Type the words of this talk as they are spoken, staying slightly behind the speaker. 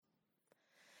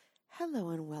Hello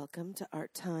and welcome to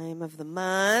Art Time of the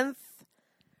Month,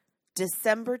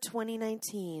 December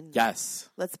 2019. Yes.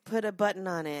 Let's put a button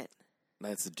on it.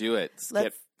 Let's do it.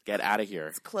 Let's get out of here.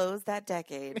 Let's close that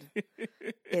decade.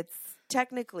 It's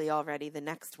technically already the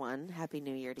next one. Happy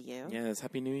New Year to you. Yes,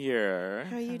 Happy New Year.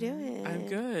 How are you doing? I'm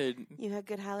good. You had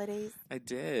good holidays? I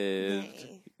did.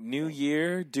 Yay. New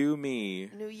Year, do me.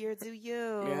 New Year do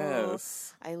you.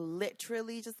 Yes. I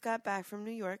literally just got back from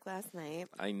New York last night.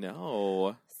 I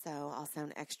know. So I'll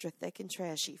sound extra thick and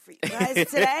trashy for you guys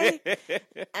today.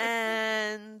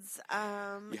 And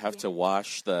you have to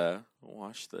wash the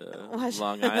Long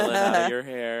Island out of your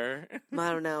hair.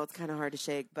 I don't know. It's kind of hard to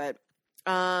shake, but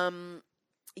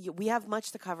we have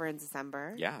much to cover in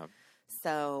December. Yeah.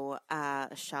 So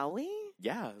shall we?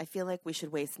 Yeah. I feel like we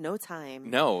should waste no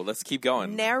time. No, let's keep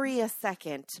going. Nary a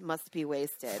second must be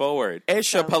wasted. Forward.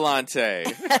 Esha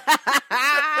Palante.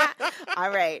 All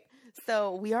right.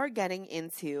 So we are getting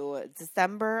into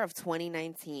December of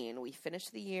 2019. We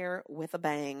finished the year with a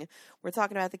bang. We're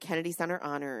talking about the Kennedy Center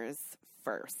Honors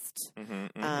first.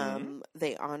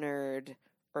 They honored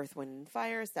Earth, Wind, and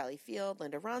Fire, Sally Field,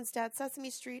 Linda Ronstadt, Sesame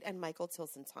Street, and Michael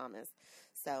Tilson Thomas.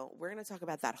 So we're going to talk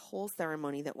about that whole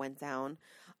ceremony that went down.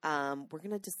 We're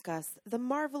going to discuss the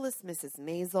marvelous Mrs.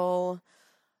 Maisel,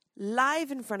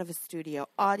 live in front of a studio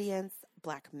audience,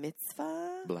 Black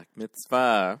Mitzvah. Black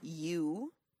Mitzvah.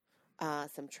 You.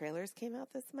 Some trailers came out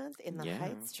this month. In the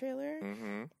Heights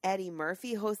trailer. Eddie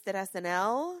Murphy hosted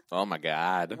SNL. Oh, my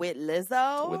God. With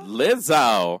Lizzo.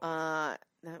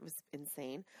 That was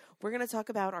insane. We're going to talk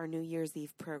about our New Year's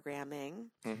Eve programming.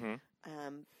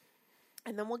 And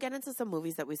then we'll get into some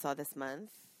movies that we saw this month,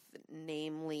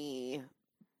 namely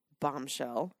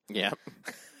Bombshell. Yep.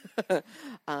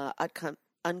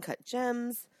 Uncut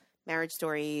Gems, Marriage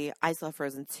Story, I Saw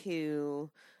Frozen 2.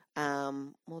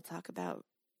 We'll talk about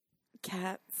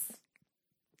Cats.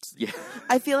 Yeah.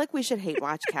 I feel like we should hate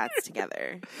watch Cats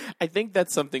together. I think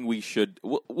that's something we should.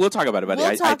 We'll talk about it. But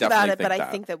we'll talk I about it, think but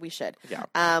I think that we should.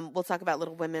 Yeah. We'll talk about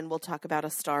Little Women. We'll talk about A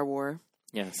Star War.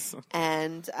 Yes.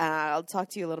 And I'll talk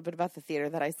to you a little bit about the theater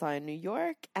that I saw in New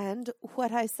York and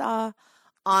what I saw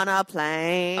on a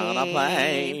plane. On a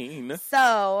plane.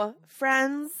 So,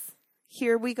 friends,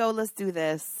 here we go. Let's do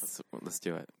this. Let's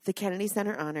do it. The Kennedy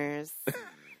Center Honors.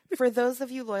 For those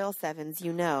of you loyal sevens,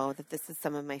 you know that this is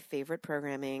some of my favorite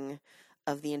programming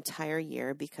of the entire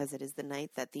year because it is the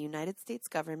night that the United States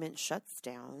government shuts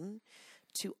down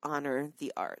to honor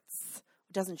the arts.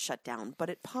 It doesn't shut down, but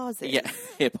it pauses. Yeah,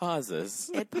 it pauses.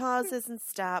 It pauses and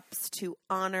stops to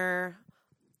honor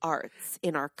arts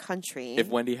in our country. If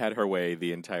Wendy had her way,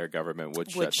 the entire government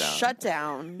would shut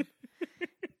down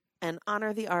and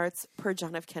honor the arts per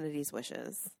John F. Kennedy's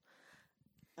wishes.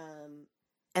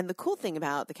 And the cool thing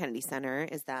about the Kennedy Center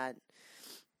is that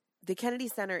the Kennedy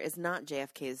Center is not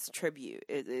JFK's tribute.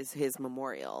 It is his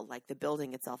memorial. Like, the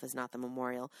building itself is not the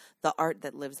memorial. The art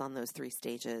that lives on those three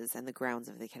stages and the grounds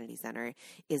of the Kennedy Center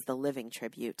is the living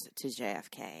tribute to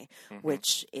JFK,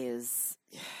 which is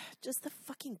just the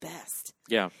fucking best.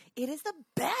 Yeah. It is the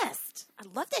best. I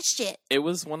love that shit. It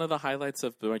was one of the highlights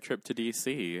of my trip to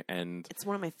D.C. and it's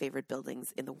one of my favorite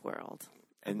buildings in the world.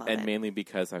 And mainly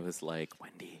because I was like,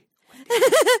 Wendy.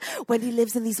 Wendy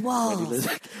lives in these walls.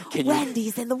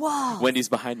 Wendy's in the walls. Wendy's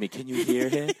behind me. Can you hear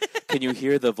him? Can you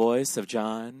hear the voice of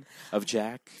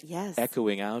Jack? Yes.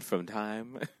 Echoing out from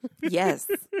time? Yes.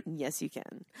 Yes, you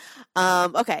can.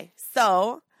 Okay,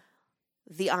 so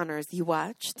the honors you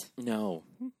watched? No.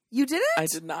 You didn't? I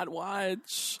did not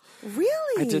watch.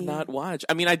 Really? I did not watch.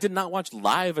 I mean, I did not watch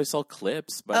live. I saw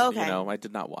clips, but, I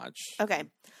did not watch. Okay.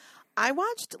 I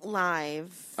watched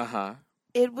live. Uh-huh.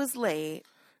 It was late.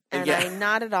 And I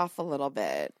nodded off a little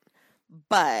bit,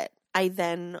 but I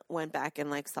then went back and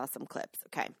saw some clips.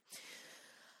 Okay.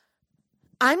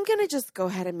 I'm going to just go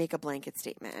ahead and make a blanket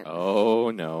statement. Oh,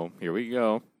 no. Here we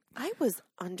go. I was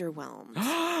underwhelmed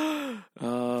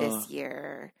this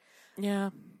year.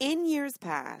 Yeah. In years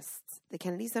past, the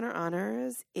Kennedy Center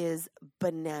Honors is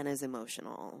bananas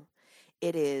emotional.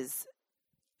 It is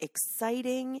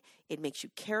exciting. It makes you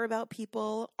care about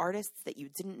people, artists that you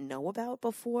didn't know about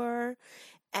before.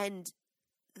 And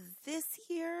this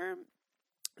year,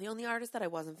 the only artist that I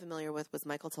wasn't familiar with was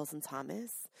Michael Tilson Thomas.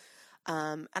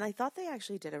 And I thought they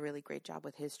actually did a really great job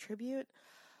with his tribute.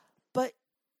 But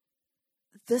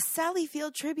the Sally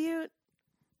Field tribute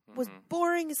was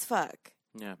boring as fuck.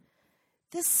 Yeah.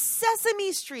 The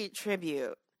Sesame Street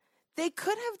tribute, they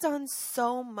could have done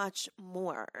so much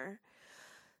more.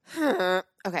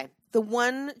 Okay. The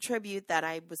one tribute that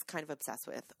I was kind of obsessed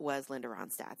with was Linda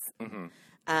Ronstadt's.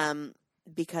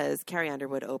 Because Carrie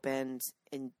Underwood opened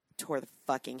and tore the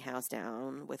fucking house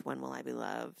down with When Will I Be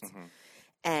Loved.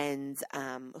 And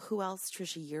who else?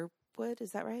 Trisha Yearwood,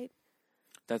 is that right?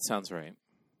 That sounds right.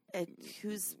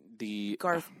 Who's the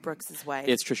Garth Brooks' wife?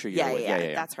 It's Trisha Yearwood.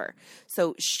 Yeah, that's her.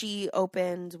 So she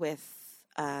opened with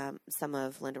some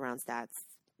of Linda Ronstadt's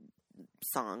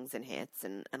songs and hits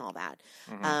and all that.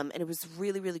 Mm-hmm. And it was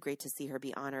really, really great to see her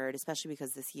be honored, especially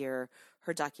because this year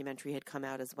her documentary had come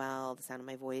out as well, The Sound of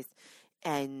My Voice.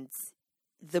 And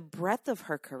the breadth of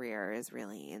her career is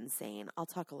really insane. I'll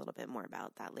talk a little bit more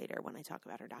about that later when I talk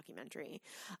about her documentary.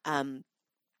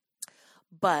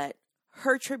 But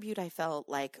her tribute, I felt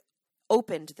like,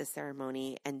 opened the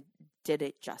ceremony and did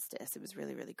it justice. It was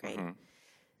really, really great. Mm-hmm.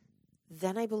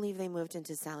 Then I believe they moved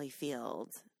into Sally Field.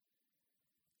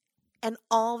 And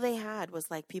all they had was,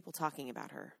 like, people talking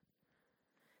about her.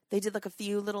 They did, like, a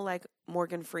few little, like,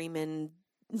 Morgan Freeman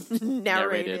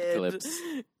narrated clips.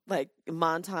 Like,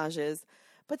 montages.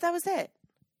 But that was it.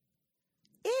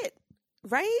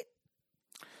 Right?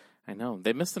 I know.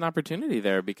 They missed an opportunity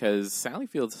there because Sally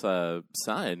Field's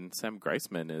son, Sam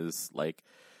Greisman, is, like,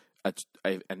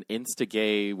 an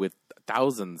insta-gay with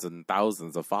thousands and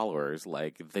thousands of followers.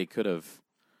 Like, they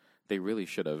really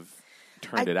should have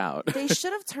turned it out. They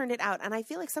should have turned it out. And I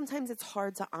feel like sometimes it's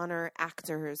hard to honor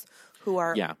actors who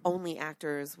are only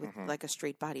actors with like a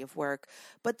straight body of work.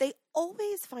 But they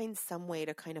always find some way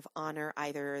to kind of honor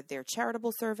either their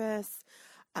charitable service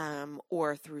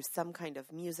or through some kind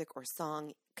of music or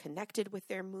song connected with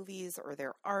their movies or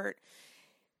their art.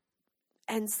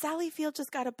 And Sally Field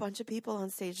just got a bunch of people on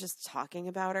stage just talking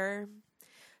about her.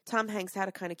 Tom Hanks had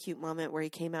a kind of cute moment where he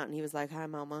came out and he was like, "Hi,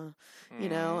 Mama," you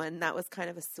know, and that was kind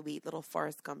of a sweet little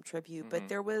Forrest Gump tribute. But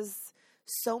there was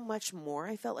so much more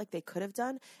I felt like they could have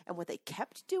done. And what they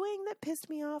kept doing that pissed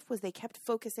me off was they kept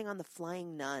focusing on the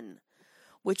flying nun,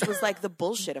 which was like the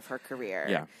bullshit of her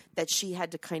career that she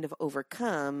had to kind of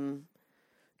overcome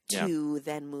to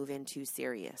then move into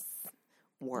serious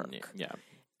work. Yeah.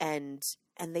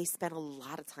 And they spent a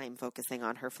lot of time focusing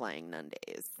on her flying nun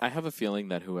days. I have a feeling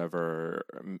that whoever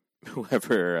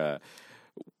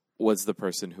was the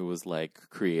person who was like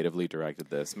creatively directed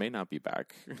this may not be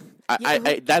back.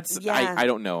 I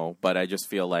don't know, but I just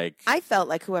feel like I felt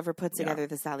like whoever put together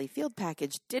the Sally Field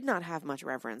package did not have much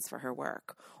reverence for her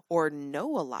work or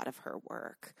know a lot of her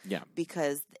work. Yeah,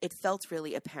 because it felt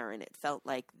really apparent. It felt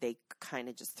like they kind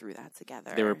of just threw that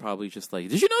together. They were probably just like,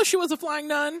 "Did you know she was a flying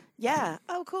nun?" Yeah.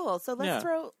 Oh, cool. So let's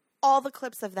throw all the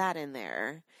clips of that in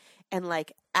there, and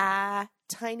like a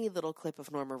tiny little clip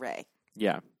of Norma Rae.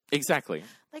 Yeah, exactly.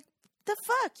 Like, the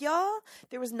fuck, y'all?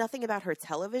 There was nothing about her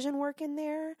television work in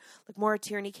there. Like, Maura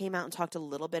Tierney came out and talked a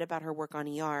little bit about her work on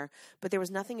ER, but there was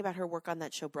nothing about her work on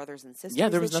that show Brothers and Sisters. Yeah,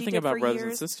 there was nothing about Brothers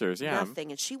and Sisters, Nothing,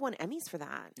 and she won Emmys for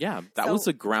that. Yeah, that was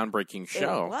a groundbreaking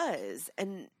show. It was,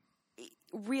 and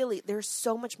really, there's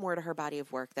so much more to her body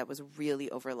of work that was really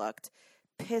overlooked.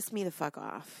 Pissed me the fuck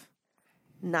off.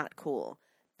 Not cool.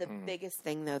 The biggest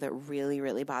thing, though, that really,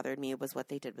 really bothered me was what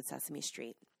they did with Sesame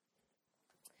Street.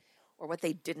 Or what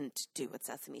they didn't do with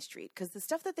Sesame Street. Because the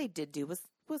stuff that they did do was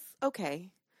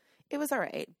okay. It was all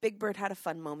right. Big Bird had a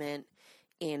fun moment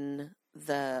in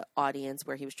the audience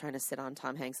where he was trying to sit on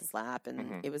Tom Hanks' lap.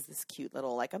 And it was this cute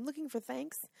little, like, I'm looking for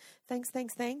thanks.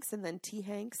 And then T.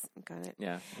 Hanks. Got it.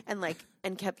 Yeah.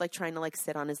 And kept, like, trying to, like,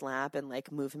 sit on his lap and,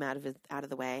 like, move him out of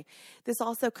the way. This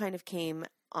also kind of came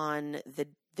on the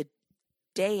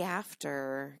day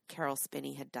after Carol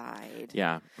Spinney had died.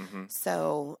 Yeah.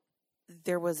 So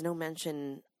there was no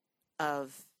mention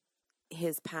of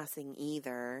his passing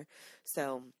either.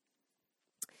 So,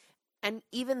 and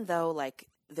even though, like,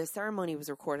 the ceremony was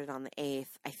recorded on the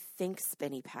 8th, I think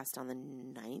Spinney passed on the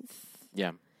 9th.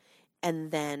 Yeah.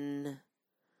 And then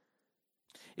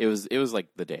it was like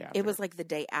the day after. It was like the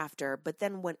day after, but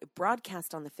then when it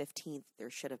broadcast on the 15th, there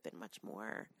should have been much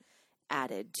more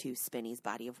added to Spinney's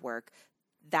body of work.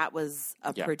 That was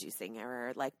a producing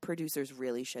error. Like, producers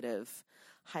really should have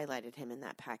highlighted him in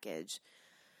that package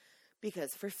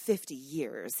because for 50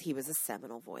 years he was a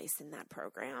seminal voice in that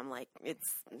program. Like,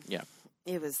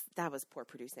 that was poor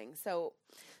producing. So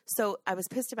I was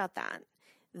pissed about that.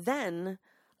 Then,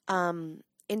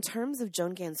 in terms of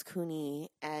Joan Gans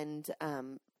Cooney and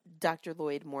Dr.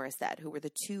 Lloyd Morissette, who were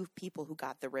the two people who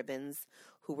got the ribbons,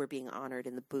 who were being honored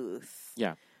in the booth,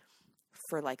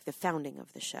 for like the founding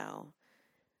of the show.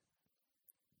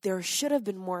 There should have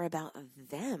been more about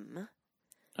them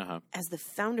as the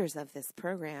founders of this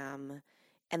program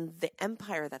and the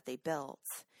empire that they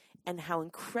built and how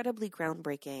incredibly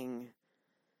groundbreaking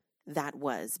that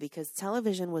was, because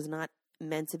television was not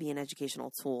meant to be an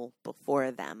educational tool before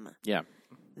them. Yeah.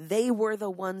 They were the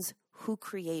ones who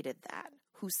created that,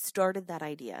 who started that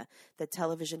idea that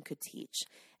television could teach.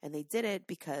 And they did it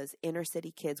because inner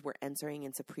city kids were entering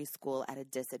into preschool at a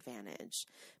disadvantage,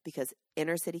 because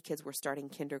inner city kids were starting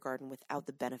kindergarten without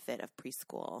the benefit of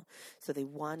preschool. So they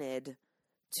wanted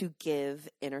to give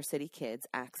inner city kids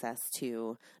access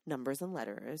to numbers and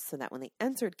letters so that when they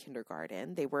entered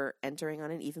kindergarten, they were entering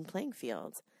on an even playing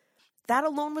field. That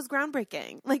alone was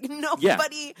groundbreaking. Like,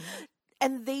 nobody,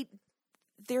 and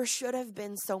there should have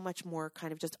been so much more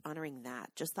kind of just honoring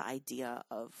that, just the idea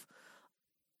of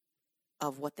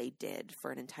what they did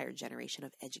for an entire generation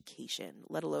of education,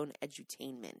 let alone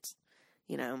edutainment,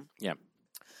 you know? Yeah.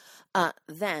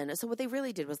 So what they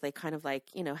really did was they kind of like,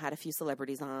 you know, had a few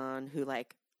celebrities on who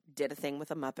like did a thing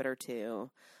with a Muppet or two,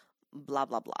 blah,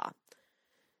 blah, blah.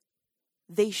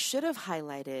 They should have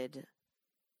highlighted,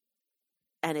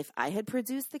 and if I had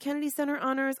produced the Kennedy Center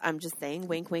Honors, I'm just saying,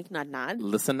 wink, wink, nod, nod.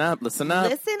 Listen up, listen up.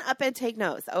 Listen up and take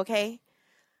notes, okay?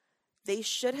 They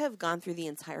should have gone through the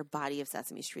entire body of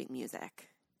Sesame Street music.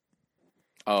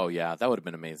 Oh, yeah, that would have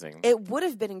been amazing. It would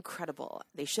have been incredible.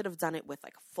 They should have done it with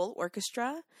like full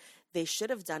orchestra. They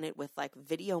should have done it with like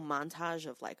video montage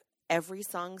of like every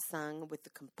song sung with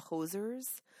the composers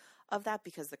of that,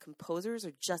 because the composers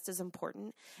are just as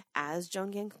important as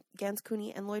Joan Gans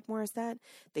Cooney and Lloyd Morissette.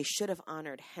 They should have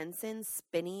honored Henson,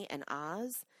 Spinney, and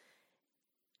Oz.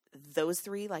 Those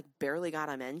three like barely got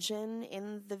a mention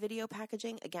in the video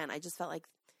packaging. Again, I just felt like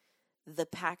the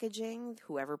packaging,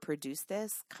 whoever produced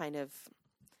this, kind of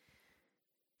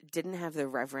didn't have the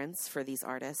reverence for these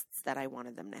artists that I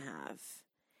wanted them to have.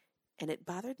 And it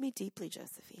bothered me deeply,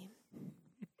 Josephine.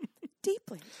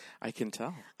 Deeply. I can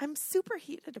tell. I'm super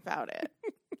heated about it.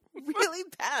 Really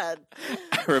bad.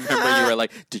 I remember you were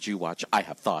like, did you watch I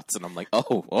Have Thoughts? And I'm like,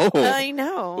 oh. I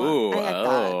know. Ooh,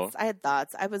 I had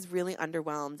thoughts. I was really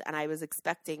underwhelmed, and I was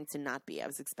expecting to not be. I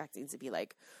was expecting to be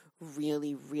like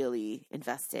really, really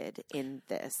invested in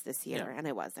this year, and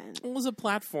I wasn't. It was a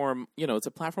platform, you know, it's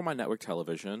a platform on network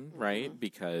television, right?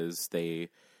 Because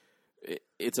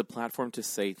it's a platform to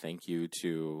say thank you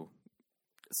to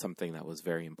something that was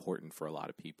very important for a lot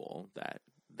of people that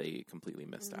they completely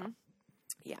missed out.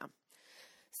 Yeah.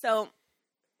 So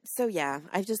yeah,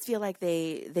 I just feel like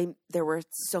there were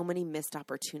so many missed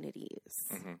opportunities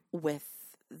with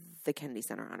the Kennedy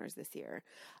Center Honors this year.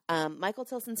 Michael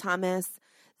Tilson Thomas,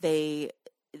 they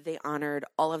honored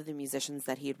all of the musicians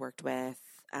that he had worked with,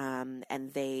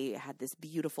 and they had this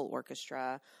beautiful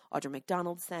orchestra. Audra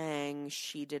McDonald sang;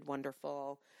 she did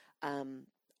wonderful.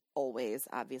 Always,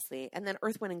 obviously, and then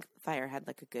Earth, Wind, and Fire had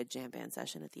like a good jam band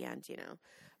session at the end, you know.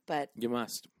 But you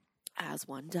must, as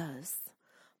one does.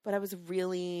 But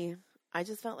I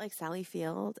just felt like Sally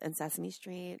Field and Sesame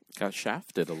Street got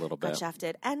shafted a little bit.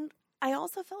 And I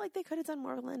also felt like they could have done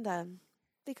more with Linda.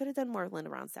 They could have done more with Linda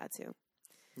Ronstadt, too.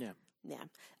 Yeah. Yeah.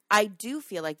 I do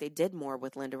feel like they did more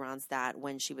with Linda Ronstadt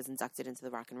when she was inducted into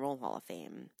the Rock and Roll Hall of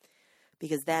Fame.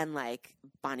 Because then, like,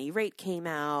 Bonnie Raitt came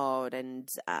out, and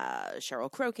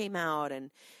Sheryl Crow came out,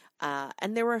 and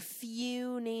there were a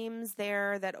few names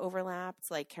there that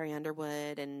overlapped, like Carrie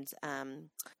Underwood and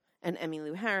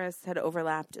Emmylou Harris had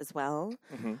overlapped as well.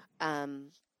 But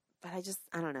I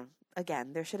don't know.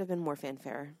 Again, there should have been more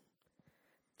fanfare.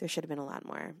 There should have been a lot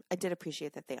more. I did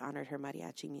appreciate that they honored her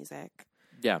mariachi music.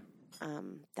 Yeah.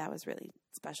 That was really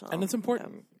special. And it's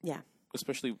important. Yeah.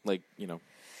 Especially, like, you know.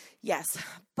 Yes.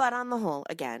 But on the whole,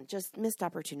 again, just missed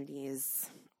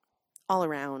opportunities all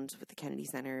around with the Kennedy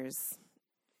Centers.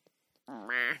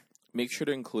 Make sure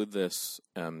to include this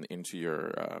into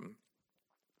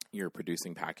your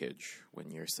producing package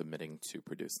when you're submitting to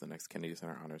produce the next Kennedy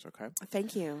Center Honors, okay?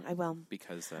 Thank you. I will.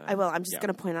 Because I will. I'm just going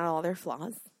to point out all their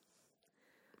flaws.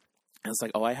 I was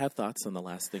like, I have thoughts on the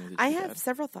last thing that I you have did.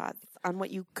 several thoughts on what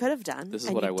you could have done. This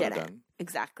is what I would have done.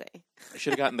 Exactly. I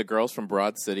should have gotten the girls from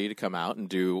Broad City to come out and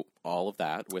do all of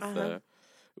that with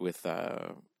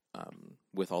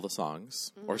all the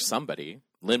songs, or somebody,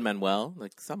 Lin-Manuel,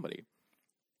 like somebody.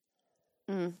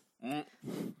 No.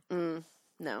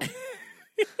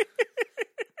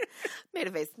 Made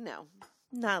a face. No.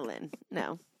 Not Lynn.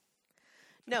 No.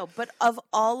 No, but of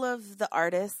all of the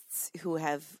artists who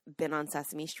have been on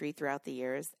Sesame Street throughout the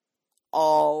years,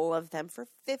 all of them for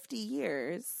 50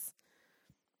 years,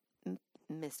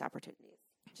 missed opportunities.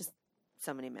 Just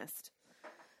so many missed.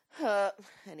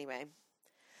 Anyway,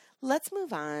 let's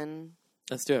move on.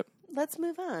 Let's do it. Let's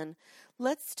move on.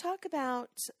 Let's talk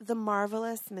about the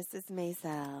marvelous Mrs.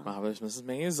 Maisel. Marvelous Mrs.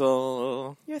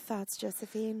 Maisel. Your thoughts,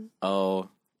 Josephine? Oh,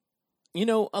 you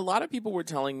know, a lot of people were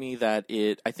telling me that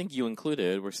I think you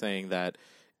included, were saying that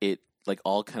it, like,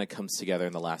 all kind of comes together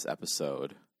in the last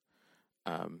episode.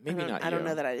 Maybe not you. I don't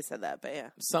know that I just said that, but yeah.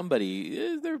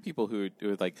 Somebody, there are people who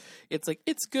are like,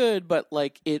 it's good, but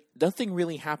like nothing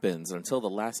really happens until the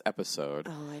last episode.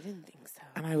 Oh, I didn't think so.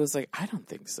 And I was like, I don't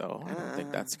think so. I don't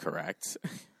think that's correct.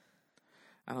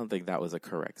 I don't think that was a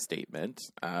correct statement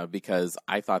because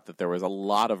I thought that there was a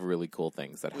lot of really cool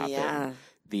things that happened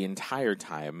the entire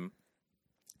time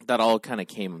that all kind of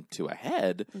came to a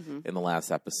head in the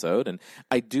last episode. And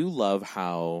I do love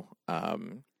how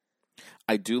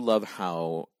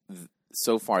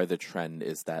so far the trend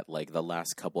is that like the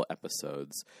last couple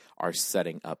episodes are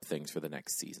setting up things for the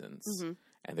next seasons.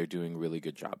 And they're doing really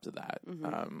good jobs of that.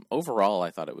 Overall, I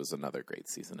thought it was another great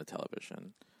season of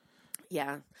television.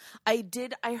 Yeah. I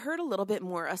heard a little bit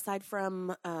more aside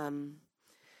from,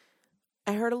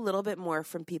 I heard a little bit more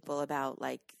from people about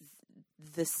like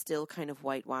the still kind of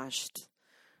whitewashed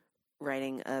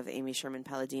writing of Amy Sherman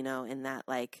Palladino, and that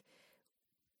like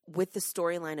with the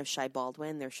storyline of Shy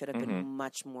Baldwin, there should have been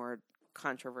much more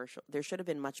controversial. There should have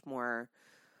been much more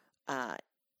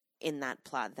in that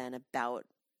plot than about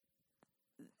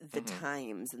the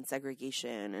times and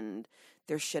segregation, and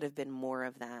there should have been more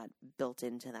of that built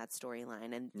into that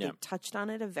storyline. And they touched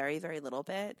on it a very, very little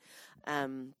bit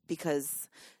because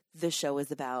the show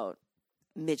is about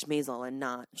Midge Maisel and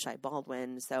not Shy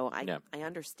Baldwin. So I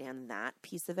understand that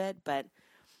piece of it, but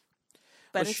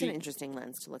it's an interesting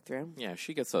lens to look through. Yeah,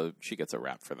 she gets a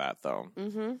rap for that though.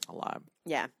 A lot.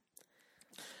 Yeah.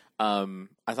 I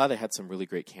thought they had some really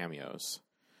great cameos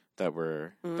that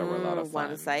were a lot of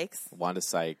fun. Wanda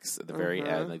Sykes at the very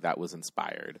end, like that was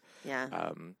inspired.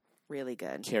 Yeah. Really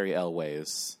good. Carrie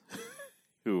Elways,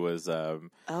 who was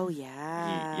oh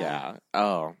yeah.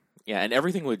 Yeah, and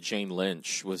everything with Jane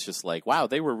Lynch was just like, wow,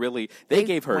 they were really they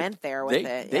gave her went there with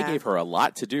it. They gave her a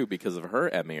lot to do because of her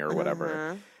Emmy or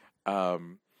whatever. I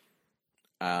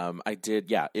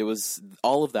did, it was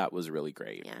all of that was really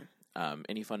great. Yeah.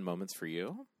 Any fun moments for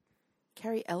you?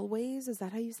 Carrie Elways, is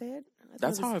that how you say it?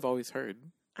 That's how I've always heard.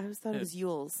 I always thought it was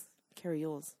Yules. Carrie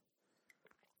Yules.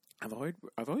 I've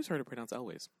always heard it pronounced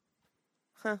Elways.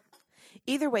 Huh.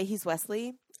 Either way, he's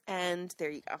Wesley, and there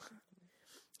you go.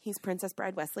 He's Princess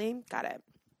Bride Wesley. Got it.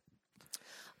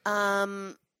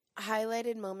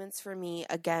 Highlighted moments for me,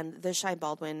 again, the Shy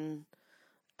Baldwin.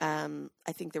 I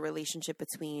think the relationship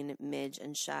between Midge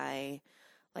and Shy,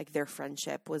 like their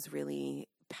friendship was really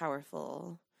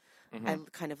powerful. I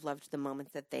kind of loved the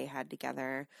moments that they had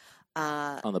together.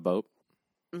 On the boat?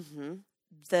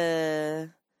 The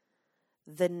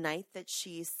night that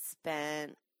she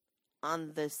spent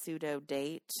on the pseudo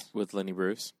date. With Lenny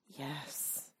Bruce?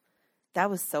 Yes. That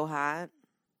was so hot.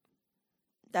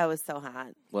 That was so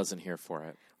hot. Wasn't here for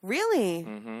it. Really?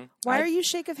 Why are you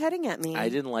shake of heading at me? I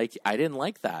didn't like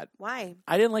that. Why?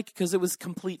 I didn't like it because it was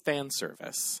complete fan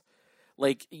service.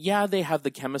 Like, yeah, they have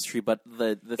the chemistry, but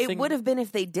the thing... It would have been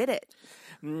if they did it.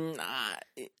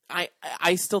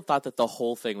 I still thought that the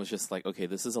whole thing was just like, okay,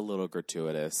 this is a little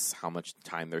gratuitous, how much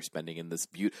time they're spending in this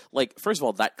like, first of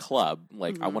all, that club,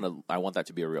 like, I want that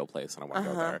to be a real place, and I want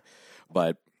to go there.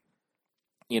 But,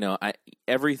 you know,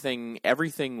 everything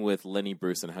with Lenny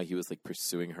Bruce and how he was, like,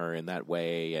 pursuing her in that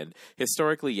way, and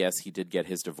historically, yes, he did get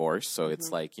his divorce, so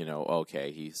it's like, you know,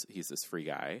 okay, he's this free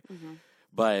guy.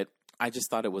 But I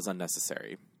just thought it was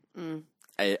unnecessary. And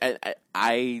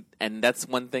that's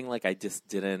one thing, like, I just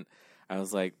didn't, I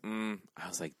was like,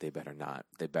 they better not.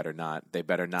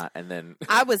 And then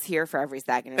I was here for every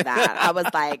second of that. I was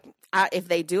like, if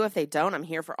they do, if they don't, I'm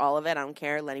here for all of it. I don't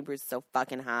care. Lenny Bruce is so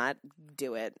fucking hot.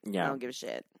 Do it. Yeah. I don't give a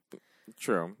shit.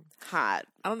 True. Hot.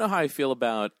 I don't know how I feel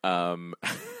about, I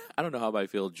don't know how I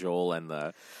feel Joel and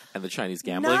the Chinese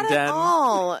gambling den. Not at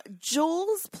all.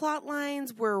 Joel's plot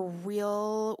lines were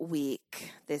real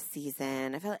weak this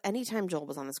season. I felt anytime Joel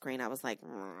was on the screen, I was like,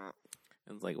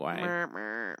 I was like, why?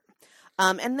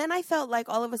 And then I felt like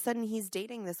all of a sudden he's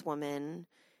dating this woman,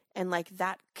 and like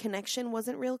that connection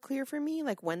wasn't real clear for me.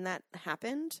 Like when that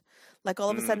happened, like all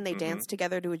of a sudden they danced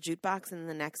together to a jukebox, and in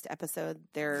the next episode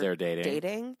they're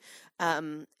dating.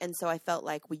 And so I felt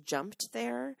like we jumped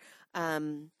there.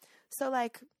 So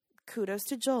like kudos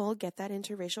to Joel, get that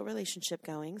interracial relationship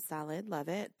going, solid, love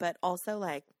it. But also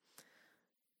like,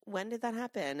 when did that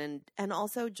happen? And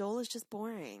also Joel is just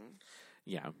boring.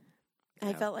 Yeah.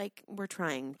 I felt like we're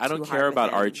trying. I don't care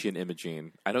about Archie and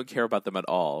Imogene. I don't care about them at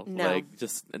all. No. Like,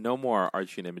 just no more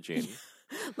Archie and Imogene.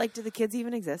 Like, do the kids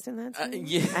even exist in that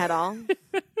scene? At all?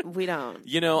 We don't.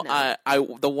 You know, no. I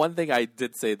the one thing I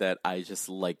did say that I just,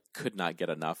 like, could not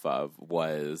get enough of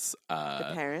was...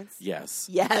 the parents? Yes.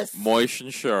 Yes. Moish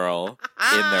and Cheryl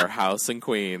in their house in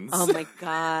Queens. Oh, my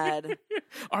God.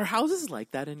 Are houses like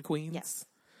that in Queens? Yes.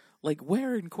 Like,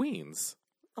 where in Queens?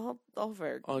 all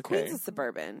over. Okay. Queens is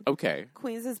suburban. Okay.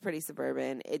 Queens is pretty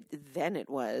suburban. Then it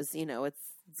was,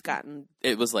 it's gotten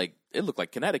It was like, it looked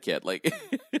like Connecticut. Like,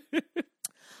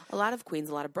 a lot of Queens,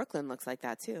 a lot of Brooklyn looks like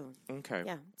that too. okay.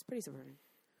 Yeah, it's pretty suburban.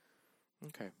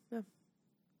 Okay. Yeah.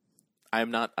 I am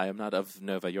not of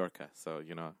Nova York, so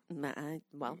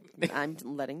I'm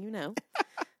letting you know.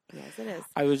 Yes, it is.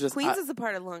 I was just Queens is a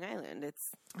part of Long Island.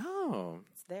 It's oh,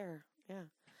 it's there. Yeah,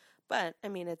 but I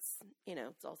mean, it's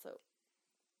it's also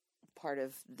part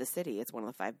of the city. It's one of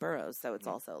the 5 boroughs, so it's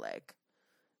also like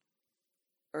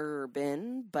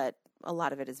urban, but a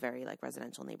lot of it is very like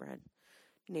residential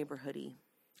neighborhoody.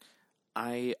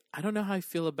 I don't know how I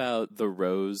feel about the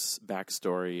Rose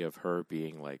backstory of her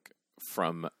being like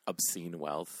from obscene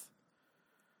wealth,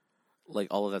 like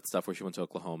all of that stuff where she went to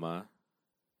Oklahoma.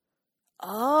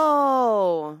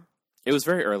 Oh, it was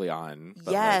very early on.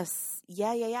 But yes,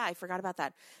 yeah. I forgot about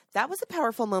that. That was a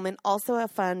powerful moment. Also, a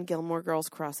fun Gilmore Girls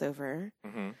crossover.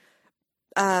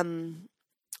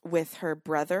 With her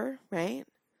brother, right?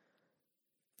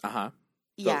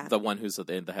 Yeah, the one who's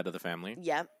the head of the family.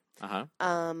 Yep.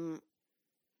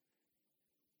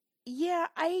 Yeah,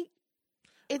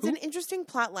 it's an interesting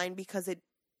plot line because it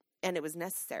was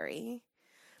necessary.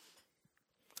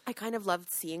 I kind of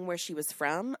loved seeing where she was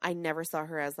from. I never saw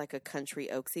her as like a country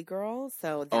Oaksy girl,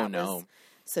 so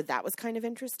that was kind of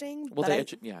interesting. Well,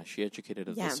 she educated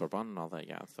at the Sorbonne and all that.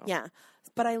 Yeah, so yeah,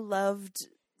 but I loved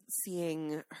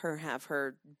seeing her have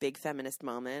her big feminist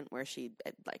moment where she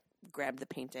like grabbed the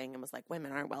painting and was like,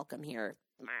 "Women aren't welcome here.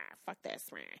 Fuck this."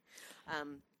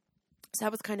 So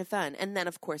that was kind of fun, and then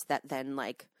of course that then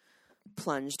like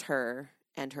plunged her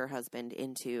and her husband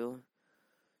into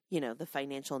the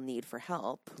financial need for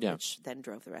help, which then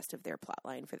drove the rest of their plot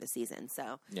line for the season.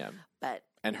 So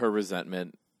and her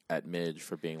resentment at Midge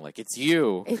for being like, it's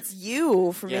you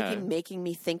for making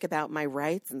me think about my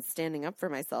rights and standing up for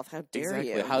myself. How dare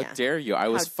you? How dare you? I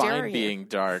was fine being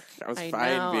dark. I was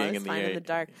fine being in the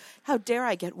dark. How dare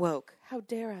I get woke? How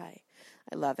dare I?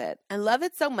 I love it. I love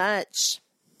it so much.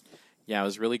 Yeah, it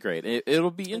was really great.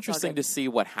 It'll be interesting to see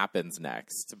what happens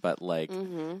next. But like,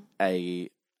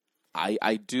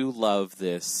 I do love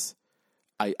this.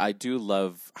 I do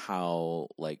love how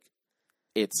like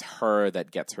it's her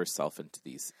that gets herself into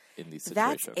these situations.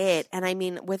 That's it. And I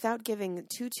mean, without giving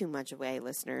too much away,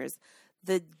 listeners,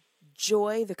 the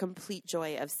complete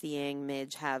joy of seeing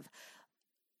Midge have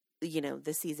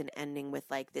the season ending with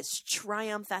like this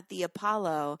triumph at the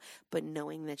Apollo, but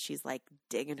knowing that she's like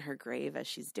digging her grave as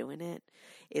she's doing it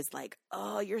is like,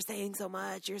 oh, you're saying so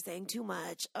much. You're saying too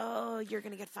much. Oh, you're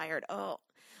going to get fired. Oh.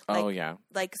 Yeah.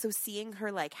 Like, so seeing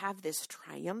her like have this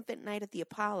triumphant night at the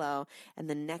Apollo and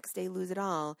the next day lose it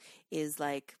all is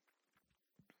like,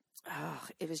 oh,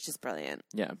 it was just brilliant.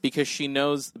 Yeah.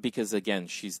 Because again,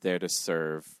 she's there to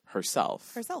serve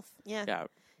herself. Yeah.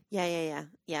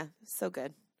 Yeah. So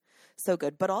good. So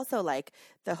good. But also like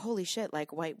the holy shit,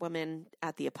 like white woman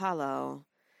at the Apollo,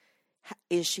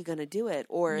 is she going to do it?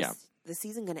 Or is the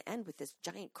season going to end with this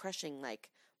giant crushing like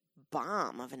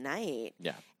bomb of a night?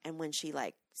 Yeah. And when she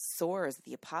like soars at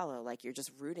the Apollo, like you're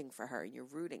just rooting for her and you're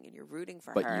rooting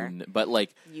for her. But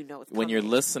like, it's when you're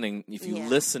listening, if you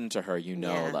listen to her,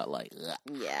 that like,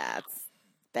 yeah, it's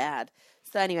bad.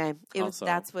 So anyway,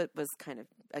 that's what was kind of,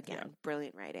 again,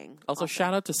 brilliant writing. Also,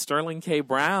 shout out to Sterling K.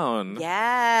 Brown.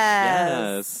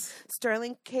 Yes.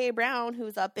 Sterling K. Brown,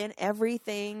 who's up in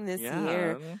everything this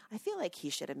year. I feel like he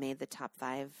should have made the top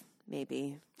 5,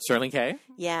 maybe. Sterling K?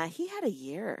 Yeah, he had a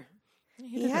year.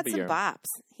 He had some bops.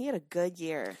 He had a good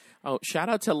year. Oh, shout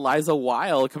out to Liza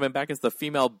Weil coming back as the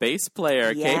female bass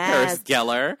player, Kay Paris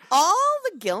Geller. All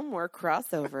the Gilmore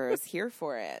crossovers, here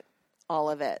for it. All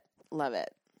of it. Love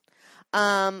it.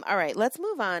 All right, let's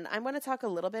move on. I want to talk a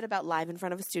little bit about live in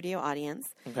front of a studio audience.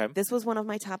 Okay. This was one of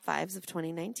my top 5s of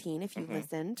 2019. If you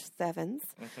listened, Sevens,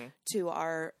 to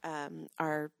our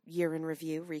year in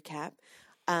review recap,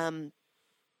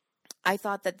 I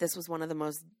thought that this was one of the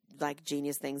most like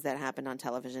genius things that happened on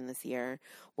television this year.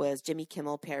 Was Jimmy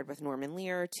Kimmel paired with Norman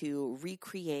Lear to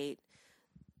recreate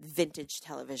vintage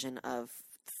television of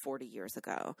 40 years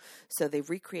ago. So they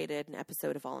recreated an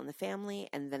episode of All in the Family,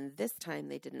 and then this time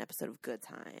they did an episode of Good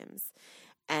Times.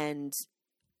 And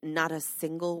not a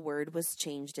single word was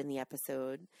changed in the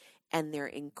episode, and they're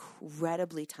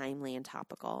incredibly timely and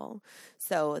topical.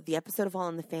 So the episode of All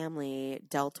in the Family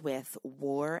dealt with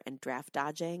war and draft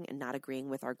dodging and not agreeing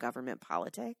with our government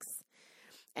politics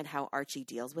and how Archie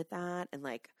deals with that. And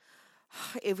like,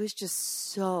 it was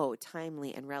just so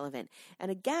timely and relevant.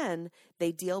 And again,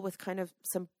 they deal with kind of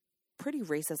some pretty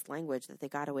racist language that they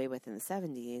got away with in the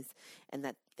 70s and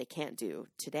that they can't do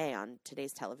today on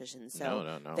today's television.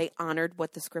 So No. they honored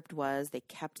what the script was. They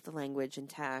kept the language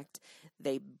intact.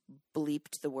 They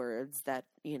bleeped the words that,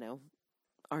 you know,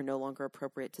 are no longer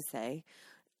appropriate to say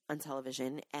on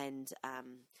television. And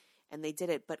they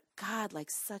did it. But God, like,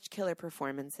 such killer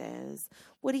performances.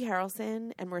 Woody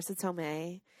Harrelson and Marissa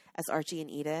Tomei as Archie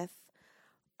and Edith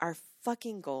are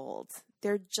fucking gold.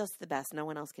 They're just the best. No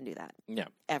one else can do that. Yeah.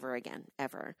 Ever again.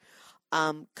 Ever.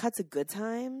 Cuts of Good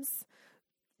Times.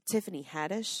 Tiffany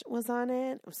Haddish was on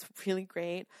it. It was really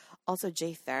great. Also,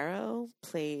 Jay Farrow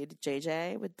played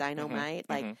JJ with Dynamite.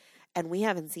 And we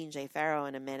haven't seen Jay Farrow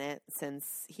in a minute since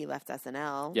he left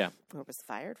SNL. Yeah. Or was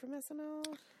fired from SNL.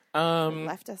 Um,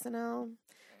 Left SNL.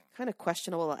 Kind of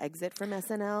questionable exit from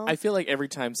SNL. I feel like every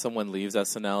time someone leaves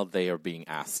SNL, they are being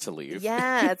asked to leave.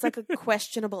 Yeah, it's like a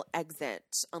questionable exit,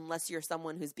 unless you're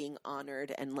someone who's being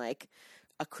honored and like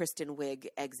a Kristen Wiig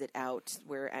exit out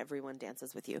where everyone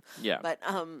dances with you. Yeah. But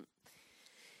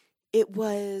it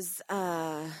was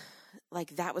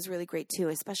like that was really great too,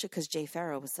 especially because Jay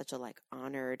Farrow was such a like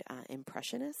honored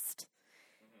impressionist,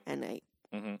 and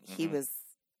he was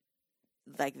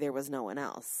like there was no one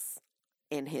else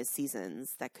in his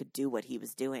seasons that could do what he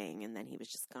was doing, and then he was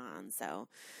just gone. So,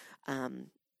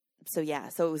 so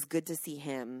it was good to see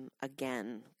him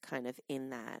again, kind of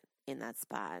in that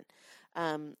spot.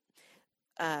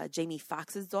 Jamie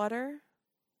Foxx's daughter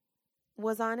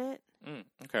was on it.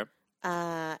 Okay.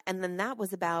 And then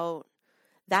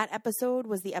that episode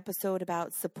was the episode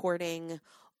about supporting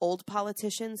old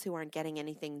politicians who aren't getting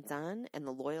anything done and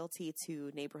the loyalty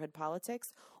to neighborhood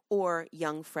politics, or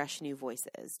young, fresh, new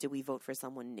voices. Do we vote for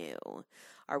someone new?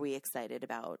 Are we excited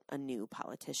about a new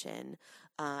politician?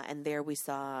 And there we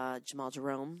saw Jamal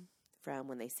Jerome from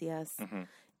When They See Us.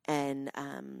 And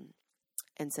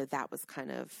so that was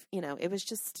kind of, you know, it was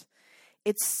just,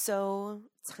 it's so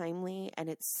timely and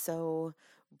it's so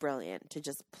brilliant to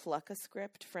just pluck a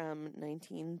script from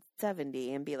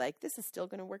 1970 and be like, this is still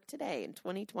going to work today in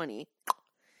 2020.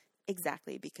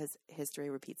 Exactly, because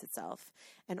history repeats itself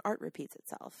and art repeats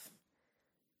itself.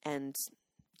 And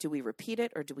do we repeat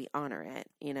it or do we honor it,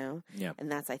 you know? Yeah.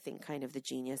 And that's, I think, kind of the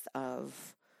genius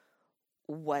of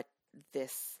what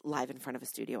this live in front of a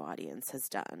studio audience has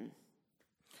done.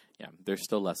 Yeah, there's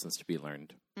still lessons to be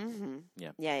learned.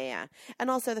 Yeah. And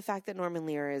also the fact that Norman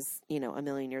Lear is, you know,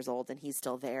 1,000,000 years old and he's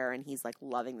still there and he's like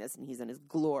loving this and he's in his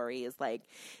glory is like,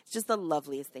 it's just the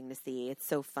loveliest thing to see. It's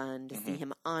so fun to see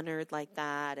him honored like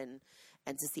that and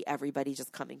to see everybody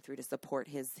just coming through to support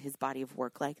his body of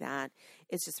work like that.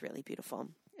 It's just really beautiful.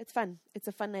 It's fun. It's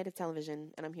a fun night of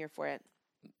television and I'm here for it.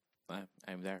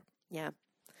 I'm there. Yeah.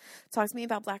 Talk to me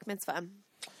about Black Mitzvah.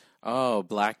 Oh,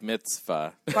 Black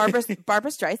Mitzvah. Barbara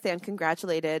Streisand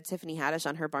congratulated Tiffany Haddish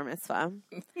on her bar mitzvah.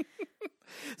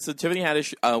 So Tiffany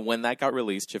Haddish, when that got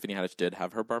released, Tiffany Haddish did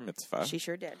have her bar mitzvah. She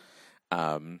sure did.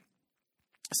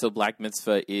 So Black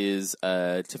Mitzvah is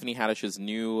Tiffany Haddish's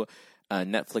new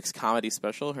Netflix comedy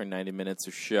special, her 90 minutes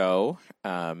of show.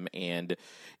 And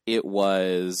it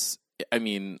was, I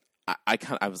mean,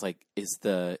 I was like, is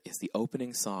the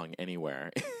opening song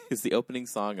anywhere? Is the opening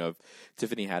song of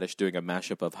Tiffany Haddish doing a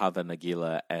mashup of Hava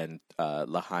Nagila and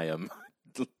L'Chaim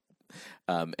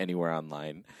anywhere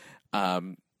online?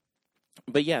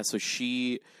 But yeah, so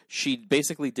she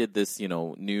basically did this, you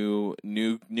know, new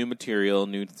material,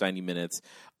 new 90 minutes.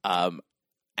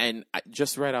 And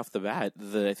just right off the bat,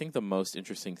 I think the most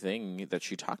interesting thing that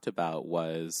she talked about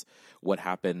was what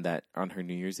happened on her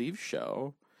New Year's Eve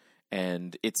show.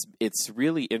 And it's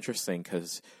really interesting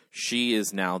because she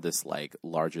is now this like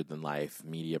larger than life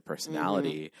media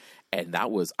personality. And I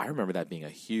remember that being a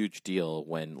huge deal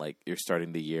when like you're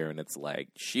starting the year and it's like,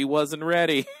 she wasn't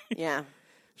ready. Yeah.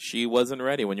 She wasn't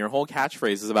ready when your whole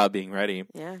catchphrase is about being ready.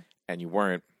 Yeah. And you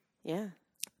weren't. Yeah.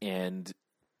 And,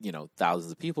 you know,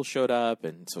 thousands of people showed up.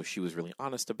 And so she was really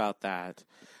honest about that.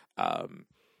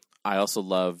 I also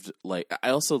loved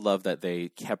that they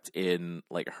kept in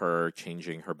like her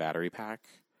changing her battery pack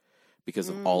because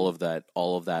of all of that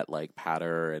like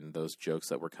patter and those jokes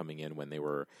that were coming in when they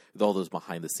were with all those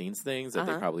behind the scenes things that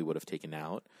they probably would have taken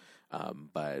out.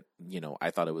 But you know,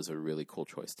 I thought it was a really cool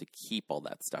choice to keep all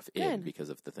that stuff in because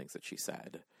of the things that she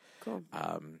said. Cool.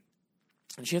 And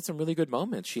she had some really good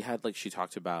moments. She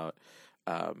talked about,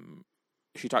 I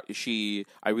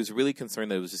was really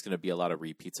concerned that it was just going to be a lot of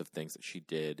repeats of things that she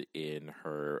did in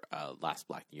her last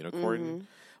Black Unicorn,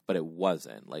 but it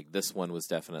wasn't. Like this one was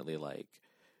definitely like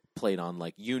played on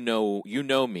like, you know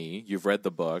me, you've read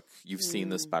the book, you've seen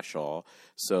the special,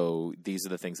 so these are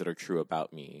the things that are true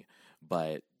about me,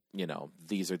 but you know,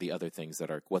 these are the other things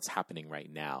that are what's happening right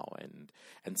now,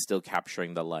 and still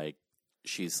capturing the like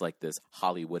she's like this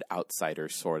Hollywood outsider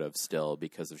sort of still,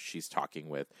 because of she's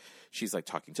like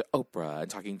talking to Oprah and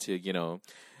talking to, you know,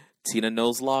 Tina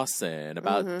Knowles Lawson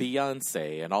about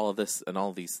Beyonce and all of this and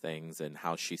all these things, and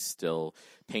how she's still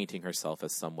painting herself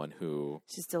as someone who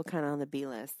she's still kind of on the B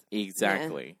list.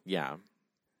 Exactly. Yeah.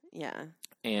 Yeah.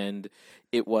 And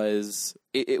it was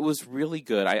really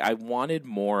good. I wanted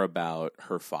more about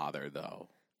her father, though.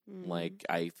 Like,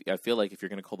 I feel like if you're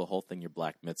going to call the whole thing your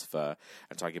Black Mitzvah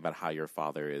and talking about how your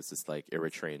father is this, like,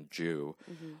 Eritrean Jew,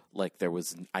 like,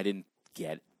 I didn't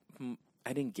get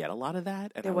a lot of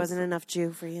that. And there wasn't enough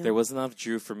Jew for you? There wasn't enough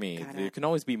Jew for me. There can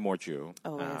always be more Jew.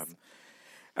 Always.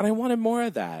 And I wanted more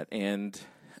of that. And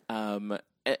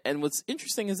what's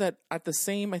interesting is that I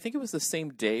think it was the same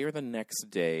day or the next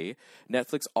day,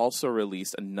 Netflix also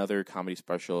released another comedy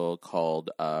special called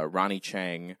Ronnie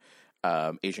Chang,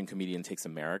 Asian Comedian Takes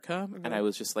America. And I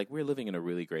was just like, we're living in a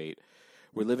really great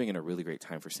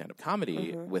time for stand-up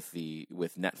comedy with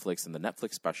Netflix and the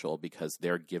Netflix special, because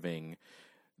they're giving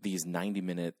these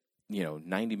 90-minute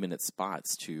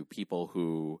spots to people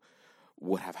who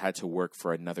would have had to work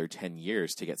for another 10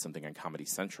 years to get something on Comedy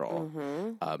Central,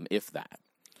 if that.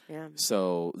 Yeah.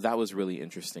 So that was really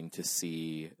interesting to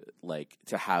see, like,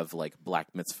 to have, like, Black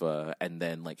Mitzvah, and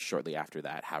then, like, shortly after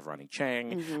that have Ronnie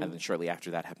Chang, and then shortly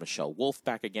after that have Michelle Wolf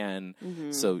back again.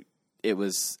 So it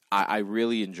was, I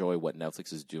really enjoy what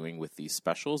Netflix is doing with these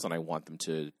specials, and I want them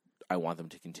to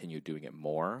continue doing it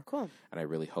more. Cool. And I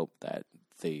really hope that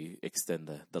they extend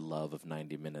the love of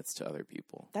 90 minutes to other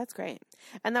people. That's great.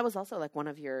 And that was also, like, one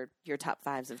of your top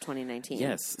fives of 2019.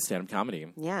 Yes, stand-up comedy.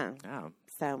 Yeah. Yeah.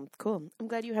 So, cool. I'm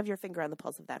glad you have your finger on the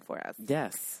pulse of that for us.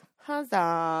 Yes.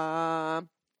 Huzzah.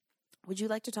 Would you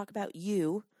like to talk about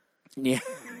You? Yeah.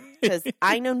 Because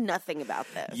I know nothing about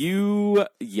this.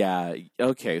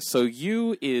 Okay. So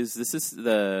this is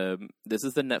the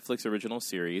Netflix original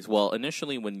series. Well,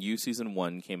 initially when You season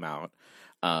 1 came out,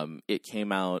 it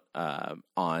came out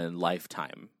on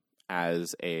Lifetime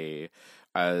as a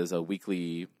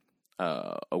weekly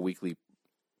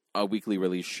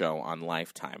release show on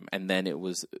Lifetime, and then it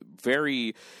was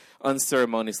very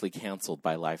unceremoniously canceled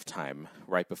by Lifetime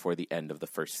right before the end of the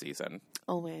first season.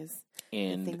 Always.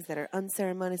 And the things that are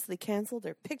unceremoniously canceled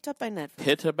are picked up by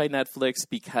Netflix.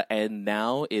 And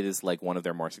now it is like one of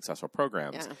their more successful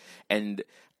programs. Yeah. And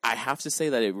I have to say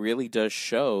that it really does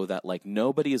show that, like,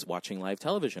 nobody is watching live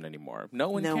television anymore. No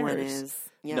one cares.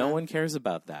 Yeah. No one cares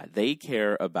about that. They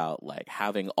care about, like,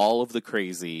 having all of the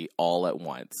crazy all at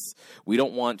once. We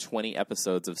don't want 20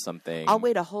 episodes of something. I'll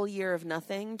wait a whole year of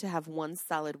nothing to have one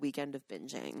solid weekend of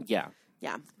binging. Yeah.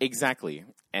 Yeah. Exactly.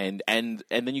 And then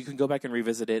you can go back and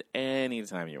revisit it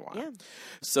anytime you want. Yeah.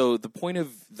 So the point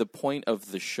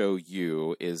of the show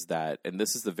You is that, and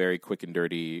this is the very quick and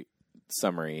dirty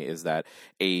summary, is that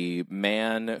a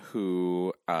man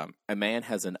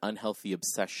has an unhealthy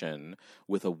obsession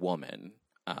with a woman,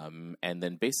 and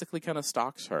then basically kind of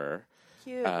stalks her.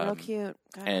 Cute, real cute.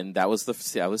 And that was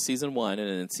season 1, and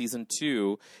in season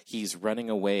 2, he's running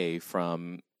away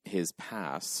from his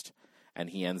past. And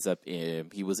he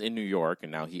was in New York,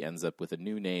 and now he ends up with a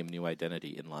new name, new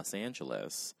identity in Los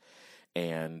Angeles.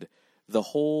 And the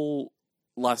whole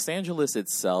Los Angeles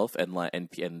itself and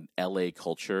LA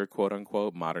culture, quote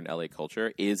unquote, modern LA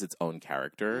culture, is its own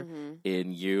character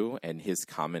in You, and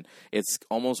it's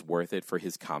almost worth it for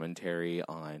his commentary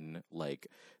on, like,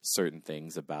 certain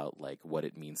things about, like, what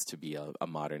it means to be a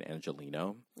modern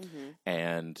Angelino.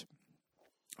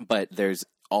 But there's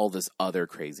all this other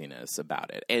craziness about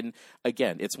it. And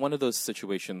again, it's one of those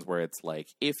situations where it's like,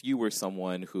 if you were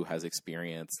someone who has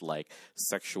experienced, like,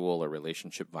 sexual or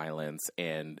relationship violence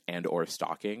and or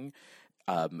stalking,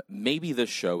 maybe this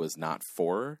show is not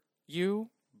for you,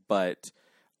 but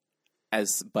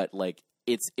like,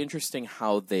 it's interesting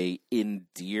how they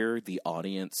endear the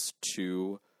audience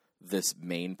to this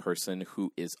main person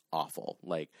who is awful,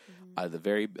 like,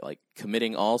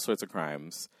 committing all sorts of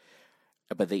crimes.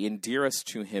 But they endear us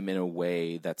to him in a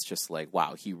way that's just like,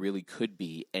 wow, he really could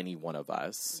be any one of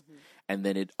us. And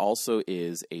then it also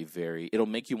is it'll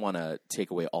make you want to take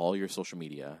away all your social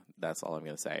media. That's all I'm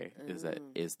going to say,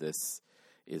 is this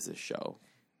show.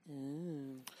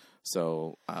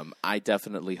 So I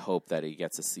definitely hope that it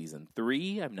gets a season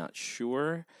 3. I'm not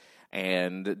sure.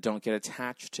 And don't get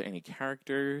attached to any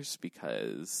characters,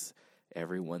 because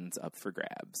everyone's up for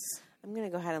grabs. I'm going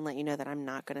to go ahead and let you know that I'm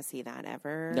not going to see that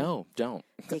ever. No, don't.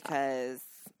 Because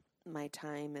my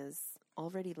time is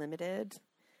already limited,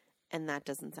 and that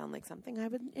doesn't sound like something I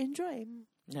would enjoy.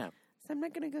 Yeah. So I'm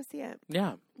not going to go see it.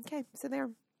 Yeah. Okay, so there.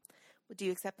 Well, do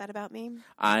you accept that about me?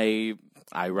 I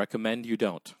recommend you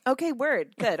don't. Okay,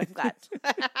 word. Good, I'm glad.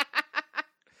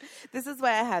 This is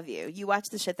why I have you. You watch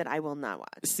the shit that I will not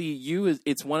watch. See,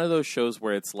 it's one of those shows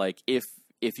where it's like, if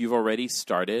you've already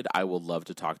started, I will love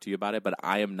to talk to you about it, but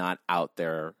I am not out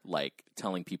there, like,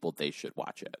 telling people they should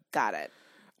watch it. Got it.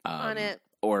 On it.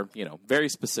 Or, very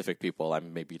specific people I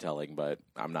may be telling, but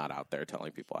I'm not out there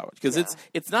telling people I watch. Because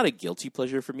it's not a guilty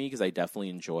pleasure for me, because I definitely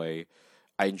enjoy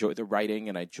the writing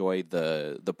and I enjoy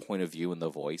the point of view and the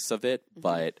voice of it,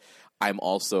 but I'm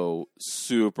also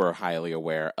super highly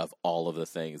aware of all of the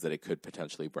things that it could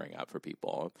potentially bring up for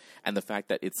people. And the fact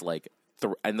that it's like,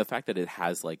 and the fact that it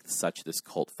has like such this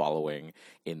cult following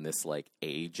in this like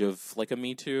age of like a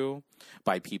Me Too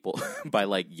by people, by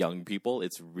like young people,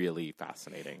 it's really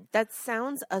fascinating. That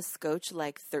sounds a scotch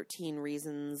like 13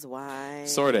 Reasons Why.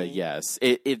 Sort of, yes.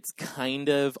 It's kind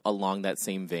of along that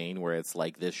same vein where it's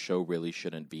like this show really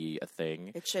shouldn't be a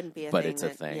thing. It shouldn't be a but thing. But it's a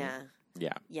thing. Yeah.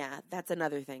 Yeah. Yeah, that's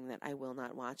another thing that I will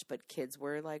not watch, but kids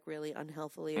were like really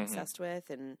unhealthily obsessed with,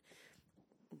 and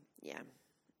yeah,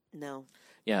 no.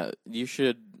 Yeah, you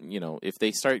should, if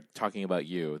they start talking about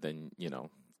you, then,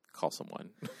 call someone.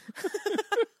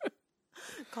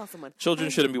 Call someone.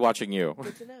 Children shouldn't be watching you.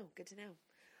 Good to know. Good to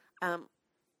know.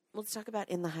 Let's talk about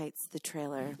In the Heights, the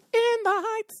trailer. In the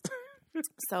Heights.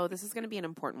 So this is going to be an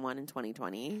important one in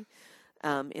 2020.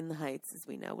 In the Heights, as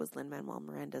we know, was Lin-Manuel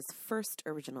Miranda's first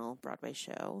original Broadway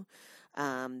show.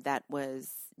 That was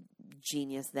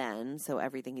genius then, so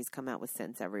everything he's come out with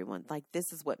since,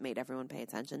 this is what made everyone pay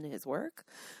attention to his work.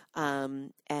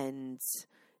 And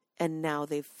now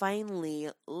they've finally,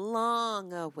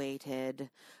 long awaited,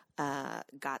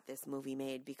 got this movie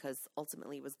made, because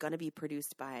ultimately it was going to be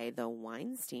produced by the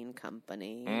Weinstein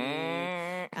Company.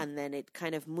 And then it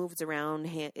kind of moved around.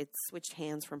 It switched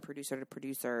hands from producer to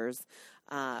producers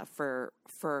for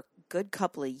a good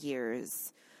couple of years.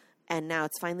 And now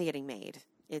it's finally getting made.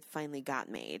 It finally got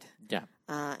made. Yeah.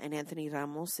 And Anthony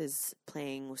Ramos is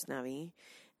playing Usnavi.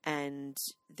 And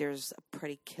there's a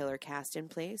pretty killer cast in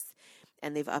place.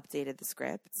 And they've updated the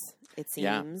script, it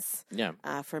seems. Yeah.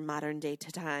 For modern day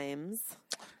times.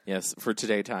 Yes, for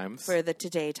today times. For the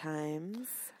today times.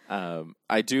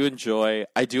 I do enjoy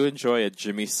a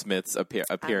Jimmy Smith's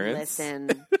appearance.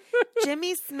 Listen,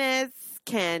 Jimmy Smith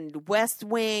can West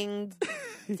Wing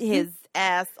his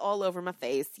ass all over my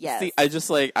face. Yes. See,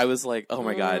 I was like, oh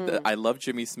my God, I love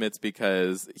Jimmy Smith's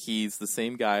because he's the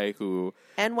same guy who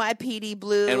NYPD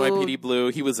Blue.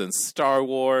 He was in Star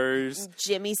Wars.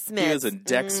 Jimmy Smith. He was in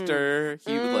Dexter.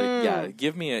 He was like,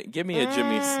 give me a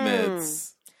Jimmy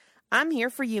Smith's. I'm here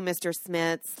for you, Mr.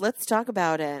 Smiths. Let's talk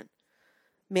about it.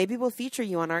 Maybe we'll feature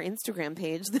you on our Instagram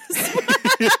page this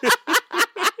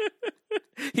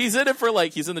He's in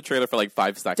the trailer for like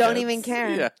 5 seconds. Don't even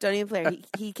care. Yeah. Don't even play.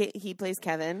 He plays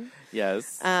Kevin.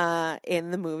 Yes.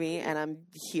 In the movie, and I'm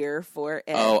here for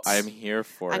it. Oh, I'm here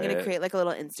for it. I'm going to create like a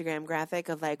little Instagram graphic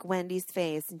of like Wendy's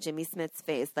face and Jimmy Smith's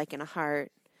face, like in a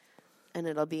heart. And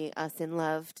it'll be us in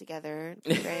love together.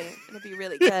 It'll be great. It'll be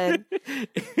really good.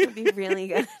 It'll be really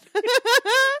good.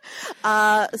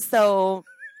 So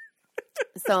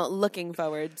looking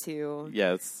forward to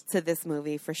this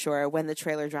movie for sure. When the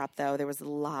trailer dropped, though, there was a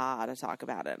lot of talk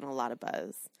about it and a lot of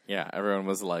buzz. Yeah, everyone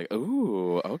was like,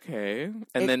 "Ooh, okay."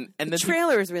 And then the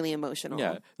trailer is really emotional.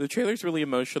 Yeah, the trailer's really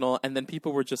emotional, and then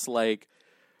people were just like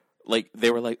they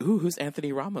were like, "Ooh, who's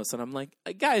Anthony Ramos?" And I'm like,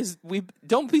 "Guys, we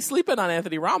don't be sleeping on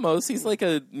Anthony Ramos. He's like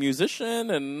a musician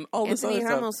and all this other stuff."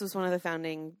 Anthony Ramos was one of the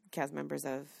founding cast members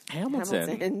of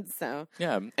Hamilton. So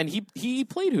yeah, and he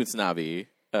played Usnavi.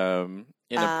 In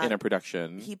a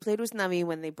production. He played Usnavi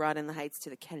when they brought In the Heights to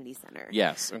the Kennedy Center.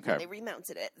 Yes, okay. They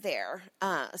remounted it there.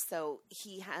 So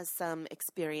he has some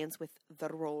experience with the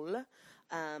role,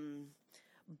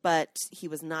 but he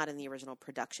was not in the original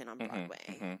production on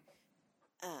Broadway.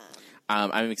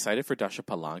 I'm excited for Dasha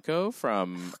Polanco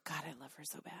from... God, I love her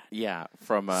so bad. Yeah,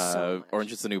 from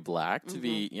Orange is the New Black to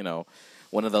be,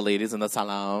 one of the ladies in the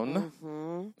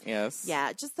salon. Yes.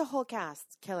 Yeah, just the whole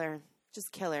cast. Killer.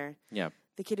 Just killer. Yeah.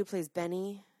 The kid who plays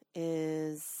Benny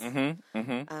is... I'm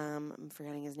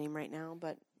forgetting his name right now,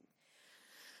 but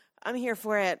I'm here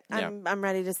for it. I'm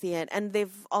ready to see it. And they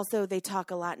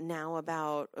talk a lot now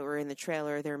about, or in the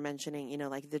trailer, they're mentioning,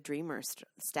 like the dreamer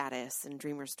status and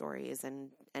dreamer stories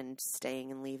and staying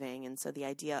and leaving. And so the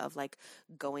idea of like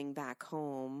going back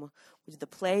home, which the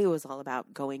play was all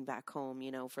about going back home,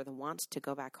 for the want to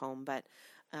go back home. But,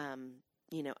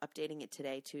 updating it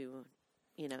today to...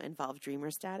 involve dreamer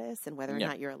status and whether or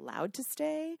not you're allowed to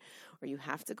stay or you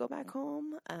have to go back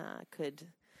home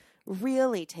could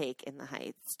really take In the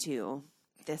Heights to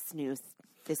this new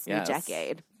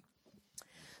decade.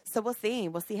 So we'll see.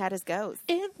 We'll see how this goes.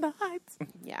 In the Heights.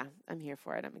 Yeah, I'm here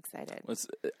for it. I'm excited.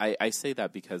 I say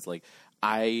that because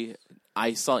I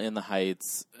I saw In the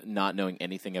Heights not knowing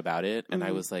anything about it, and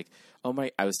I was like,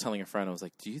 I was telling a friend, I was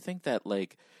like, do you think that,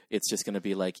 like, it's just going to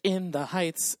be like, In the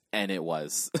Heights? And it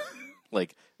was.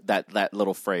 Like, that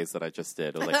little phrase that I just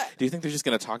did. Like, do you think they're just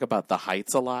going to talk about the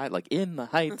Heights a lot? Like, In the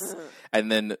Heights?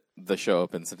 And then the show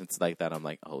opens, and it's like that. I'm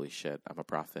like, holy shit, I'm a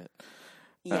prophet.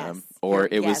 Yes. Or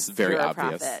it was very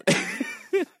obvious.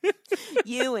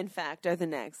 You, in fact, are the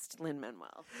next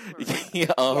Lin-Manuel.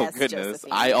 Yeah, oh, yes, goodness.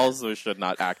 Josephine. I also should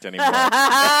not act anymore.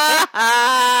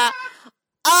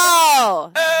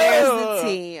 Oh! There's the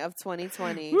tea of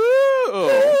 2020. Woo!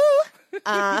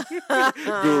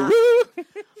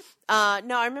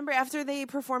 No, I remember after they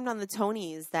performed on the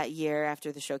Tonys that year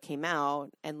after the show came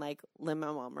out, and like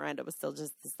Lin-Manuel Miranda was still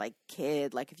just this like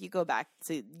kid. Like if you go back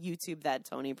to YouTube that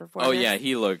Tony performance. Oh yeah,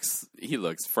 he looks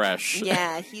fresh.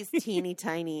 Yeah, he's teeny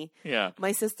tiny. Yeah.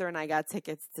 My sister and I got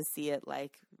tickets to see it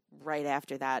like right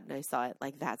after that, and I saw it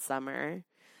like that summer.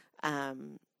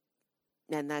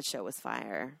 And that show was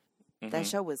fire. Mm-hmm. That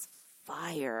show was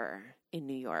fire in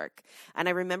New York. And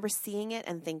I remember seeing it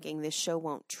and thinking this show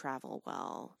won't travel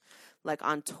well, like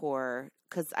on tour,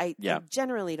 because I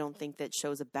generally don't think that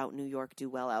shows about New York do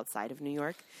well outside of New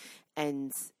York.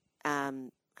 And I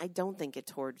don't think it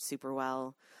toured super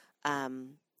well.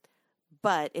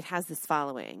 But it has this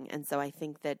following. And so I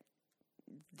think that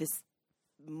this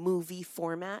movie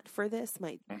format for this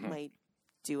might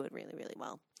do it really, really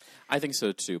well. I think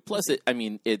so too. Plus, it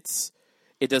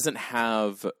doesn't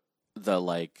have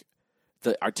the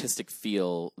artistic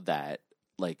feel that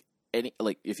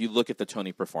if you look at the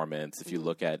Tony performance, if you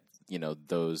look at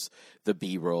the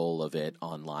B-roll of it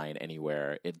online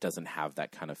anywhere, it doesn't have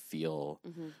that kind of feel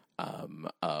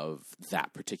of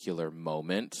that particular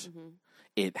moment.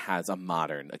 It has a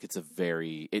modern,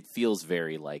 it feels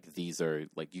very like these are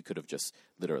like you could have just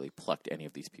literally plucked any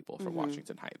of these people from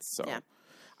Washington Heights. So yeah.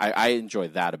 I enjoy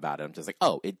that about it. I'm just like,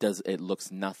 it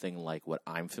looks nothing like what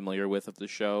I'm familiar with of the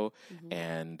show,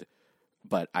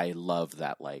 but I love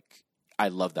that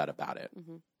about it.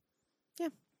 Yeah.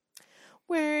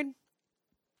 Weird.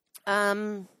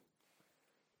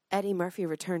 Eddie Murphy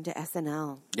returned to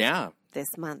SNL. Yeah.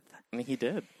 This month. I mean, he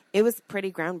did. It was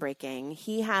pretty groundbreaking.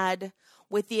 He had,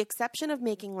 with the exception of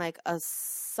making like a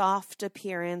soft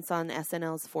appearance on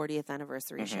SNL's 40th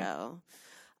anniversary show,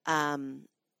 and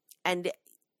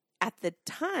at the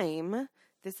time,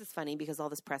 this is funny because all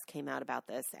this press came out about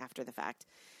this after the fact.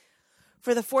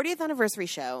 For the 40th anniversary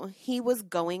show, he was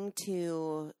going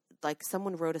to, like,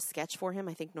 someone wrote a sketch for him.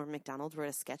 I think Norm Macdonald wrote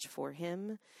a sketch for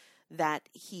him that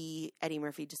Eddie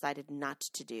Murphy, decided not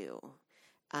to do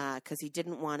because he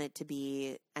didn't want it to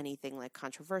be anything, like,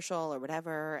 controversial or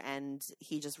whatever, and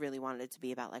he just really wanted it to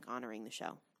be about, like, honoring the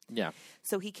show. Yeah.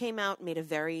 So he came out, made a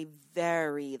very,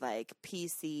 very, like,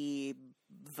 PC,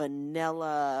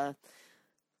 vanilla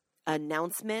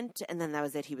announcement, and then that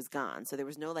was it. He was gone. So there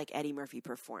was no, like, Eddie Murphy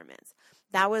performance.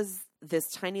 That was this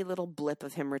tiny little blip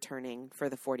of him returning for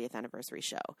the 40th anniversary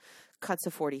show. Cut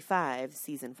to 45,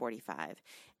 season 45,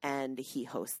 and he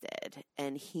hosted.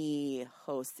 And he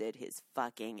hosted his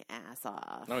fucking ass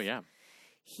off. Oh, yeah.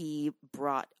 He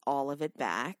brought all of it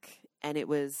back, and it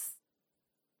was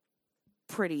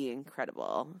pretty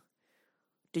incredible.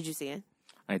 Did you see it?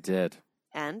 I did.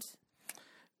 And?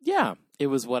 Yeah, it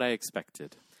was what I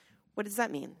expected. What does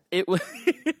that mean? It was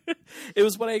it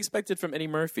was what I expected from Eddie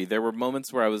Murphy. There were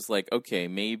moments where I was like, okay,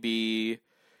 maybe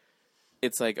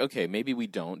we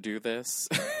don't do this.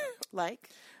 Like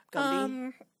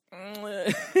Gumby?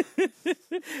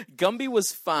 Gumby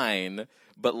was fine,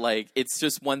 but like it's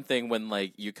just one thing when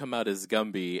like you come out as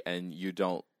Gumby and you're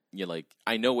like,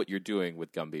 I know what you're doing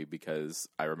with Gumby because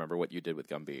I remember what you did with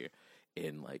Gumby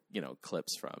in like,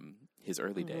 clips from his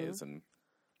early days, and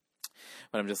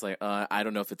but I'm just like, I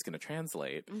don't know if it's going to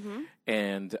translate.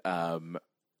 And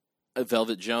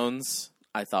Velvet Jones,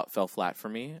 I thought fell flat for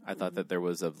me. I thought that there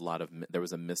was a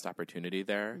missed opportunity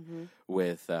there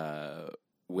with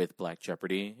Black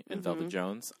Jeopardy and Velvet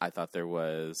Jones. I thought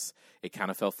it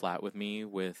kind of fell flat with me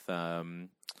with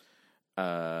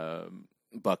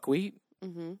Buckwheat.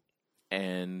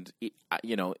 And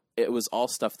it was all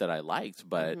stuff that I liked,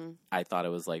 but I thought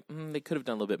it was like they could have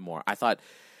done a little bit more. I thought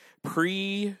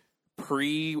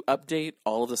pre-update,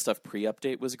 all of the stuff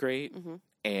pre-update was great,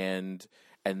 and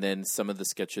then some of the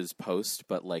sketches post,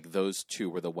 but like those two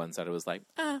were the ones that I was like,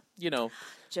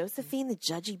 Josephine the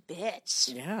judgy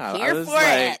bitch. Yeah, Here for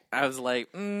it. I was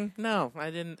like, no,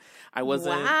 I didn't. I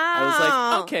wasn't. Wow. I was like,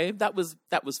 okay, that was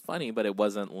funny, but it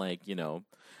wasn't like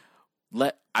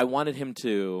I wanted him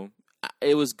to.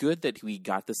 It was good that we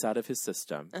got this out of his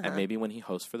system, and maybe when he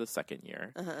hosts for the second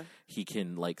year, he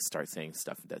can like start saying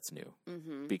stuff that's new,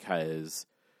 because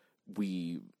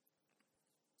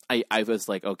I was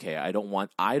like, okay, I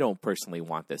don't personally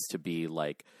want this to be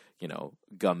like, you know,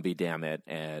 Gumby Dammit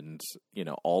and, you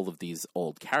know, all of these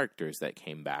old characters that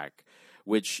came back,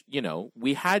 which, you know,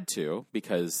 we had to,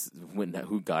 because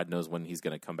who God knows when he's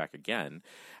going to come back again.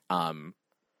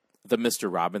 The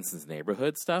Mr. Robinson's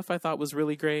Neighborhood stuff I thought was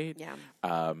really great. Yeah.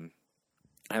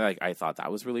 I thought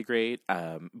that was really great.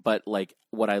 But like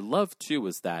what I loved too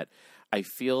was that I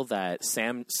feel that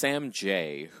Sam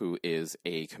J, who is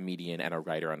a comedian and a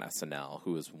writer on SNL,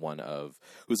 who's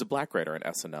a black writer on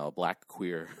SNL, black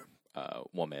queer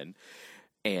woman,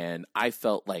 and I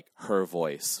felt like her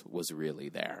voice was really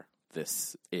there.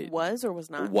 Was or was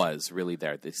not? Was really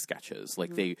there. These sketches,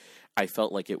 like I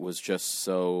felt like it was just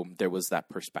so, there was that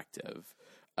perspective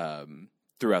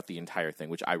throughout the entire thing,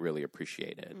 which I really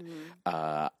appreciated.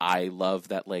 I love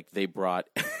that, like, they brought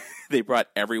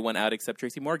everyone out except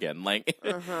Tracy Morgan, like,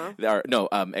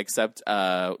 except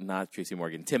not Tracy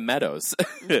Morgan, Tim Meadows,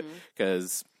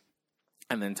 because,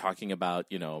 and then talking about,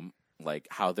 you know, like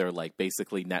how they're like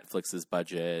basically Netflix's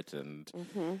budget, and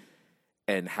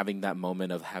having that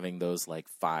moment of having those like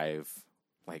five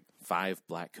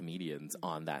black comedians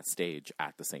on that stage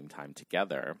at the same time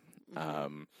together.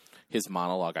 His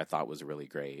monologue I thought was really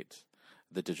great.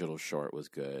 The digital short was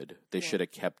good. They should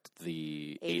have kept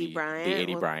the 80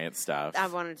 Bryant stuff. I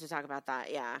wanted to talk about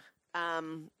that.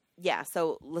 Yeah.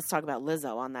 So let's talk about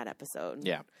Lizzo on that episode.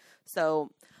 Yeah.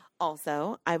 So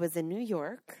also, I was in New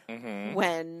York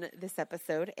when this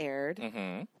episode aired,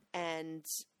 and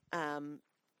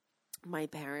my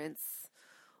parents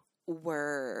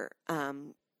were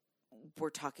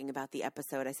talking about the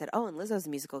episode. I said, "Oh, and Lizzo's a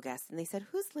musical guest," and they said,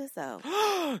 "Who's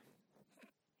Lizzo?"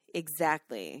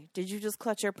 Exactly. Did you just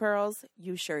clutch your pearls?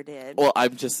 You sure did. Well,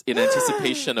 I'm just in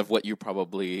anticipation of what you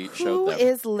probably showed them. Who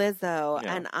is Lizzo?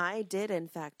 Yeah. And I did, in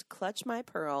fact, clutch my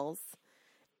pearls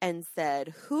and said,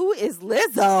 "Who is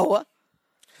Lizzo?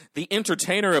 The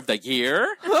entertainer of the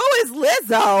year? Who is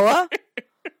Lizzo?"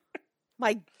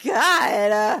 My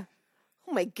God.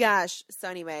 Oh my gosh. So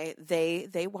anyway,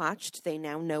 they watched. They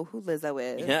now know who Lizzo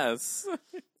is. Yes.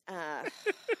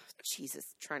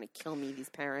 Jesus, trying to kill me, these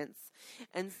parents.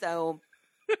 And so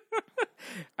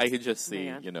I could just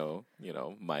see, you know,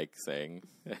 Mike saying,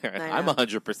 "I'm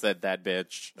 100% that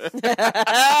bitch."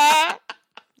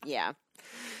 Yeah.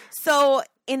 So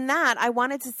in that, I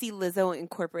wanted to see Lizzo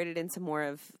incorporated into more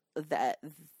of the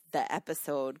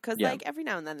episode, because like every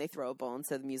now and then they throw a bone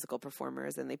to the musical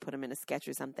performers and they put them in a sketch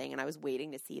or something, and I was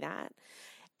waiting to see that.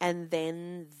 And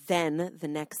then the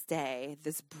next day,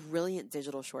 this brilliant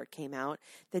digital short came out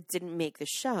that didn't make the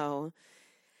show.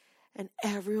 And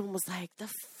everyone was like, the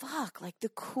fuck? Like, the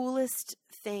coolest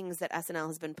things that SNL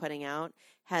has been putting out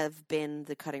have been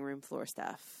the cutting room floor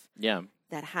stuff. Yeah.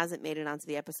 That hasn't made it onto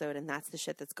the episode, and that's the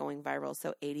shit that's going viral.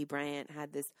 So 80 Bryant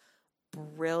had this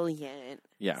brilliant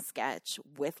sketch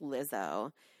with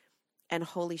Lizzo. And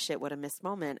holy shit, what a missed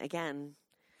moment. Again,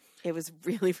 it was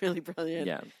really, really brilliant.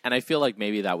 Yeah. And I feel like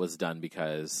maybe that was done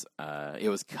because it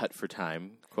was cut for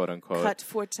time, quote unquote. Cut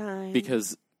for time.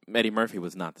 Because Eddie Murphy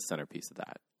was not the centerpiece of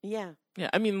that. Yeah.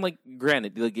 Yeah. I mean, like,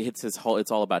 granted, like, it's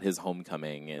all about his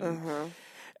homecoming.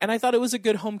 And I thought it was a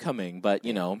good homecoming, but,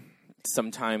 you know,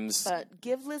 sometimes. But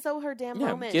give Lizzo her damn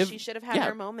moment. She should have had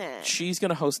her moment. She's going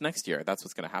to host next year. That's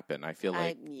what's going to happen. I feel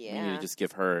like we need to just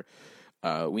give her.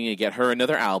 We need to get her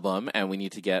another album, and we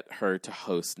need to get her to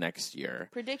host next year.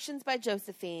 Predictions by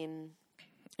Josephine.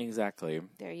 Exactly.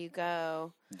 There you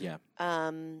go. Yeah.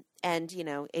 And, you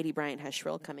know, 80 Bryant has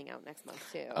Shrill coming out next month,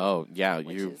 too. Oh, yeah.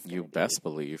 You best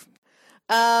believe.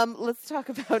 Let's talk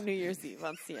about New Year's Eve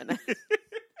on CNN.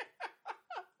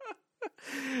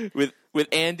 With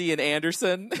Andy and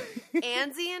Anderson.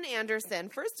 Andy and Anderson.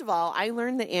 First of all, I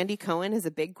learned that Andy Cohen is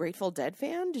a big Grateful Dead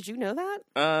fan. Did you know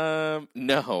that?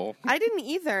 No. I didn't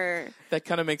either. That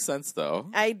kind of makes sense, though.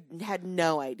 I had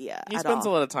no idea. He spends a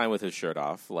lot of time with his shirt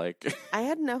off. Like, I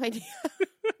had no idea.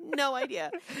 No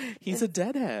idea. He's a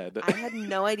deadhead. I had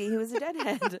no idea he was a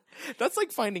deadhead. That's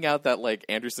like finding out that, like,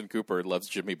 Anderson Cooper loves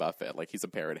Jimmy Buffett. Like, he's a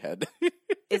parrot head.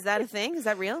 Is that a thing? Is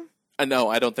that real? No,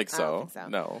 I don't think so. I don't think so.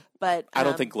 No. But I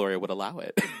don't think Gloria would allow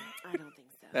it. I don't think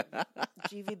so.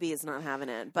 GVB is not having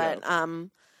it. But,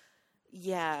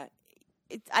 yeah.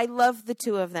 I love the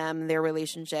two of them, their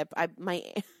relationship.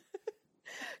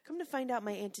 Come to find out,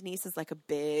 my Aunt Denise is like a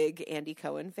big Andy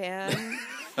Cohen fan.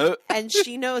 And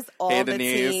she knows all the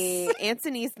tea. Aunt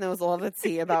Denise knows all the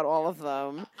tea about all of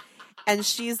them. And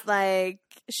she's like,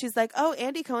 oh,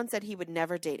 Andy Cohen said he would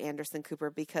never date Anderson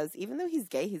Cooper because even though he's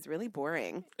gay, he's really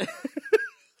boring. I'm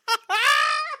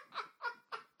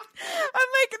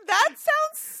like, that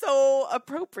sounds so so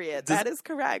appropriate. That is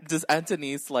correct. Does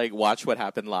Antonice like watch what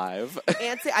happened live?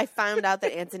 I found out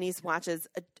that Antonice watches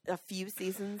a few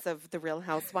seasons of The Real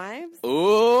Housewives.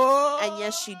 Ooh. And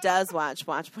yes, she does watch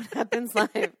What Happens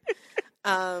Live.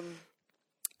 And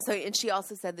she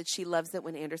also said that she loves it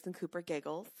when Anderson Cooper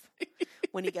giggles,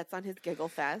 when he gets on his giggle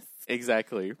fest.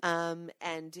 Exactly.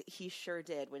 And he sure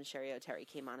did when Sherry O'Terry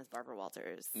came on as Barbara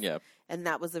Walters. Yeah. And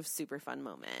that was a super fun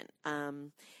moment.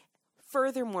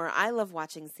 Furthermore, I love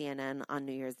watching CNN on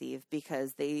New Year's Eve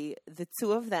because the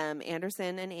two of them,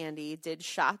 Anderson and Andy, did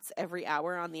shots every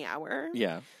hour on the hour.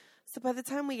 Yeah. So by the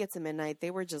time we get to midnight, they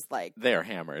were just like... They're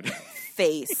hammered.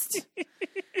 Faced.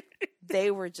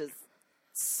 They were just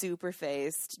super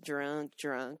faced, drunk.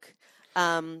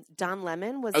 Don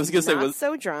Lemon was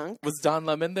so drunk. Was Don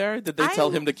Lemon there? Did they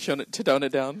tell him to tone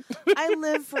it down? I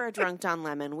live for a drunk Don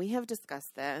Lemon. We have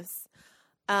discussed this.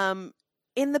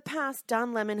 In the past,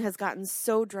 Don Lemon has gotten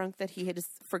so drunk that he had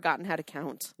forgotten how to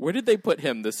count. Where did they put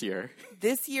him this year?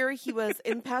 This year,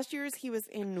 in past years, he was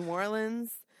in New Orleans.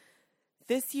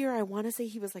 This year, I want to say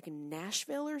he was like in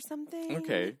Nashville or something.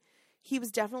 Okay. He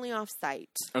was definitely off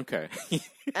site. Okay.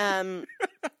 But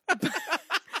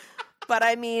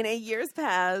I mean, in years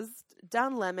past,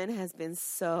 Don Lemon has been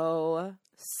so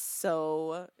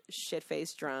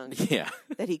shit-faced drunk yeah.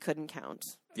 that he couldn't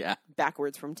count. Yeah.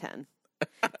 Backwards from 10.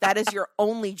 That is your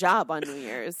only job on New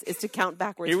Year's, is to count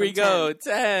backwards Here from 10. we go,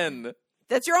 10.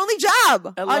 That's your only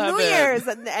job 11. on New Year's.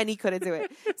 And he couldn't do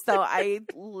it. So I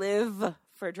live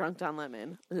for drunk Don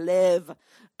Lemon. Live.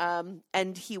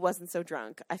 And he wasn't so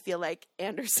drunk. I feel like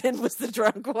Anderson was the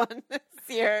drunk one this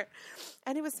year.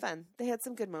 And it was fun. They had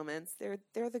some good moments. They're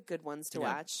the good ones to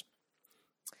watch.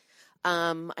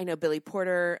 I know Billy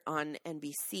Porter on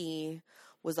NBC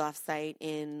was off-site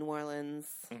in New Orleans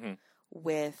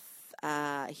with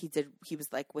he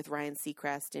was like with Ryan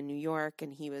Seacrest in New York,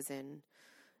 and he was in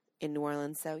New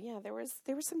Orleans. So yeah, there were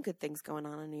some good things going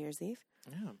on New Year's Eve.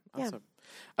 Yeah, awesome.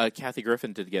 Kathy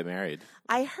Griffin did get married.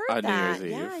 I heard on that. New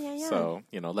Year's Eve. Yeah. So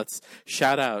let's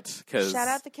shout out shout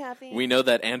out to Kathy. We know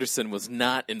that Anderson was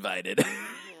not invited.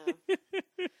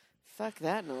 Yeah. Fuck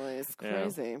that noise.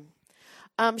 Crazy.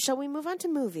 Yeah. Shall we move on to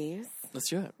movies?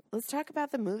 Let's do it. Let's talk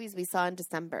about the movies we saw in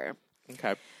December.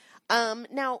 Okay.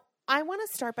 Now, I want to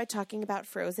start by talking about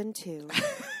Frozen 2.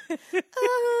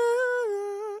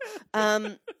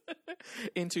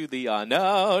 Into the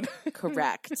unknown.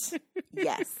 Correct.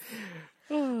 Yes.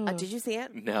 Did you see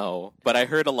it? No, but I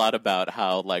heard a lot about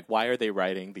how, why are they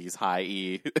writing these high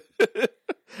E?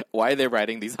 Why are they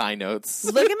writing these high notes?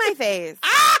 Look at my face.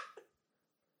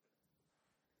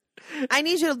 I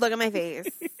need you to look at my face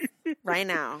right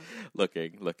now.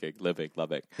 Looking, living,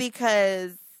 loving.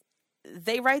 Because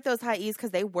they write those high E's because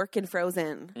they work in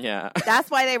Frozen. Yeah. That's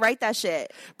why they write that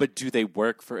shit. But do they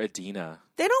work for Adina?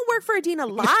 They don't work for Adina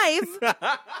live,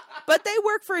 but they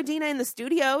work for Adina in the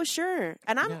studio, sure.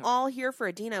 And I'm all here for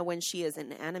Adina when she is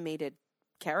an animated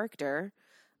character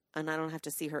and I don't have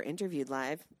to see her interviewed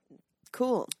live.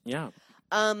 Cool. Yeah.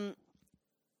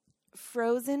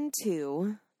 Frozen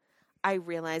 2, I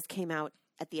realized, came out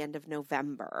at the end of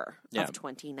November of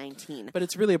 2019. But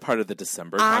it's really a part of the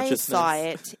December consciousness. I saw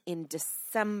it in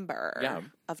December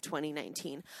of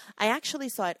 2019. I actually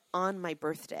saw it on my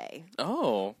birthday.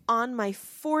 Oh. On my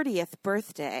 40th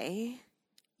birthday.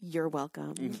 You're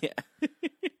welcome. Yeah.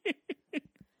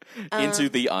 Into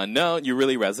the unknown. You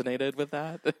really resonated with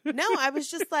that? No, I was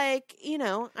just like, it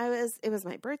was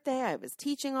my birthday. I was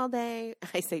teaching all day.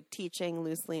 I say teaching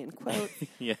loosely in quotes.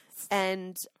 Yes.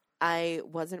 And I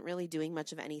wasn't really doing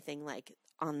much of anything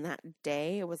on that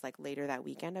day. It was later that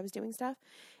weekend I was doing stuff.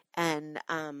 And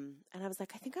I was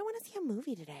like, I think I want to see a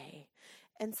movie today.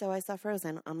 And so I saw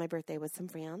Frozen on my birthday with some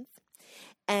friends.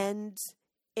 And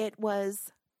it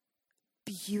was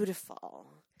beautiful.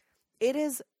 It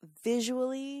is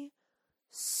visually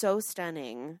so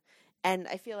stunning. And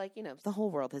I feel like, the whole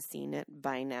world has seen it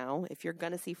by now. If you're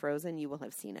going to see Frozen, you will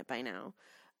have seen it by now.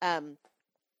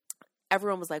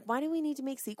 Everyone was like, why do we need to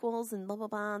make sequels and blah, blah,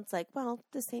 blah. It's like, well,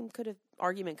 the same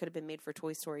argument could have been made for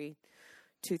Toy Story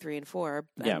 2, 3, and 4.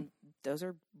 Yeah. Those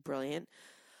are brilliant.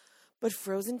 But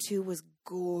Frozen 2 was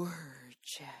gorgeous.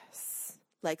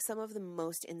 Some of the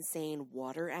most insane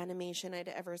water animation I'd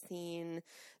ever seen.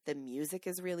 The music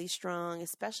is really strong,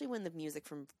 especially when the music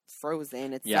from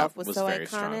Frozen itself was so iconic.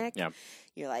 Strong. Yeah.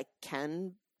 You're like,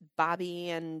 can Bobby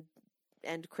and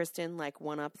Kristen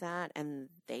one up that? And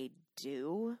they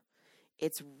do.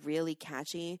 It's really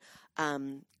catchy.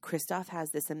 Kristoff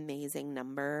has this amazing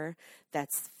number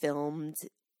that's filmed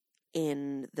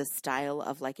in the style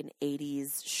of an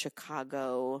 80s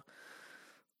Chicago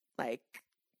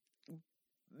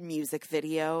music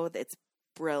video. It's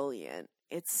brilliant.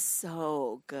 It's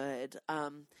so good.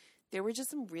 There were just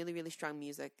some really, really strong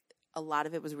music. A lot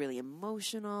of it was really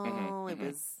emotional. Mm-hmm, It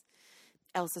was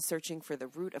Elsa searching for the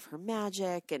root of her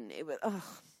magic, and it was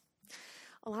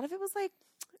a lot of it was like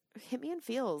hit me in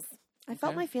feels. I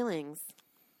felt my feelings.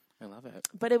 I love it.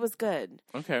 But it was good.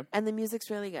 Okay. And the music's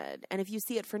really good. And if you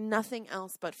see it for nothing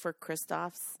else but for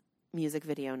Kristoff's music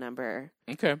video number,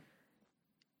 Okay.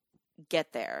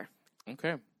 get there.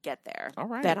 Okay. Get there. All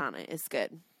right. Bet on it. It's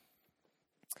good.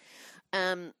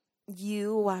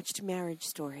 You watched Marriage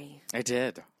Story. I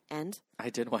did. And? I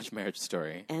did watch Marriage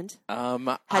Story. And?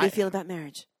 How do you feel about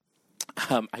marriage?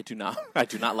 I do not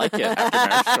like it after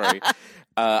Marriage Story.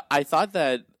 I thought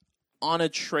that on a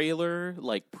trailer,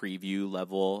 like preview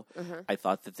level, I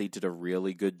thought that they did a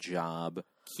really good job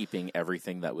keeping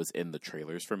everything that was in the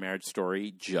trailers for Marriage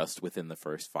Story just within the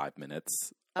first 5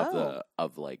 minutes of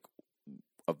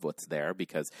what's there,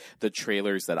 because the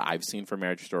trailers that I've seen for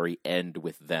Marriage Story end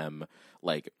with them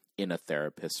like in a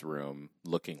therapist's room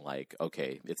looking like,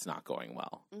 okay, it's not going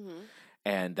well.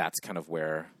 And that's kind of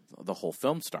where the whole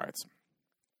film starts.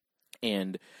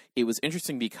 And it was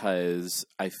interesting because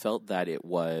I felt that it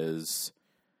was,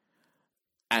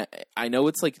 I know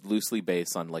it's like loosely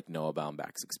based on like Noah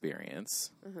Baumbach's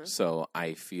experience. So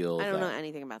I feel I don't know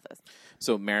anything about this.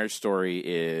 So Marriage Story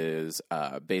is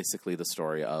basically the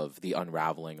story of the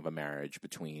unraveling of a marriage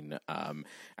between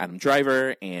Adam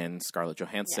Driver and Scarlett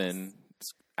Johansson. Yes.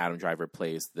 Adam Driver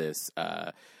plays this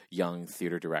young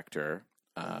theater director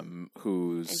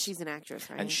who's... And she's an actress,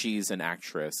 right? And she's an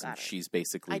actress. And she's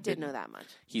basically... I did know that much.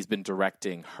 He's been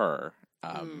directing her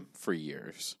for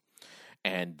years.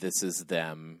 And this is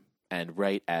them. And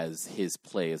right as his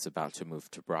play is about to move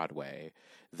to Broadway,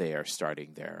 they are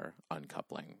starting their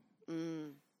uncoupling.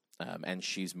 And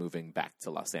she's moving back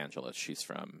to Los Angeles. She's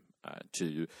from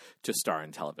to star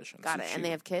in television. Got it. And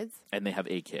they have kids? And they have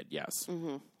a kid, yes.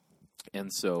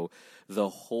 And so the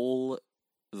whole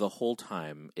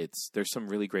time, there's some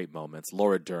really great moments.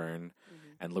 Laura Dern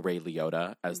and Ray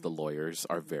Liotta as the lawyers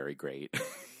are very great.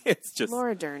 It's just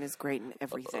Laura Dern is great in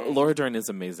everything. Laura Dern is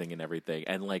amazing in everything,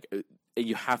 and like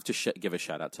you have to give a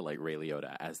shout out to like Ray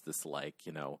Liotta as this like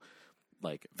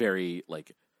like very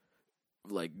like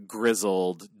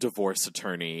grizzled divorce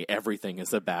attorney. Everything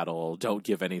is a battle. Don't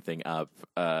give anything up.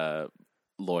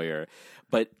 Lawyer,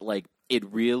 but like it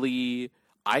really.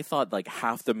 I thought like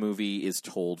half the movie is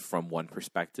told from one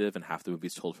perspective and half the movie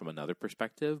is told from another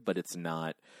perspective, but it's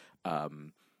not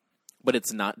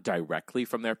directly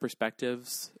from their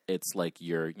perspectives. It's like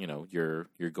you're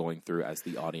going through as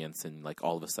the audience, and like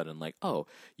all of a sudden like, oh,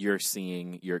 you're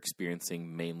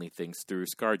experiencing mainly things through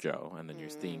ScarJo, and then you're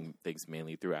seeing things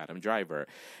mainly through Adam Driver.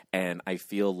 And I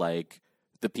feel like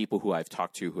the people who I've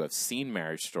talked to who have seen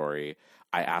Marriage Story,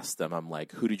 I asked them, I'm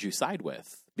like, who did you side with?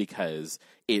 Because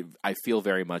I feel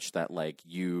very much that like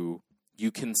you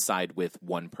can side with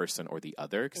one person or the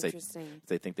other, because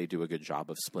I think they do a good job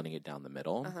of splitting it down the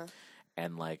middle.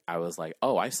 And like I was like,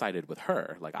 oh, I sided with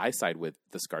her. Like I side with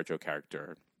the ScarJo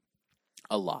character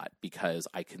a lot, because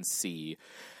I can see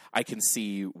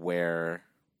where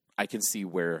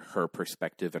her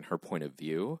perspective and her point of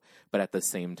view, but at the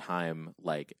same time,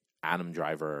 like Adam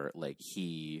Driver, like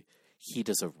he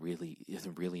does a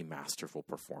really masterful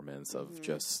performance of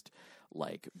just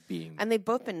like being. And they've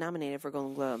both been nominated for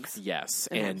Golden Globes. Yes,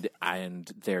 and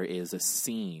there is a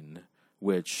scene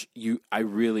which I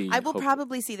will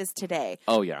probably see this today.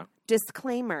 Oh yeah.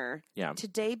 Disclaimer. Yeah.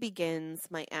 Today begins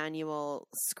my annual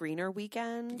screener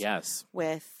weekend. Yes.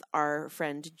 With our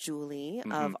friend Julie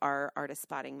of our Artist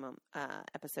Spotting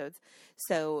episodes.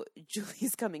 So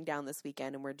Julie's coming down this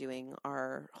weekend, and we're doing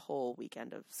our whole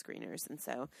weekend of screeners. And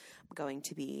so I'm going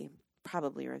to be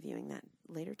probably reviewing that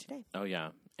later today. Oh yeah.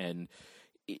 And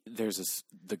there's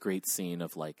the great scene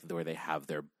of like where they have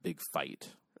their big fight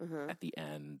at the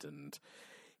end, and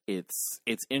it's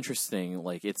interesting.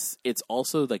 Like it's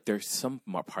also like there's some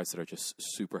parts that are just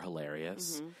super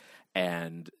hilarious,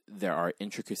 and there are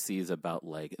intricacies about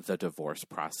like the divorce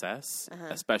process,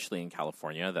 especially in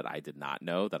California, that I did not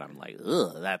know. That I'm like,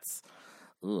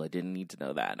 I didn't need to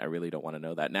know that. I really don't want to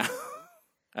know that now.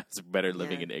 It's better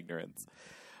living in ignorance.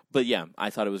 But yeah,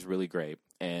 I thought it was really great,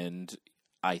 and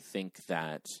I think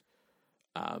that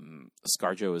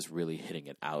ScarJo is really hitting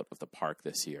it out of the park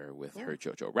this year with her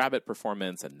Jojo Rabbit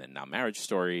performance, and then now Marriage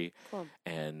Story,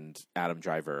 and Adam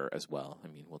Driver as well. I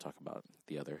mean, we'll talk about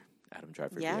the other Adam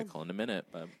Driver vehicle in a minute.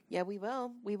 But yeah, we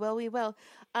will. We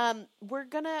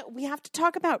have to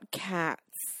talk about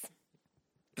cats.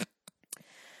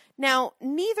 Now,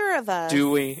 neither of us... Do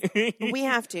we? We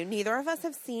have to. Neither of us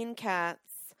have seen Cats.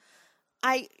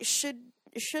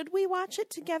 Should we watch it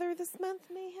together this month,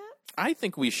 mayhap? I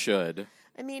think we should.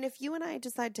 I mean, if you and I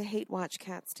decide to hate watch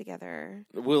Cats together,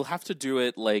 We'll have to do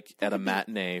it like at a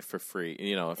matinee for free,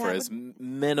 for as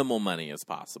minimal money as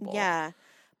possible. Yeah.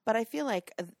 But I feel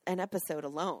like an episode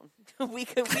alone, we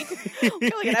could feel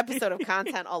like an episode of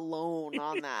content alone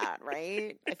on that,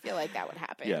 right? I feel like that would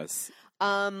happen. Yes.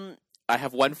 I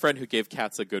have one friend who gave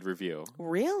Cats a good review.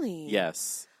 Really?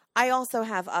 Yes. I also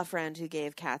have a friend who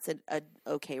gave Cats an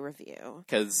okay review.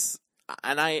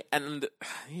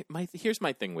 Here's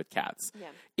my thing with Cats. Yeah.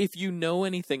 If you know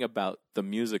anything about the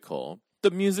musical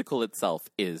itself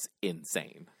is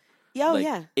insane. Oh,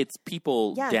 yeah. It's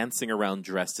people dancing around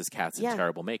dressed as cats in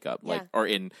terrible makeup, or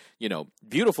in,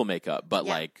 beautiful makeup, but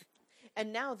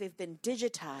and now they've been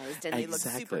digitized and they look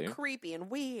super creepy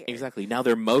and weird. Exactly. Now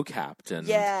they're mocapped and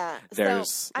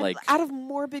there's so, out of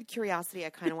morbid curiosity, I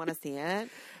kind of want to see it.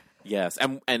 Yes,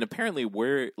 and apparently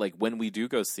we're when we do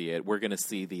go see it, we're going to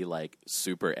see the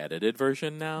super edited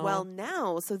version now.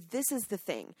 Well, so this is the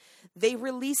thing. They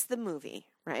released the movie,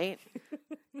 right?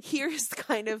 Here's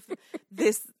kind of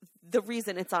the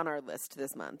reason it's on our list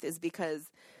this month is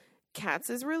because Cats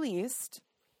is released,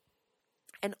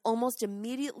 and almost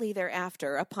immediately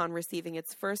thereafter, upon receiving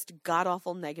its first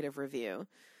god-awful negative review,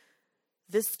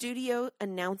 the studio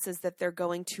announces that they're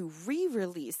going to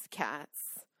re-release Cats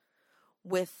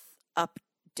with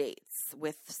updates,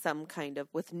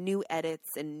 with new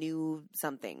edits and new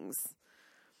somethings.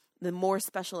 The more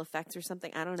special effects or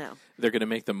something, I don't know. They're going to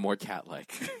make them more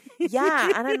cat-like.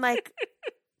 Yeah, and I'm like,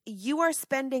 you are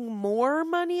spending more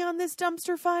money on this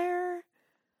dumpster fire?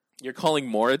 You're calling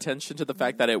more attention to the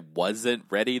fact that it wasn't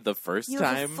ready the first time? You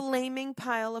have a flaming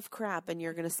pile of crap, and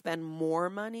you're going to spend more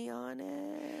money on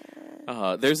it?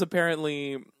 There's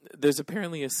apparently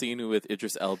a scene with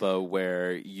Idris Elba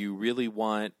where you really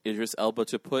want Idris Elba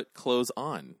to put clothes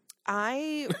on.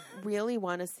 I really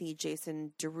want to see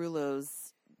Jason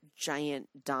Derulo's giant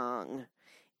dong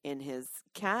in his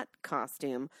cat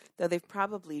costume, though they've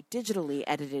probably digitally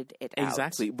edited it out.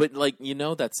 Exactly. But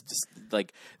that's just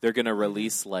they're going to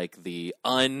release the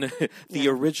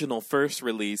original first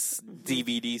release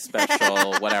DVD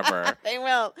special, whatever. They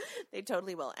will. They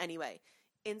totally will. Anyway,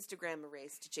 Instagram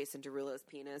erased Jason Derulo's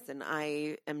penis, and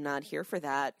I am not here for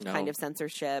that kind of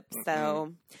censorship. Mm-hmm.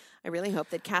 So I really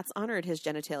hope that Cats honored his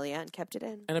genitalia and kept it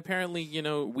in. And apparently,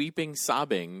 weeping,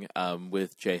 sobbing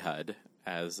with J. Hud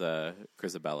as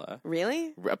Grisabella.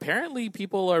 Really? Apparently,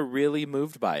 people are really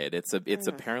moved by it. It's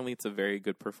apparently it's a very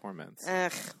good performance.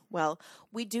 Well,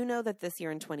 we do know that this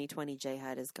year in 2020, J.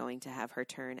 Hud is going to have her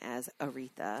turn as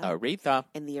Aretha.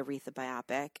 In the Aretha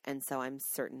biopic, and so I'm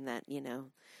certain that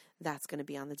that's going to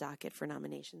be on the docket for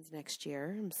nominations next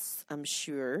year. I'm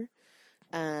sure.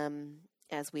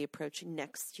 As we approach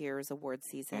next year's award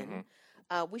season.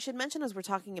 Mm-hmm. We should mention, as we're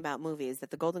talking about movies, that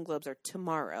the Golden Globes are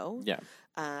tomorrow. Yeah.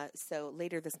 So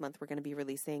later this month, we're going to be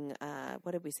releasing,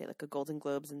 what did we say, a Golden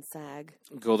Globes and SAG?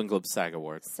 Golden Globes SAG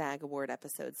Award. SAG Award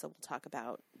episode. So we'll talk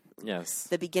about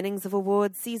the beginnings of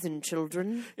award season,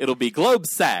 children. It'll be Globe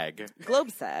SAG. Globe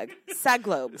SAG. SAG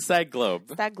Globe. SAG Globe.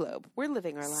 SAG Globe. We're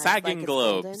living our lives Sagging like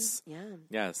Globes. Golden.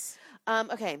 Yeah. Yes.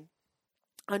 Okay.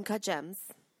 Uncut Gems.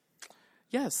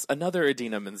 Yes, another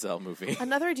Idina Menzel movie.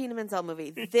 Another Idina Menzel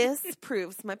movie. This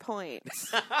proves my point.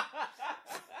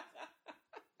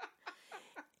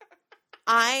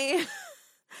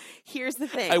 Here's the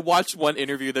thing. I watched one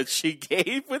interview that she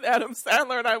gave with Adam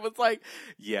Sandler, and I was like,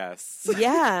 yes.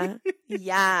 Yeah.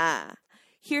 Yeah.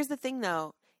 Here's the thing,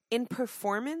 though. In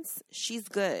performance, she's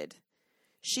good.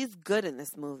 She's good in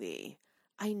this movie.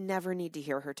 I never need to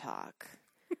hear her talk.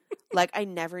 I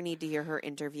never need to hear her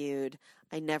interviewed.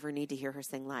 I never need to hear her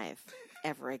sing live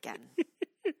ever again.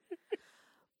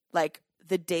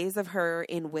 The days of her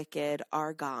in Wicked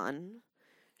are gone.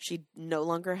 She no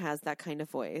longer has that kind of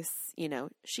voice.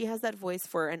 She has that voice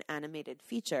for an animated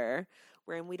feature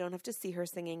wherein we don't have to see her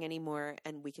singing anymore,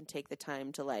 and we can take the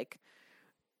time to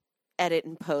edit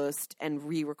and post and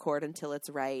re-record until it's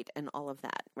right and all of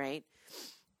that, right?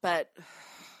 But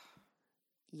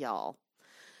y'all,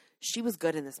 she was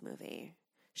good in this movie.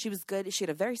 She was good. She had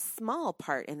a very small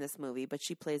part in this movie, but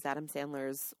she plays Adam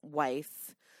Sandler's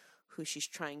wife, who she's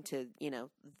trying to,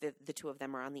 the two of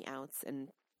them are on the outs. And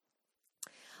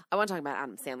I want to talk about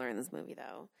Adam Sandler in this movie,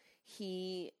 though.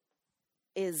 He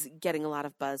is getting a lot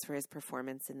of buzz for his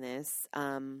performance in this.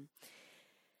 The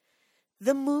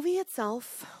movie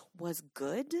itself was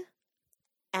good,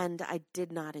 and I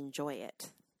did not enjoy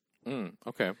it.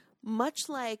 Okay. Much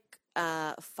like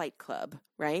Fight Club,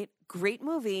 right? Great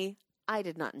movie. I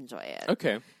did not enjoy it.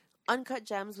 Okay. Uncut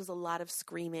Gems was a lot of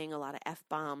screaming, a lot of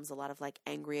F-bombs, a lot of like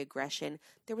angry aggression.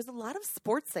 There was a lot of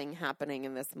sportsing happening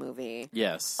in this movie.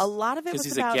 Yes. A lot of it was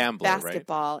he's about a gambler,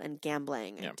 basketball and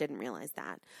gambling. Yeah. I didn't realize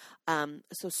that.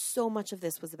 So much of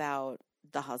this was about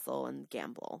the hustle and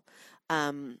gamble.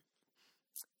 And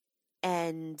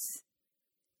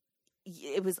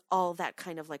it was all that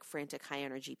kind of like frantic high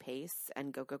energy pace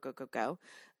and go, go, go, go, go.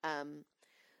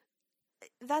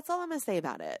 That's all I'm going to say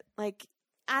about it. Like,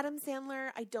 Adam Sandler,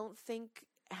 I don't think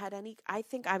had any. I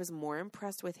think I was more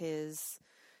impressed with his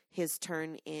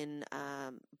turn in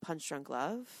Punch Drunk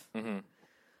Love. Mm-hmm.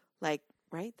 Like,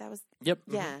 right? That was Yep.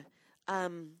 yeah. I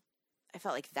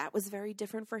felt like that was very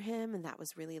different for him, and that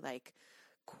was really like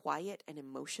quiet and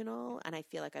emotional. And I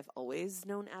feel like I've always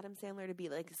known Adam Sandler to be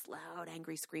like this loud,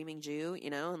 angry, screaming Jew, you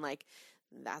know, and like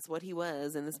that's what he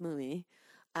was in this movie.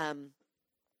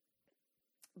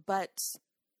 But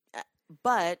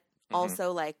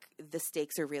also, like, the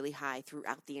stakes are really high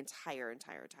throughout the entire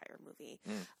movie.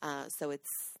 So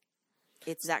it's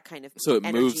that kind of So it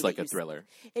energy moves like that a thriller.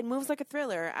 It moves like a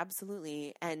thriller,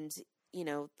 absolutely. And, you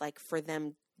know, like, for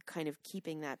them kind of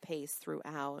keeping that pace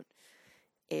throughout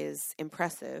is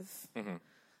impressive.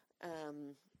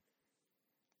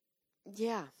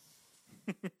 Yeah.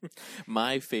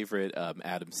 My favorite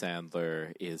Adam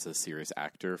Sandler is a serious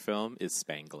actor film is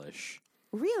Spanglish.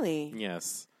 Really?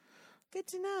 Yes. Good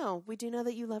to know. We do know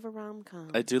that you love a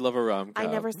rom-com. I do love a rom-com.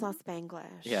 I never saw Spanglish.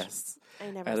 Yes.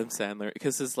 I never Adam saw it. Sandler,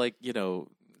 because his, like, you know,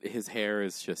 his hair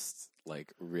is just,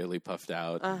 like, really puffed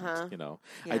out. And, you know,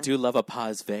 Yeah. I do love a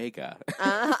Paz Vega.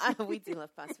 We do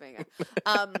love Paz Vega.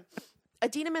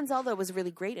 Idina Menzel, though, was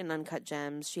really great in Uncut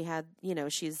Gems. She had, you know,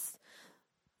 she's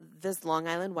this Long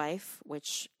Island wife,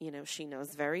 which, you know, she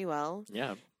knows very well.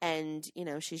 Yeah. And, you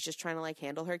know, she's just trying to, like,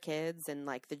 handle her kids and,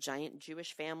 like, the giant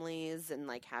Jewish families and,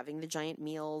 like, having the giant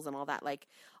meals and all that. Like,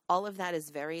 all of that is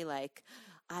very, like,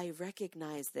 I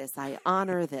recognize this. I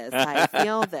honor this. I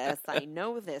feel this. I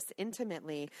know this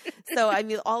intimately. So, I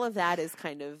mean, all of that is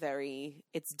kind of very,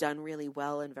 it's done really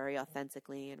well and very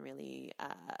authentically and really,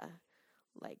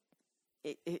 like,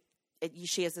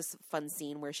 she has this fun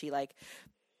scene where she, like,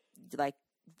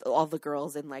 all the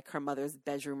girls in like her mother's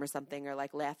bedroom or something are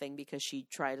like laughing because she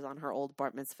tried on her old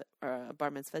bat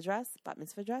mitzvah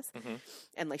dress,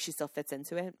 and like she still fits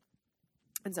into it,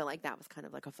 and so like that was kind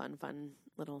of like a fun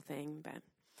little thing. But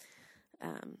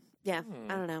yeah,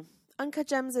 I don't know. Uncut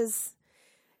Gems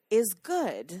is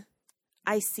good.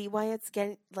 I see why it's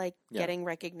getting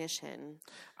recognition.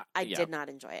 I did not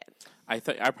enjoy it. I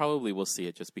I probably will see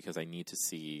it just because I need to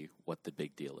see what the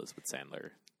big deal is with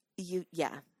Sandler.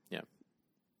 Yeah.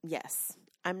 Yes.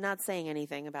 I'm not saying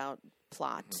anything about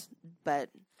plot, but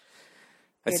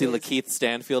I see Lakeith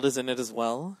Stanfield is in it as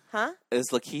well. Huh? Is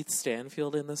Lakeith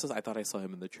Stanfield in this? I thought I saw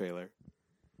him in the trailer.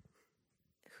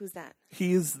 Who's that?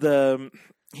 He was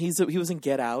in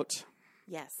Get Out.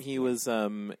 Yes. He was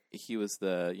the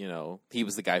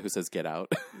guy who says get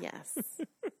out. Yes.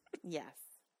 Yes.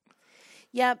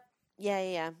 Yep.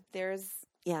 Yeah. There's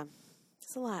a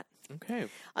lot. Okay.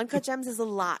 Uncut Gems is a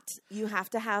lot. You have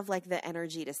to have like the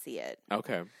energy to see it.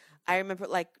 Okay. I remember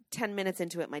like 10 minutes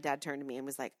into it, my dad turned to me and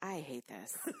was like, I hate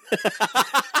this.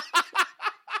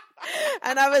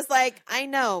 And I was like, I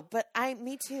know, but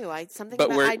me too. I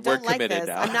don't like this.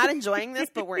 Now. I'm not enjoying this,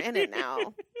 but we're in it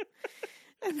now.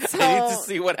 And so, I need to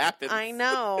see what happens. I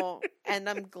know. And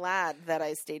I'm glad that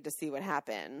I stayed to see what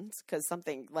happened because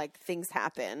things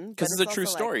happen. Because it's a true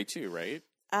story too, right?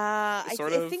 I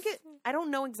think I don't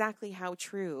know exactly how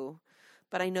true,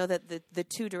 but I know that the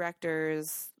two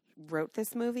directors wrote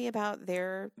this movie about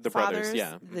their fathers. Brothers,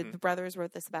 yeah. The brothers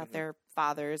wrote this about their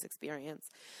father's experience.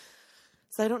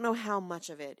 So I don't know how much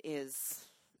of it is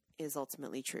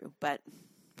ultimately true, but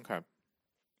okay.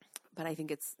 But I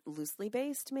think it's loosely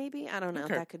based, maybe. I don't know.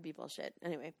 Okay. That could be bullshit.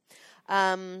 Anyway,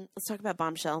 let's talk about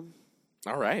Bombshell.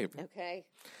 All right. Okay.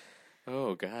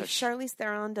 Oh, gosh. If Charlize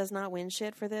Theron does not win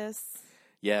shit for this.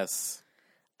 Yes.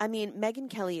 I mean, Megyn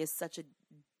Kelly is such a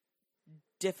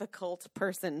difficult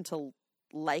person to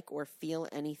like or feel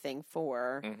anything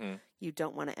for. Mm-hmm. You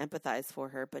don't want to empathize for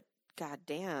her, but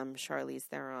goddamn, Charlize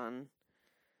Theron.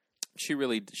 She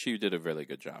did a really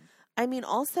good job. I mean,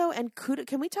 also, and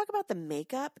can we talk about the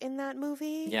makeup in that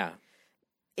movie? Yeah.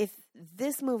 If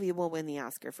this movie will win the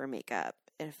Oscar for makeup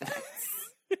effects,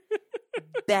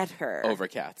 better. Over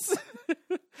Cats.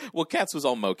 Well, Cats was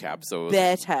all mocap, so it was,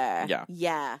 better. Yeah.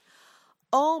 Yeah.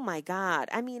 Oh my God.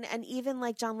 I mean, and even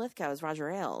like John Lithgow as Roger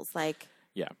Ailes, like.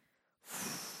 Yeah.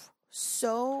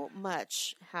 So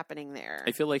much happening there.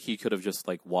 I feel like he could have just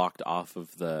like walked off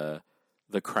of the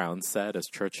Crown set as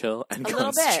Churchill and a gone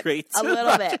little bit. straight to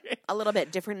a little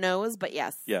bit different nose, but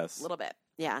yes, yes, a little bit,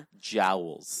 Yeah.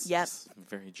 Jowls. Yep.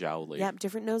 Very jowly. Yep.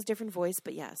 Different nose, different voice,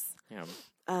 but yes. Yeah.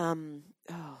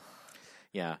 Oh.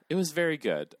 Yeah. It was very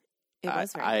good. It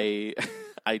was very good.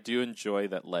 I do enjoy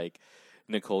that, like,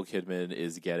 Nicole Kidman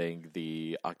is getting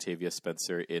the Octavia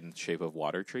Spencer in Shape of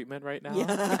Water treatment right now.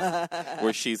 Yeah.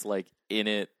 Where she's, like, in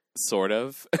it, sort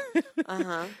of.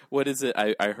 Uh-huh. What is it?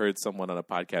 I heard someone on a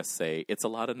podcast say it's a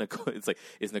lot of Nicole. It's like,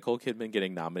 is Nicole Kidman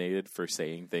getting nominated for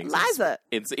saying things? Liza.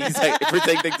 He's like, for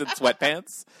saying things in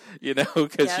sweatpants, you know,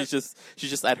 because Yep. she's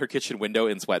just at her kitchen window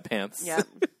in sweatpants. Yep.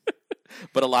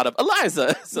 But a lot of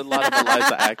Eliza. It's a lot of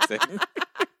Eliza acting.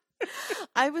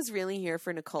 I was really here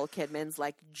for Nicole Kidman's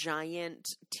like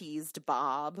giant teased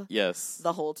bob Yes.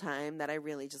 the whole time that I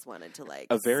really just wanted to like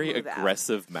A very smooth out.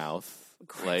 aggressive mouth.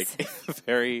 Like a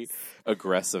very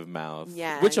aggressive mouth.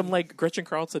 Yeah. Which I'm like, Gretchen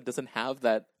Carlson doesn't have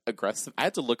that aggressive. I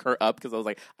had to look her up because I was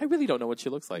like, I really don't know what she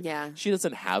looks like. Yeah. She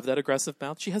doesn't have that aggressive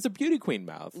mouth. She has a beauty queen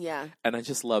mouth. Yeah. And I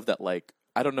just love that, like,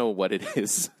 I don't know what it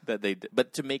is that they did,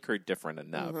 but to make her different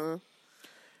enough. Mm-hmm.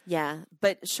 Yeah,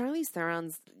 but Charlize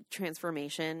Theron's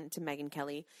transformation to Megyn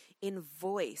Kelly in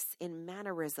voice, in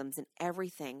mannerisms, and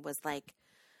everything was like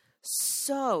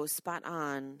so spot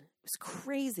on. It was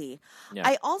crazy.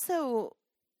 Yeah.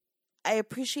 I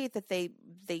appreciate that they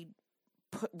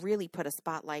really put a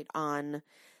spotlight on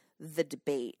the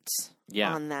debate,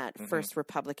 on that first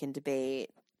Republican debate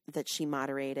that she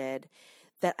moderated,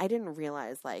 that I didn't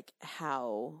realize like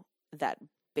how that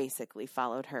basically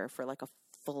followed her for like a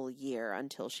full year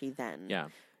until she then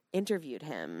interviewed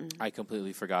him. I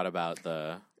completely forgot about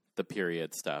the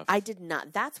period stuff. I did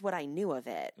not. That's what I knew of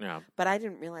it. Yeah. But I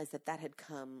didn't realize that had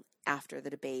come after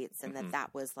the debates and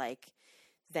that was like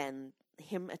then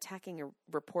him attacking a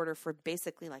reporter for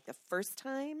basically like the first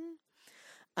time,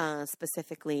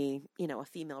 specifically, you know, a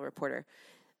female reporter.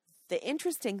 The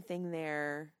interesting thing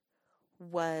there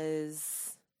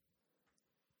was,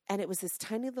 and it was this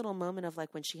tiny little moment of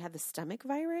like when she had the stomach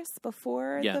virus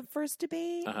before the first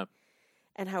debate,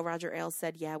 and how Roger Ailes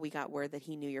said, yeah, we got word that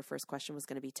he knew your first question was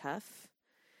going to be tough.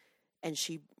 And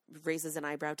she raises an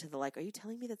eyebrow to the like, are you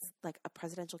telling me that's like a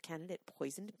presidential candidate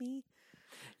poisoned me?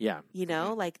 Yeah. You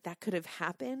know, like that could have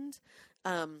happened.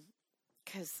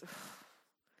 'Cause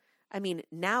I mean,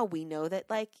 now we know that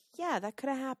like, yeah, that could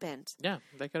have happened. Yeah,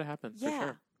 that could have happened. Yeah. For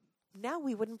sure. Now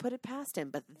we wouldn't put it past him.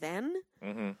 But then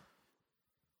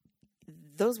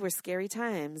those were scary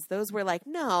times. Those were like,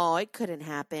 no, it couldn't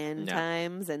happen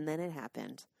times. And then it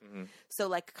happened. So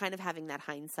like kind of having that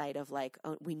hindsight of like,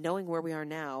 we knowing where we are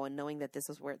now and knowing that this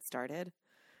is where it started,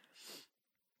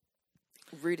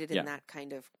 rooted in that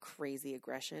kind of crazy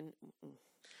aggression.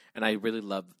 And I really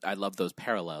love those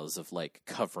parallels of like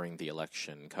covering the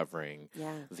election, covering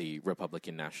the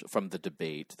Republican National, from the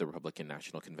debate to the Republican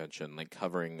National Convention, like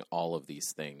covering all of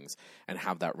these things and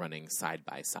have that running side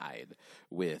by side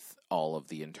with all of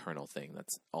the internal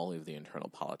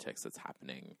politics that's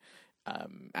happening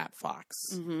at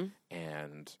Fox.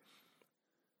 And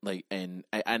like,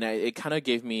 it kind of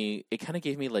gave me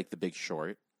like The Big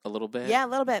Short a little bit. Yeah, a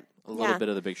little bit. A little bit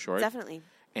of The Big Short. Definitely.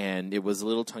 And it was a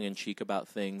little tongue in cheek about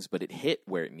things, but it hit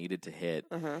where it needed to hit.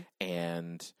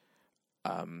 And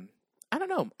I don't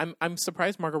know. I'm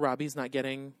surprised Margot Robbie's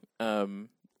didn't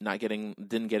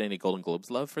get any Golden Globes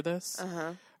love for this.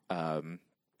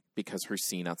 Because her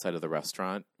scene outside of the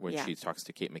restaurant when she talks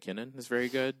to Kate McKinnon is very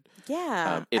good.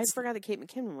 Yeah, I forgot that Kate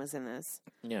McKinnon was in this.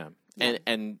 Yeah.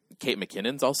 And Kate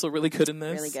McKinnon's also really good in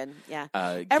this. Really good, yeah.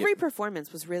 Every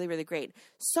performance was really, really great.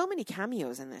 So many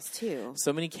cameos in this, too.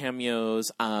 So many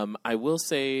cameos. I will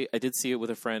say, I did see it with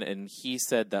a friend, and he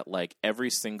said that, like, every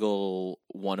single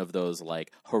one of those,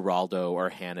 like, Geraldo or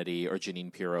Hannity or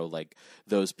Jeanine Pirro, like,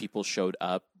 those people showed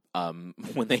up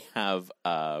when they have,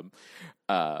 oh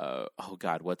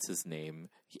God, what's his name?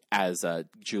 As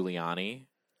Giuliani.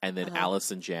 And then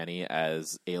Allison Janney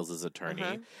as Ailes'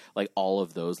 attorney. Like, all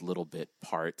of those little bit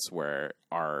parts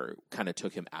kind of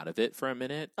took him out of it for a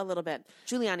minute. A little bit.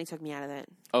 Giuliani took me out of it.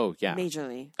 Oh, yeah.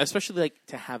 Majorly. Especially, like,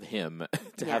 to have him,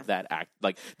 have that act,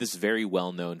 like, this very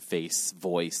well-known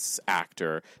voice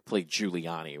actor play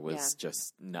Giuliani was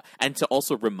just, no. And to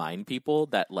also remind people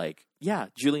that, like, yeah,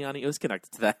 Giuliani is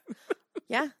connected to that.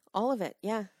 Yeah, all of it,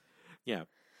 yeah. Yeah.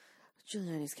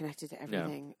 Giuliani's connected to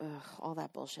everything. Ugh, all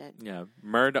that bullshit. Yeah,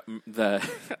 the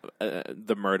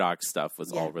Murdoch stuff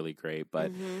was all really great,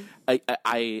 but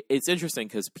it's interesting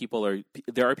because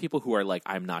there are people who are like,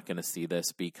 I'm not going to see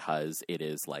this because it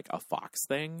is like a Fox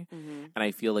thing, and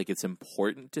I feel like it's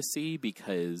important to see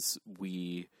because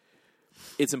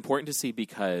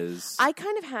I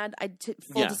kind of had,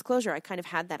 full disclosure, I kind of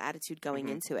had that attitude going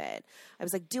into it. I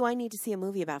was like, do I need to see a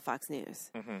movie about Fox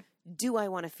News? Do I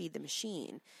want to feed the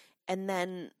machine? And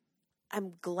then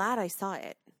I'm glad I saw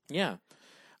it. Yeah.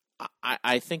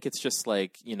 I think it's just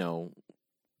like, you know,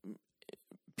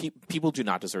 people do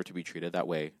not deserve to be treated that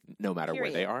way, no matter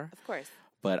Period. where they are. Of course.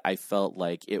 But I felt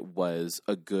like it was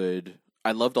a good.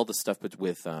 I loved all the stuff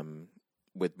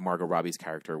with Margot Robbie's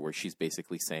character, where she's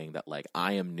basically saying that, like,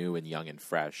 I am new and young and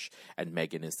fresh, and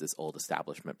Megan is this old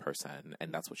establishment person,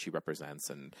 and that's what she represents,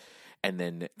 and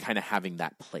then kind of having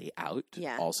that play out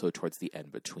also towards the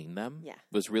end between them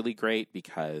was really great,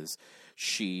 because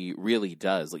she really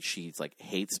does, like, she's like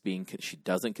hates being, she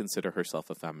doesn't consider herself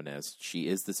a feminist. She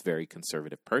is this very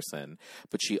conservative person,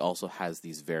 but she also has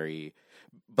these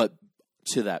but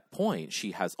to that point,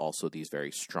 she has also these very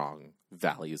strong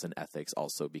values and ethics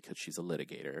also, because she's a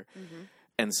litigator. Mm-hmm.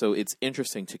 And so it's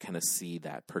interesting to kind of see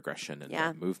that progression and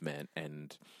that movement.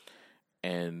 And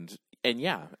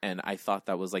I thought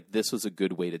that was like, this was a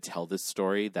good way to tell this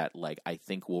story that, like, I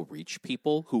think will reach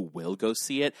people who will go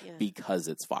see it because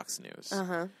it's Fox News.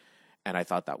 Uh-huh. And I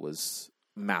thought that was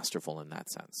masterful in that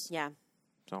sense. Yeah.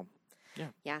 So, yeah.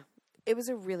 Yeah. It was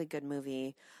a really good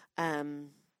movie.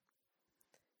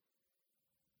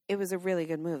 It was a really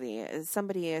good movie.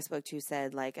 Somebody I spoke to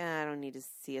said, like, I don't need to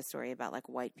see a story about, like,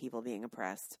 white people being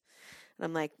oppressed. And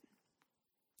I'm like,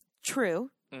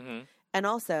 true. Mm-hmm. And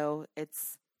also,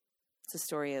 it's a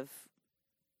story of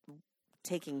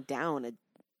taking down a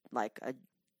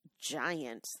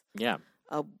giant. Yeah.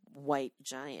 A white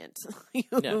giant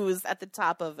who's at the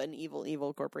top of an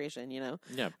evil corporation, you know?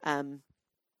 Yeah.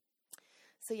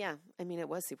 So, yeah, I mean, it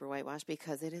was super whitewashed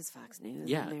because it is Fox News.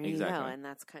 Yeah, and there exactly. You go, and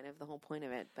that's kind of the whole point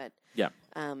of it. But, yeah.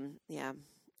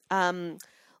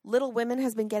 Little Women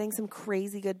has been getting some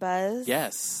crazy good buzz.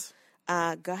 Yes.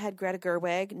 Go ahead, Greta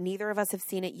Gerwig. Neither of us have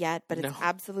seen it yet, but it's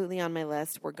absolutely on my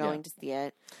list. We're going to see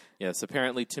it. Yes,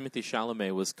 apparently Timothée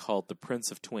Chalamet was called the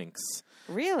Prince of Twinks.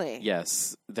 Really?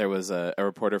 Yes. There was a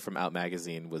reporter from Out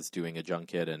Magazine was doing a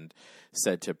junket and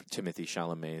said to Timothée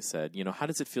Chalamet, said, you know, how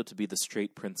does it feel to be the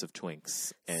straight Prince of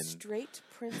Twinks? And straight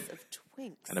Prince of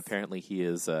Twinks. And apparently he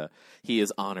is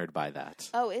honored by that.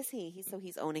 Oh, is he?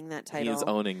 He's owning that title. He is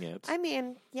owning it. I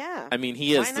mean, yeah. I mean,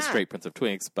 he is the straight Prince of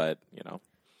Twinks, but, you know.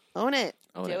 Own it.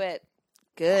 Do it.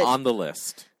 Good. On the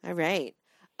list. All right.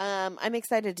 I'm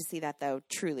excited to see that, though,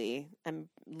 truly. I'm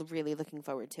really looking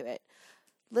forward to it.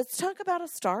 Let's talk about a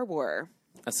Star War.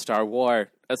 A Star War.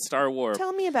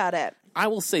 Tell me about it. I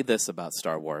will say this about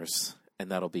Star Wars,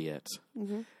 and that'll be it.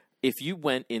 Mm-hmm. If you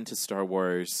went into Star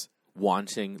Wars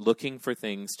looking for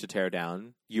things to tear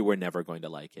down, you were never going to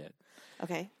like it.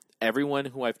 Okay. Everyone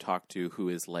who I've talked to who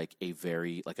is like a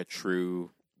very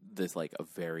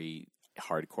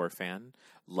hardcore fan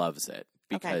loves it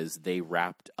because they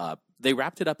wrapped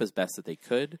it up as best that they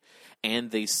could,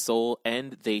 and they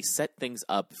set things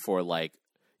up for, like,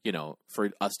 you know,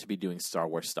 for us to be doing Star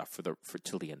Wars stuff for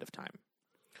till the end of time.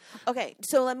 Okay,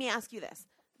 so let me ask you this: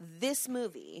 this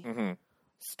movie,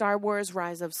 Star Wars: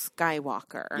 Rise of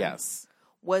Skywalker, yes,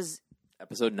 was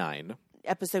episode 9.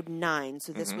 Episode 9.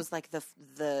 So this was like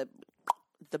the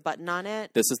button on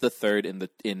it. This is the third in the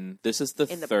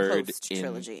third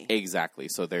trilogy. Exactly.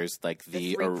 So there's like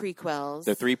the 3 prequels.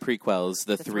 The 3 prequels,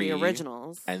 the 3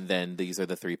 originals. And then these are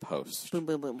the 3 posts. Boom,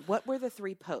 boom, boom. What were the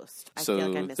 3 posts? I feel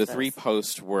like I missed the 3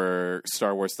 posts were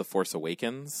Star Wars The Force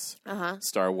Awakens,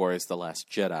 Star Wars The Last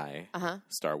Jedi,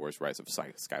 Star Wars Rise of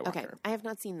Skywalker. Okay. I have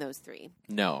not seen those 3.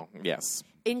 No. Yes.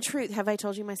 In truth, have I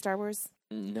told you my Star Wars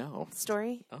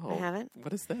story? Oh. I haven't?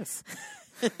 What is this?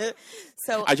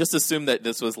 So I just assumed that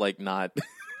this was like not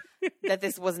that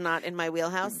this was not in my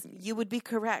wheelhouse. You would be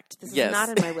correct. This is not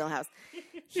in my wheelhouse.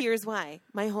 Here's why.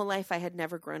 My whole life I had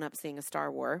never grown up seeing a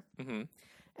Star War. Mm-hmm.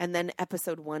 And then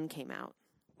episode 1 came out.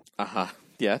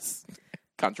 Yes.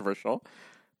 Controversial.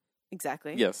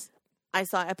 Exactly. Yes. I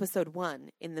saw episode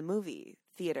 1 in the movie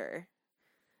theater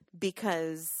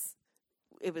because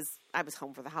I was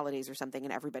home for the holidays or something,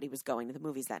 and everybody was going to the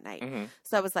movies that night. Mm-hmm.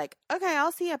 So I was like, okay,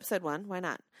 I'll see episode 1. Why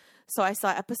not? So I saw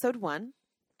episode 1,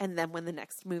 and then when the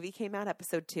next movie came out,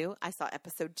 episode 2, I saw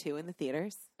episode 2 in the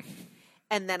theaters.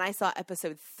 And then I saw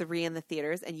episode 3 in the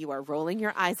theaters, and you are rolling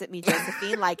your eyes at me,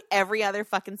 Josephine, like every other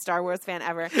fucking Star Wars fan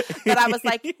ever. But I was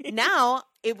like, now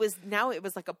it was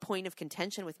like a point of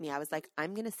contention with me. I was like,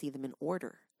 I'm going to see them in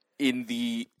order. In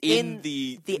the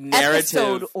narrative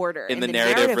episode order, in the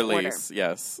narrative release, order.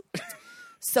 Yes.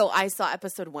 So I saw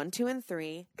episode 1, 2, and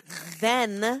 3.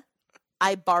 Then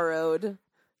I borrowed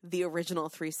the original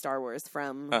 3 Star Wars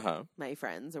from my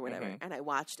friends or whatever, and I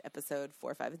watched episode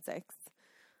 4, 5, and 6,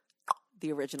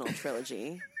 the original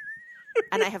trilogy,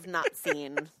 and I have not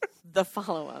seen the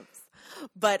follow-ups.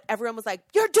 But everyone was like,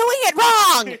 "You're doing it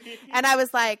wrong," and I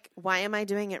was like, "Why am I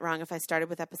doing it wrong? If I started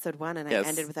with episode 1 and I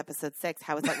ended with episode 6,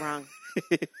 how is that wrong?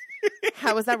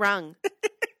 How is that wrong?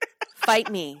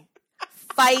 Fight me,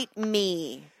 fight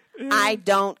me. I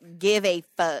don't give a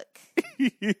fuck.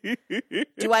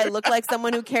 Do I look like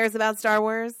someone who cares about Star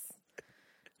Wars?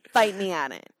 Fight me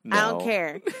on it. No. I don't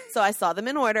care." So I saw them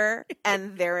in order,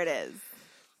 and there it is.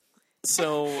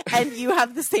 So, and you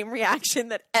have the same reaction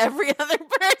that every other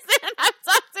person I've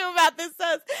talked to about this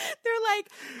does. They're like,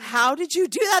 "How did you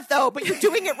do that, though? But you're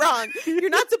doing it wrong. You're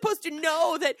not supposed to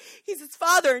know that he's his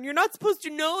father, and you're not supposed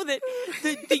to know that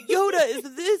the Yoda is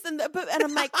this and that." And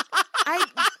I'm like,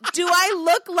 do I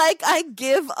look like I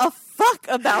give a fuck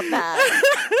about that?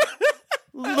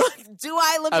 Do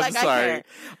I look like I care?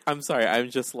 I'm sorry. I'm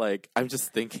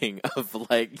just thinking of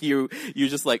like you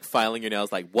just like filing your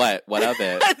nails. Like what of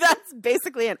it? That's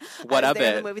basically it. What of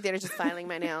it? In the movie theater, just filing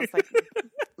my nails. Like,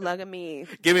 look at me.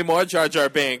 Give me more Jar Jar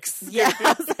Binks. Yeah,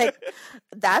 I was like,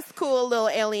 that's cool. Little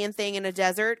alien thing in a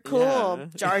desert. Cool. Yeah.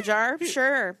 Jar Jar.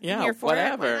 Sure. Yeah. Here for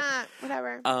whatever. It. Why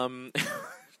not? Whatever.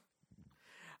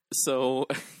 So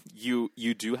you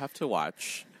do have to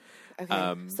watch.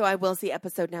 Okay. So I will see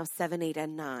episode now 7, 8,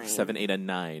 and 9. 7, 8, and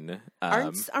 9.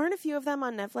 Aren't a few of them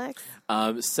on Netflix?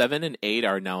 7 and 8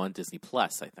 are now on Disney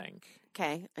Plus, I think.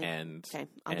 Okay.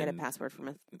 I'll get a password from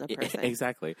a person.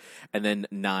 Exactly. And then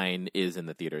 9 is in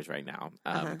the theaters right now.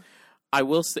 I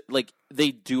will say, like, they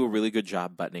do a really good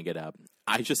job buttoning it up.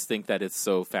 I just think that it's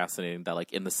so fascinating that,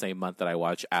 like, in the same month that I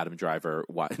watched Adam Driver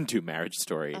do Marriage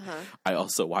Story, I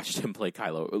also watched him play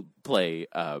the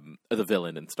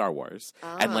villain in Star Wars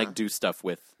and, like, do stuff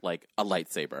with, like, a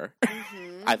lightsaber.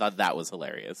 I thought that was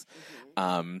hilarious.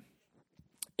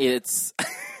 It's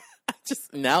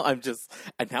now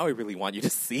I really want you to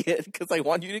see it because I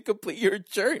want you to complete your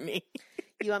journey.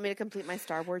 You want me to complete my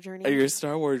Star Wars journey? Your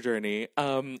Star Wars journey.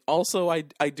 Also,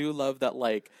 I do love that,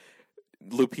 like,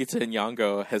 Lupita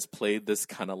Nyong'o has played this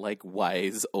kind of like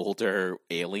wise older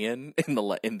alien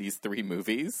in these 3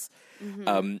 movies.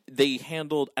 They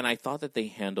handled, and I thought that they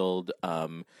handled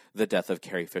the death of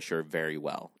Carrie Fisher very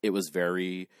well. It was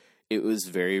very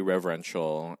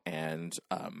reverential, and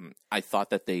I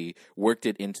thought that they worked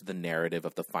it into the narrative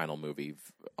of the final movie.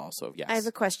 Also, yes. I have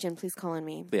a question. Please call on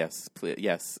me. Yes, please.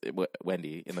 Yes,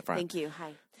 Wendy in the front. Thank you.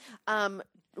 Hi.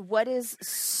 What is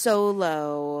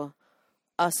Solo?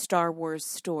 A Star Wars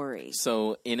story.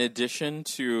 So, in addition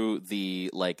to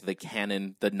the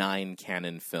 9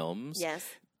 canon films, yes,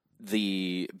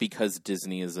 because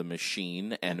Disney is a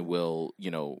machine and will,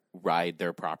 ride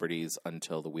their properties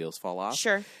until the wheels fall off.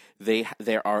 Sure,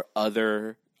 there are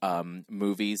other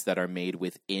movies that are made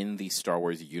within the Star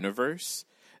Wars universe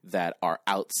that are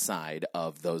outside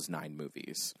of those 9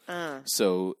 movies.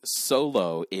 So,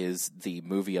 Solo is the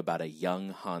movie about a young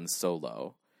Han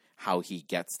Solo. How he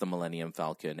gets the Millennium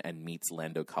Falcon and meets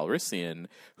Lando Calrissian,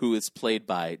 who is played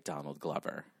by Donald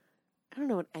Glover. I don't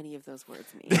know what any of those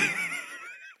words mean.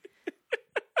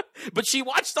 But she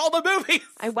watched all the movies.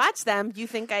 I watched them. Do you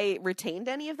think I retained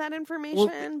any of that information?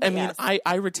 Well, I mean,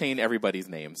 I retain everybody's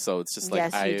name, so it's just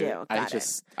like yes, you do.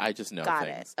 I just know Got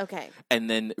things. It. Okay. And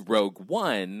then Rogue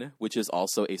One, which is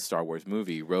also a Star Wars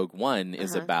movie. Rogue One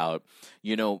is about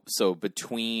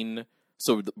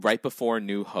So right before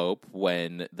New Hope,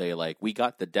 when they we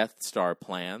got the Death Star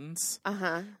plans,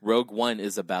 Rogue One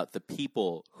is about the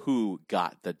people who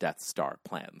got the Death Star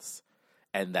plans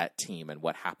and that team and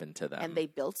what happened to them. And they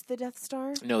built the Death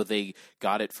Star? No, they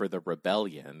got it for the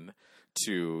rebellion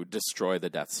to destroy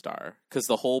the Death Star. Because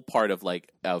the whole part of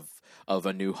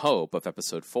A New Hope, of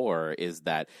Episode 4, is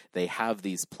that they have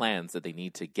these plans that they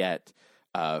need to get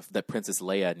that Princess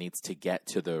Leia needs to get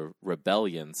to the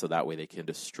rebellion so that way they can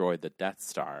destroy the Death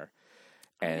Star.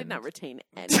 And I did not retain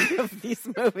any of these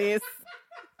movies.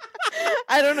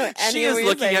 I don't know any She is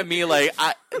looking at me like,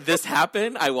 this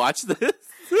happened? I watched this?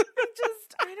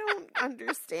 I don't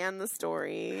understand the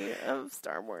story of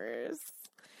Star Wars.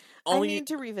 I need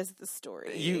to revisit the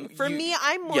story. For me,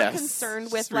 I'm more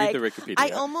concerned with read the Wikipedia. I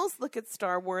almost look at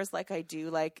Star Wars like I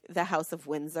do the House of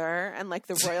Windsor and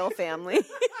the royal family.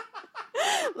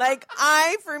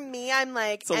 I'm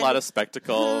like, it's a lot of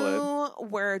spectacle. Who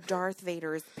were Darth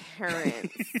Vader's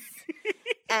parents?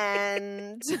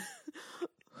 And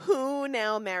who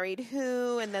now married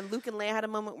who? And then Luke and Leia had a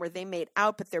moment where they made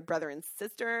out, but they're brother and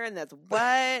sister, and that's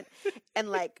what?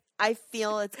 And I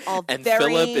feel it's all and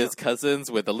very... Philip is cousins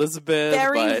with Elizabeth.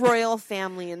 Very royal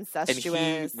family incestuous. And he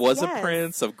was a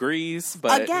prince of Greece,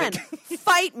 but... Again,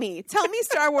 fight me. Tell me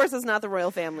Star Wars is not the royal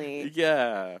family.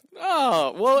 Yeah.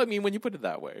 Oh, well, I mean, when you put it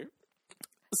that way.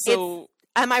 So...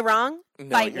 Am I wrong? No,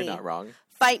 Fight you're me. not wrong.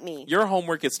 Fight me. Your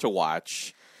homework is to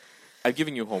watch I've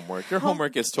given you homework. Your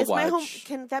homework is to watch.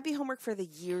 Can that be homework for the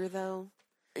year, though?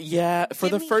 Yeah, for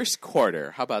the first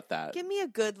quarter. How about that? Give me a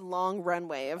good long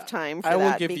runway of time for I will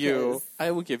that. give you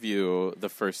the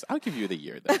first. I'll give you the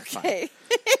year. Then. Okay.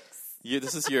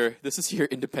 This is your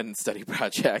independent study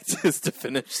project is to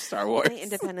finish Star Wars. My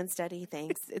independent study,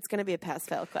 thanks. It's going to be a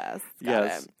pass-fail class.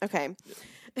 Yes. Okay.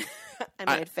 I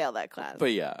might fail that class.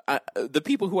 But yeah, the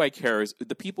people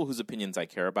whose opinions I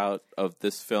care about of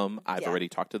this film, I've already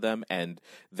talked to them, and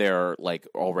they're like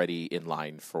already in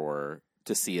line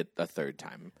to see it a third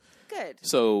time. Good.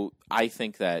 So I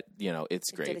think that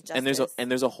it's great, and there's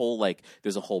a whole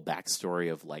backstory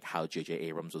of like how J.J.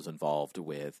 Abrams was involved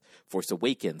with Force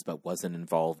Awakens, but wasn't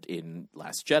involved in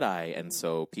Last Jedi, and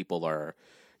so people are,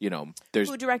 there's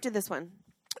who directed this one?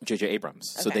 J.J.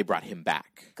 Abrams. Okay. So they brought him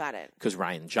back. Got it. Because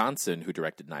Rian Johnson, who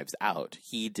directed Knives Out,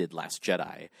 he did Last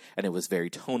Jedi, and it was very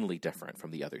tonally different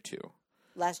from the other two.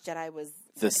 Last Jedi was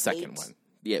the second one.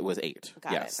 Yeah, it was 8.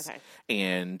 Got yes. it. Okay.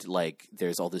 And like,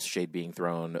 there's all this shade being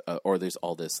thrown, or there's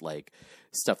all this like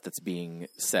stuff that's being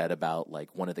said about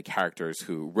like one of the characters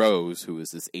Rose, who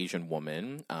is this Asian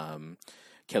woman,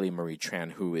 Kelly Marie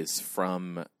Tran, who is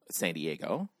from San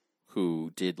Diego,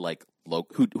 who did like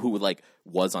who like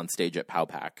was on stage at Pow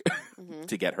Pack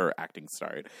to get her acting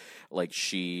start. Like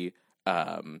she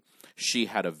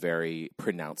had a very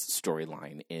pronounced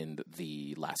storyline in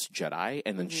The Last Jedi,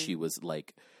 and then she was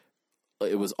like.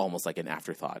 It was almost like an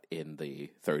afterthought in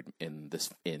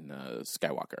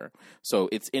Skywalker. So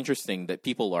it's interesting that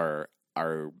people are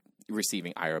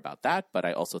receiving ire about that, but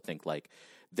I also think like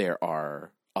there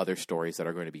are other stories that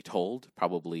are going to be told,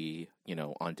 probably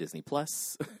on Disney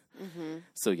Plus.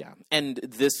 So yeah, and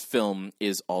this film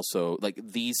is also like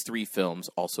these 3 films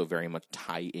also very much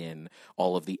tie in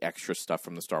all of the extra stuff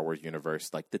from the Star Wars universe,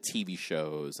 like the TV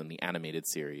shows and the animated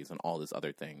series and all these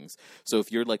other things. So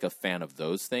if you're like a fan of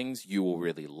those things, you will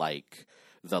really like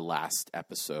the last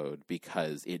episode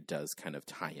because it does kind of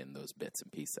tie in those bits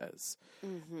and pieces.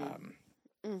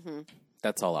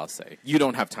 That's all I'll say. You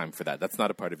don't have time for that. That's not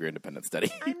a part of your independent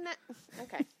study. I'm not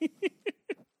okay.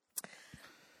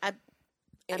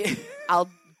 I'll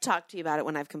talk to you about it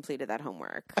when I've completed that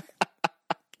homework.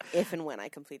 If and when I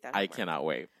complete that homework. I cannot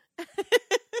wait.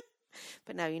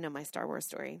 But now you know my Star Wars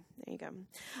story. There you go.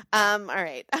 All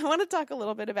right. I want to talk a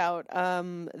little bit about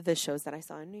the shows that I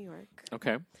saw in New York.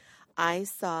 Okay. I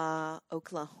saw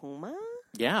Oklahoma.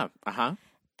 Yeah. Uh-huh.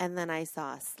 And then I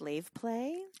saw Slave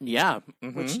Play. Yeah.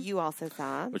 Which you also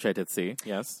saw. Which I did see,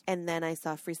 yes. And then I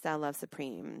saw Freestyle Love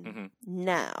Supreme.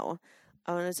 Now,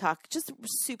 I want to talk just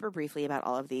super briefly about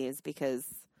all of these because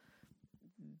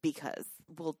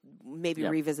we'll maybe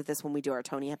revisit this when we do our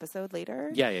Tony episode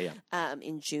later. Yeah.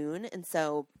 In June. And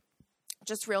so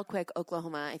just real quick,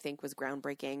 Oklahoma, I think, was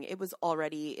groundbreaking. It's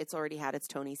already had its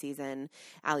Tony season.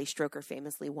 Ali Stroker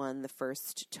famously won the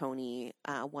first Tony,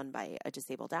 won by a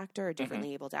disabled actor, a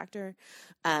differently abled actor,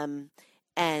 or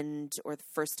the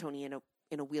first Tony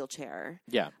in a wheelchair.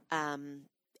 Yeah.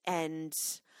 And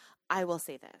I will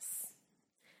say this.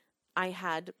 I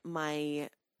had my,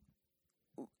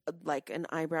 an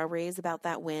eyebrow raise about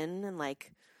that win and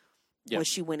was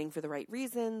she winning for the right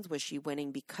reasons? Was she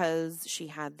winning because she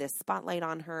had this spotlight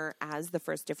on her as the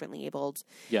first differently abled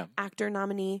actor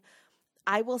nominee?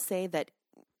 I will say that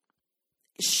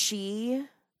she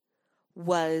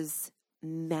was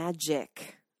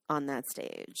magic on that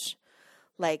stage.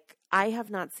 Like, I have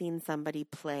not seen somebody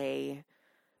play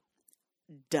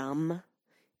dumb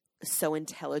so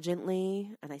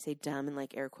intelligently, and I say dumb in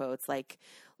air quotes, like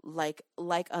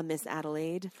a Miss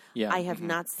Adelaide. Yeah. I have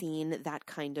not seen that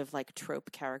kind of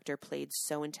trope character played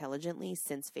so intelligently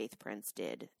since Faith Prince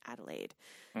did Adelaide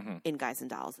in Guys and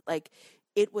Dolls.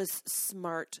 It was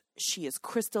smart. She is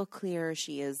crystal clear.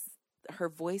 Her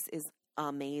voice is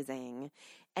amazing,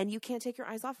 and you can't take your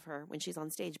eyes off of her when she's on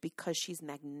stage because she's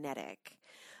magnetic.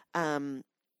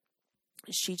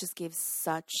 She just gave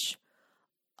such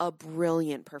a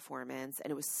brilliant performance, and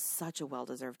it was such a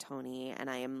well-deserved Tony, and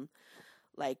I am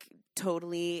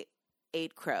totally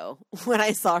ate crow when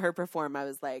I saw her perform. I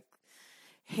was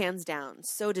hands down,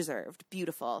 so deserved,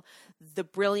 beautiful. The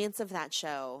brilliance of that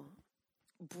show,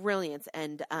 brilliance,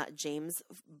 and James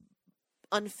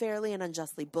unfairly and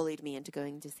unjustly bullied me into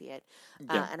going to see it,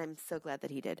 and I'm so glad that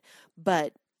he did.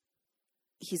 But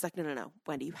he's like, no,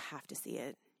 Wendy, you have to see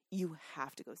it. You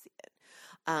have to go see it.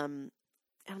 And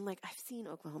I'm like, I've seen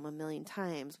Oklahoma a million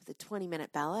times with a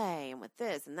 20-minute ballet and with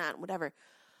this and that and whatever.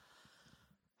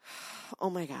 Oh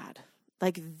my God.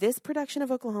 This production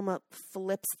of Oklahoma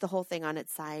flips the whole thing on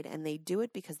its side, and they do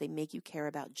it because they make you care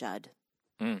about Judd.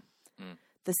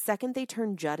 The second they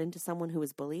turn Judd into someone who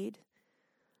is bullied,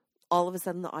 all of a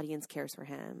sudden the audience cares for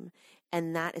him.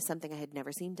 And that is something I had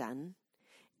never seen done.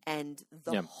 And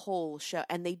the whole show,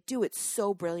 and they do it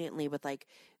so brilliantly with like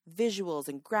visuals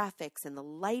and graphics, and the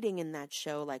lighting in that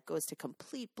show like goes to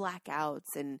complete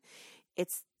blackouts, and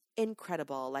it's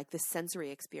incredible. Like the sensory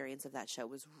experience of that show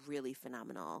was really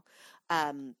phenomenal.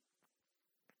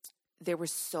 There were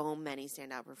so many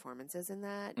standout performances in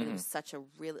that. And it was such a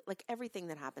really, like everything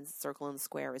that happens at Circle and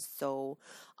Square is so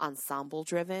ensemble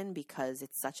driven because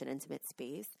it's such an intimate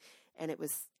space. And it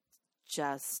was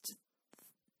just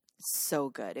so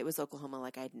good. It was Oklahoma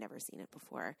like I had never seen it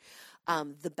before.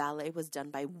 The ballet was done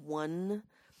by one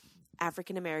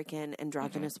African-American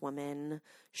androgynous woman,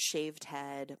 shaved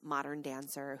head, modern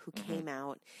dancer who came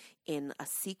out in a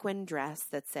sequin dress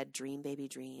that said "Dream, Baby,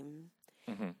 Dream."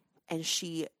 And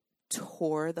she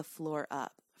tore the floor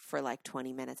up for like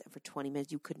 20 minutes. And for 20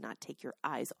 minutes, you could not take your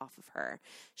eyes off of her.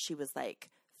 She was like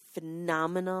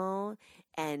phenomenal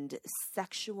and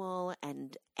sexual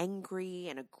and angry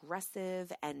and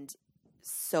aggressive and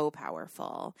so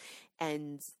powerful.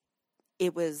 And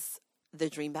it was the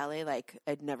Dream Ballet like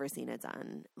I'd never seen it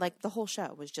done. Like the whole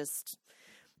show was just,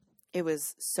 it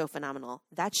was so phenomenal.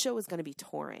 That show is going to be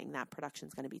touring. That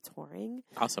production's going to be touring.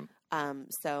 Awesome.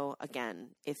 So again,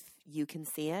 if you can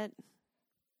see it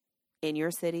in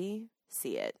your city,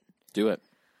 see it. Do it.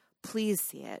 Please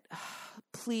see it.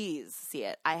 Please see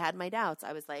it. I had my doubts.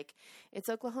 I was like, it's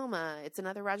Oklahoma. It's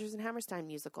another Rodgers and Hammerstein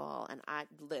musical. And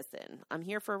I'm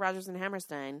here for Rodgers and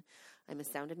Hammerstein. I'm a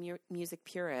Sound of Music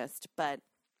purist. But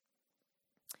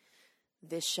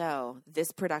this show,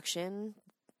 this production.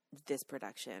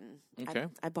 Okay.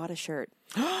 I bought a shirt.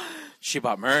 She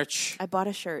bought merch. I bought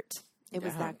a shirt. It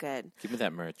was that good. Give me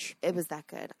that merch. It was that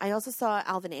good. I also saw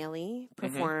Alvin Ailey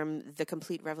perform The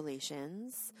Complete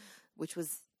Revelations, which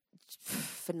was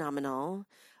phenomenal.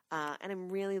 And I'm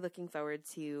really looking forward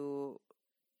to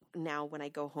now when I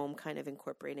go home kind of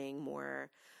incorporating more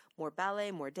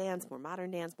ballet, more dance, more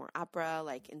modern dance, more opera,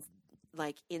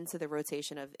 into the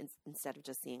rotation of instead of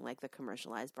just seeing like the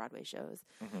commercialized Broadway shows.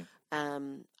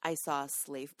 I saw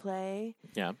Slave Play.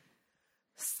 Yeah.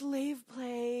 Slave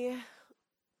Play.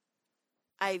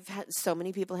 I've had so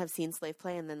many people have seen Slave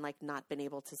Play and then like not been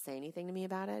able to say anything to me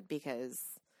about it because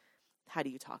how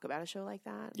do you talk about a show like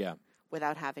that? Yeah.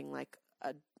 Without having like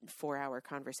a 4-hour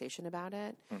conversation about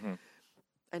it.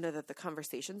 I know that the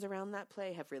conversations around that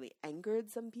play have really angered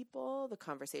some people. The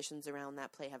conversations around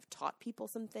that play have taught people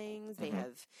some things. They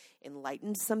have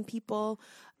enlightened some people.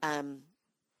 I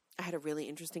had a really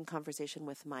interesting conversation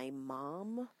with my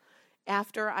mom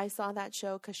after I saw that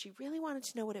show because she really wanted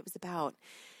to know what it was about.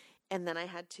 And then I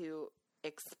had to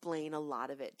explain a lot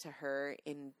of it to her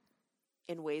in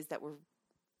ways that were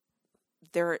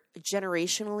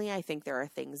generationally. I think there are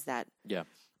things that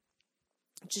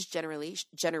just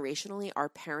generationally our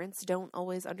parents don't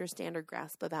always understand or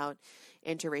grasp about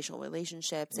interracial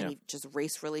relationships and just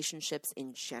race relationships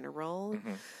in general.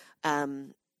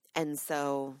 And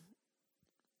so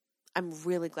I'm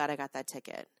really glad I got that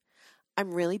ticket.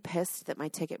 I'm really pissed that my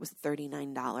ticket was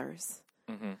 $39.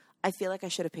 I feel like I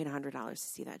should have paid $100 to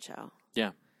see that show.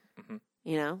 Yeah.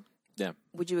 You know? Yeah.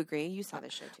 Would you agree? You saw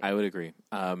this show too. I would agree.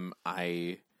 I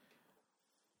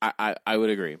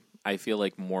would agree. I feel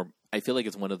like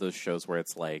it's one of those shows where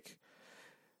it's like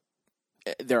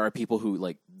there are people who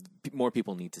like more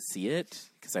people need to see it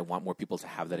because I want more people to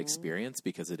have that experience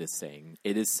because it's saying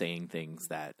things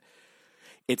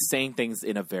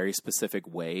in a very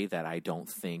specific way that I don't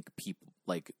think people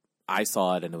like. I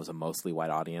saw it and it was a mostly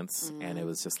white audience and it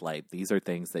was just like, these are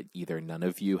things that either none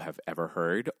of you have ever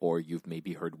heard or you've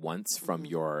maybe heard once from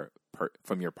your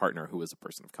partner who is a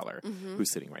person of color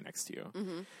who's sitting right next to you.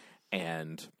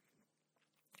 And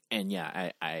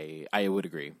yeah, I would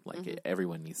agree. Like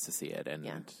everyone needs to see it and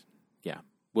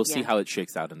we'll see how it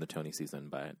shakes out in the Tony season,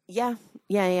 but yeah.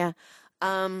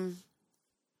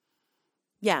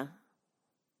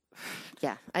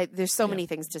 There's so many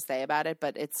things to say about it,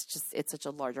 but it's such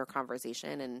a larger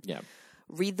conversation. And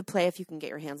read the play if you can get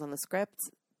your hands on the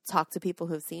script. Talk to people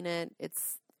who've seen it.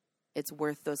 It's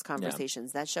worth those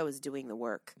conversations. That show is doing the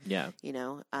work. Yeah, you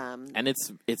know. And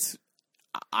it's.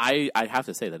 I have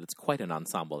to say that it's quite an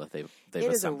ensemble that they've assembled.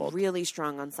 It is a really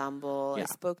strong ensemble. Yeah. I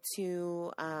spoke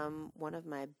to one of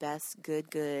my best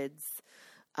goods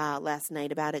last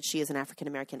night about it. She is an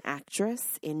African-American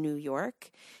actress in New York,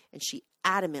 and she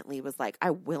adamantly was like,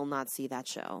 I will not see that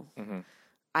show.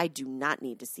 I do not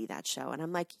need to see that show. And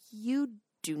I'm like, you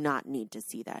do not need to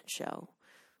see that show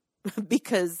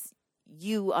because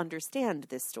you understand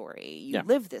this story. You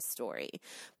live this story.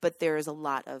 But there's a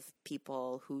lot of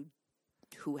people who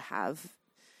have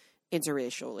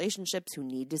interracial relationships who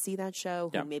need to see that show,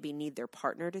 who Yeah. maybe need their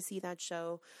partner to see that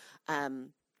show.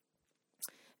 And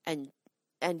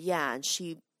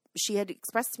she had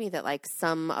expressed to me that like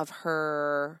some of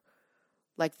her,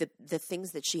 like the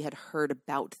things that she had heard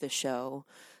about the show,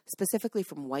 specifically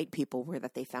from white people, were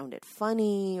that they found it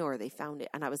funny or they found it,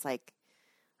 and I was like,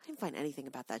 I didn't find anything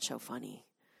about that show funny.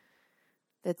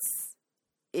 It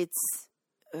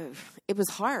was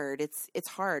hard. It's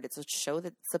hard. It's a show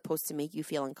that's supposed to make you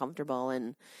feel uncomfortable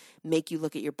and make you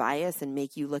look at your bias and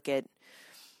make you look at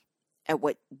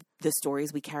what the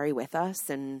stories we carry with us.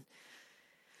 And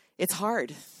it's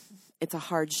hard. It's a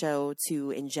hard show to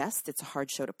ingest. It's a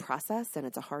hard show to process, and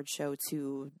it's a hard show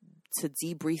to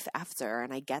debrief after.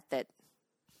 And I get that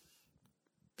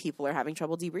people are having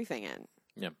trouble debriefing it.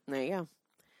 Yeah. There you go.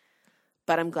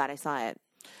 But I'm glad I saw it.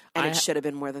 And it should have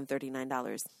been more than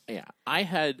 $39. Yeah.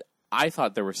 I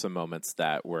thought there were some moments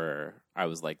that were, I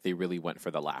was like, they really went for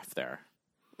the laugh there.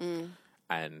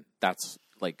 And that's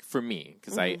like, for me,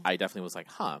 because I definitely was like,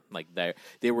 like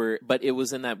they were, but it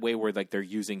was in that way where like they're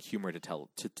using humor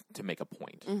to make a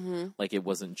point. Like it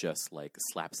wasn't just like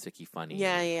slapsticky funny.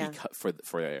 Yeah.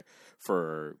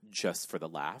 For just for the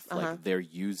laugh. Like they're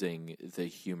using the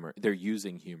humor. They're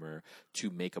using humor to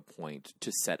make a point,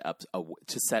 to set up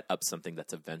something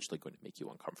that's eventually going to make you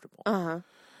uncomfortable.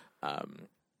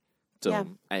 So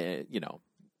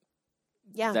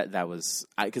that was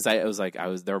because I was like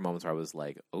there were moments where I was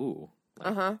like, oh.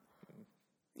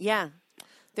 Yeah.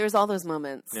 There's all those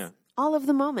moments. Yeah. All of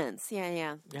the moments.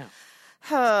 Yeah.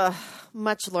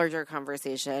 Much larger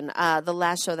conversation. The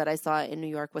last show that I saw in New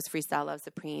York was Freestyle Love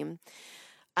Supreme.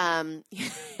 And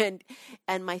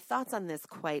my thoughts on this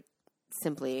quite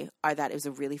simply are that it was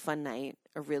a really fun night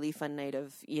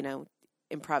of,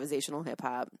 improvisational hip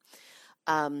hop.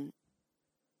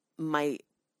 My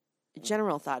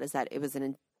general thought is that it was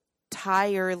an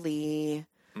entirely...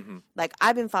 Like,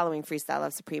 I've been following Freestyle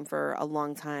Love Supreme for a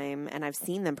long time, and I've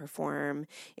seen them perform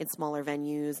in smaller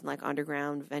venues and like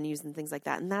underground venues and things like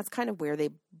that. And that's kind of where they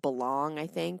belong, I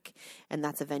think. And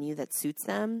that's a venue that suits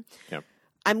them. Yeah.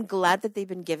 I'm glad that they've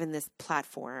been given this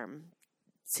platform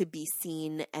to be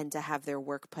seen and to have their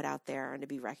work put out there and to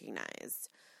be recognized.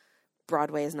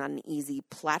 Broadway is not an easy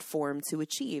platform to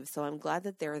achieve, so I'm glad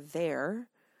that they're there.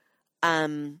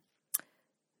 That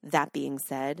being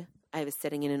said, I was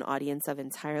sitting in an audience of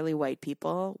entirely white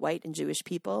people, white and Jewish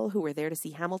people, who were there to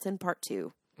see Hamilton Part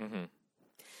 2.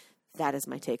 That is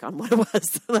my take on what it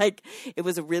was. Like, it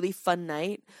was a really fun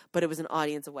night, but it was an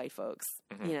audience of white folks,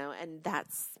 and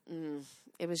that's,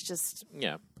 it was just...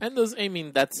 Yeah. And those, I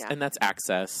mean, that's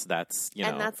access. That's,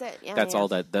 and that's it. Yeah, that's all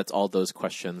that's all those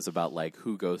questions about, like,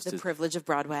 who goes to... The privilege of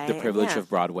Broadway. The privilege of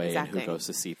Broadway exactly. and who goes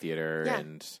to see theater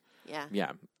and...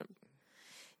 Yeah.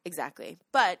 Exactly.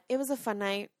 But it was a fun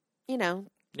night.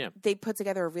 Yeah. They put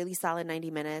together a really solid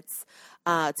 90 minutes.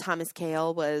 Thomas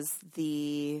Kail was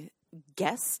the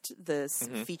guest, the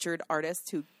featured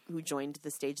artist who joined the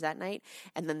stage that night.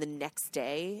 And then the next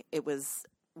day, it was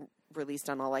released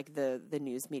on all like the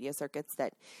news media circuits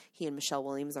that he and Michelle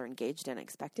Williams are engaged and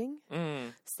expecting.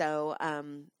 So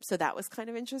that was kind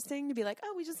of interesting to be like,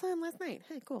 oh, we just saw him last night.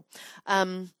 Hey, cool.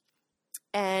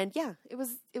 And yeah, it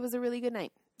was a really good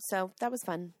night. So that was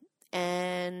fun.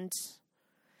 And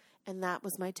that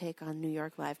was my take on New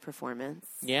York live performance.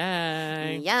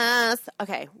 Yay. Yes.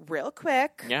 Okay, real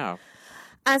quick. Yeah.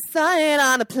 I saw it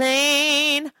on a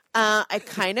plane. I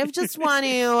kind of just want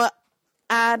to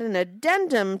add an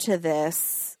addendum to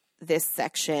this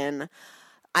section.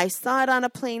 I saw it on a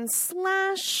plane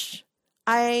 /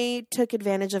 I took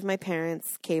advantage of my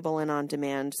parents' cable and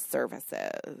on-demand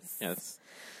services. Yes.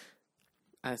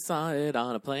 I saw it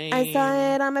on a plane. I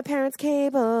saw it on my parents'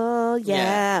 cable.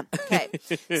 Yeah. Okay.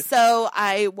 So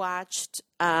I watched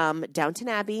Downton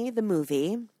Abbey, the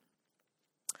movie.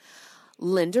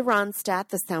 Linda Ronstadt,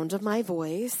 The Sound of My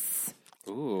Voice.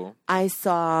 Ooh. I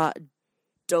saw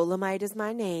Dolomite Is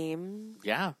My Name.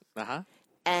 Yeah.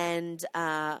 And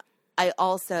I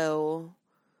also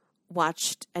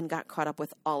watched and got caught up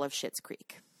with all of Schitt's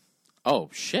Creek.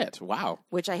 Oh, shit. Wow.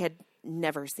 Which I had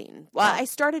never seen. Well, I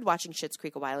started watching Schitt's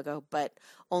Creek a while ago, but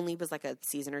only was like a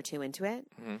season or two into it.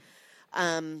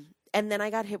 And then I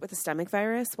got hit with a stomach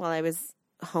virus while I was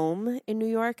home in New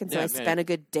York, and so I spent a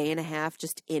good day and a half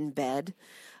just in bed.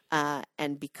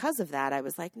 And because of that, I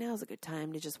was like, now's a good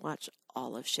time to just watch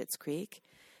all of Schitt's Creek.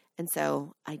 And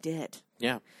so I did.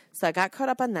 Yeah. So I got caught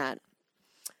up on that.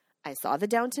 I saw the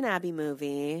Downton Abbey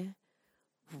movie.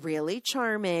 really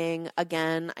charming.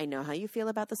 Again, I know how you feel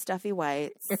about the stuffy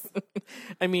whites.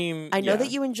 I mean, I know yeah.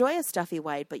 that you enjoy a stuffy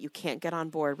white, but you can't get on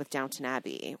board with Downton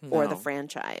Abbey or the No.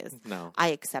 franchise. No. I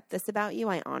accept this about you.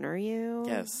 I honor you.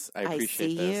 Yes, I appreciate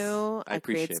see this. you. I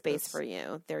create appreciate space this. for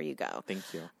you. There you go. Thank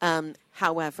you.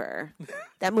 However,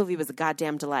 that movie was a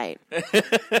goddamn delight.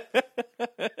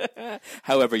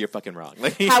 However, you're fucking wrong.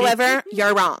 However,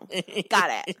 you're wrong.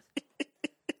 Got it.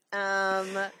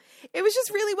 It was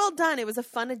just really well done. It was a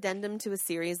fun addendum to a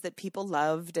series that people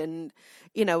loved, and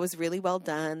it was really well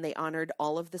done. They honored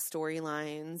all of the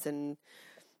storylines, and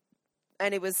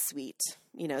it was sweet.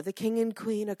 The king and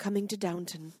queen are coming to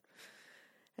Downton,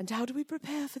 and how do we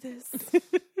prepare for this?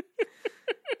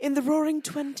 In the Roaring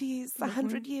 20s,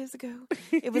 100 years ago,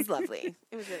 it was lovely.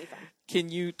 It was really fun. Can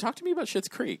you talk to me about Schitt's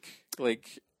Creek?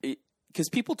 Because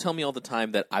people tell me all the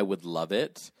time that I would love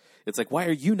it. It's like, why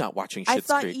are you not watching Schitt's Creek?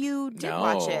 I thought you did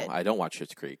watch it. I don't watch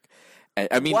Schitt's Creek.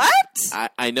 I mean,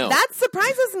 what? I know. That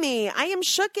surprises me. I am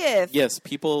shooketh. Yes,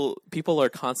 people are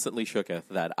constantly shooketh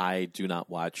that I do not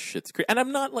watch Schitt's Creek. And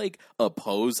I'm not,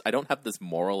 opposed. I don't have this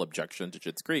moral objection to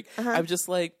Schitt's Creek. I'm just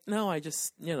like, no, I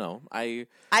just, I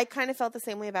kind of felt the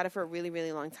same way about it for a really,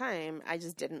 really long time. I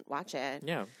just didn't watch it.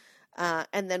 Yeah.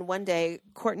 And then one day,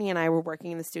 Courtney and I were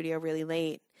working in the studio really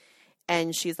late.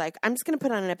 And she's like, I'm just going to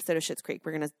put on an episode of Schitt's Creek.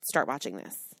 We're going to start watching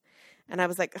this. And I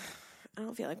was like, I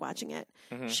don't feel like watching it.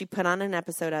 Mm-hmm. She put on an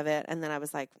episode of it. And then I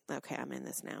was like, okay, I'm in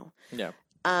this now. Yeah.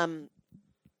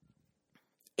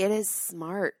 It is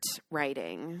smart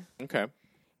writing. Okay.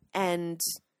 And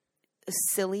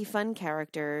silly, fun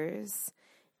characters.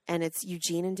 And it's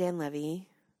Eugene and Dan Levy.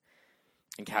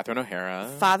 And Catherine O'Hara.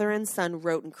 Father and son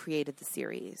wrote and created the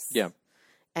series. Yeah.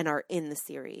 And are in the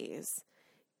series.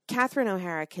 Catherine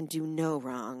O'Hara can do no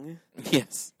wrong.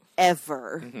 Yes.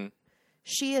 Ever. Mm-hmm.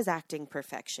 She is acting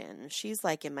perfection. She's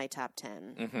in my top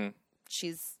 10. Mm-hmm.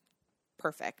 She's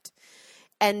perfect.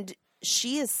 And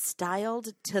she is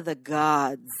styled to the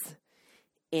gods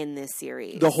in this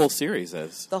series. The whole series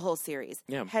is. The whole series.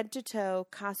 Yeah. Head to toe,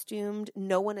 costumed.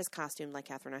 No one is costumed like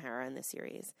Catherine O'Hara in this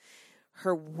series.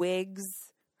 Her wigs,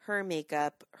 her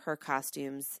makeup, her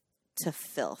costumes to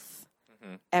filth.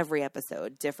 Mm-hmm. Every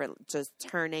episode, different, just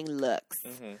turning looks.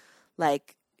 Mm-hmm.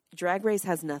 Drag Race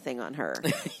has nothing on her.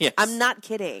 Yes. I'm not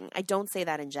kidding. I don't say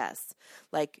that in jest.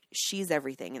 She's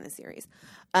everything in the series.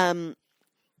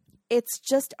 It's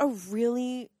just a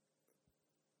really,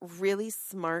 really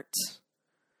smart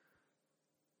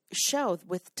show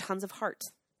with tons of heart.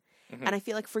 Mm-hmm. And I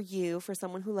feel like for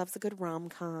someone who loves a good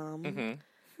rom-com, mm-hmm.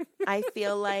 I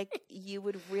feel like you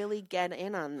would really get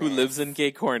in on this. Who lives in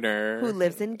Gay Corner.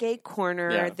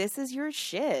 Yeah. This is your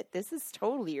shit. This is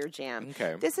totally your jam.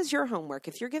 Okay. This is your homework.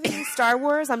 If you're giving me Star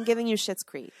Wars, I'm giving you Schitt's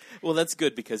Creek. Well, that's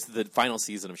good because the final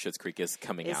season of Schitt's Creek is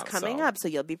coming out. It's coming up, so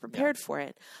you'll be prepared for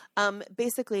it.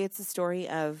 Basically, it's a story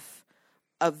of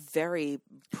a very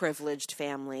privileged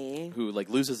family who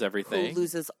loses everything, who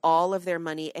loses all of their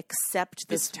money except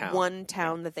this town. one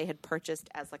town that they had purchased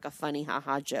as a funny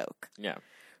haha joke. Yeah.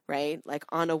 Right?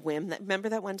 On a whim. Remember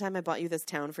that one time I bought you this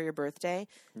town for your birthday?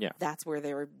 Yeah. That's where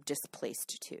they were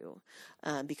displaced to.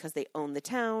 Because they own the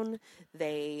town.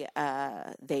 They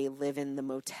live in the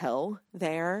motel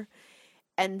there.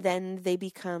 And then they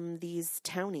become these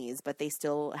townies, but they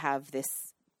still have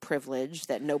this privilege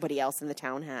that nobody else in the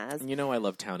town has. I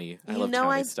love townie. I love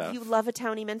townie stuff. You love a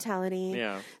townie mentality.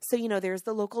 Yeah. So, there's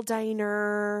the local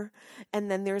diner,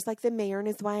 and then there's the mayor and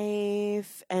his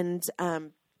wife, and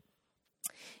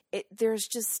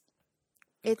it's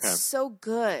so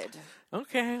good.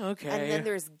 Okay. And then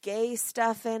there's gay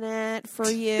stuff in it for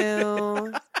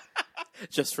you.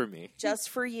 Just for me. Just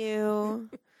for you.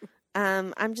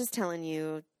 I'm just telling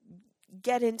you,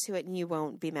 get into it and you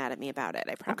won't be mad at me about it.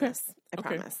 I promise. Okay. I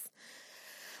promise.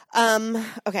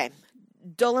 Okay.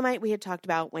 Dolomite we had talked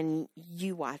about when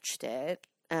you watched it.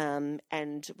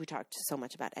 And we talked so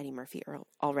much about Eddie Murphy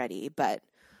already, but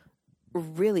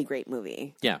really great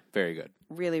movie. Yeah, very good.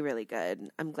 Really, really good.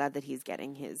 I'm glad that he's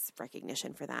getting his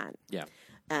recognition for that. Yeah.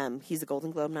 He's a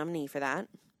Golden Globe nominee for that,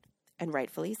 and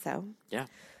rightfully so. Yeah.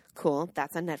 Cool.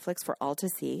 That's on Netflix for all to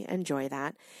see. Enjoy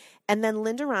that. And then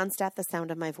Linda Ronstadt, The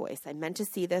Sound of My Voice. I meant to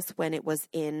see this when it was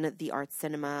in the art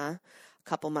cinema a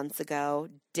couple months ago.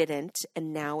 Didn't.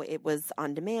 And now it was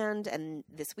on demand and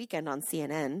this weekend on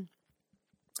CNN.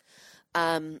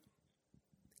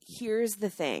 Here's the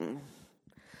thing.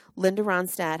 Linda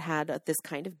Ronstadt had this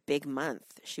kind of big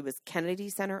month. She was Kennedy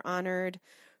Center honored.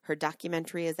 Her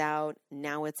documentary is out.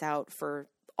 Now it's out for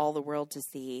all the world to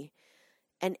see.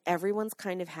 And everyone's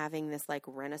kind of having this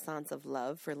renaissance of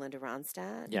love for Linda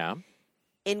Ronstadt. Yeah.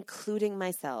 including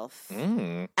myself.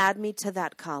 Mm. Add me to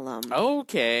that column.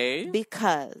 Okay.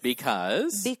 Because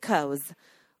Because?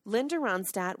 Linda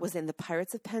Ronstadt was in The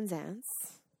Pirates of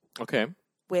Penzance Okay.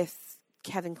 with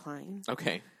Kevin Kline.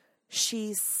 Okay.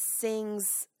 She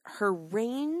sings her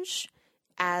range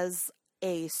as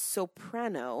a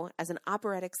soprano, as an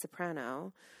operatic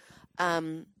soprano,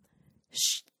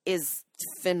 is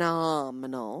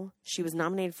phenomenal. She was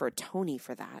nominated for a Tony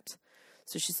for that.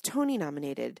 So she's Tony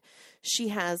nominated. She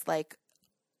has like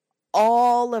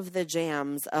all of the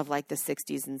jams of like the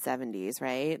 60s and 70s,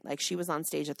 right? Like she was on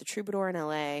stage at the Troubadour in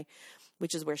LA,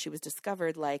 which is where she was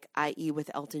discovered, like, i.e. with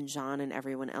Elton John and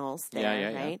everyone else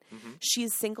there, right? Yeah. Mm-hmm. She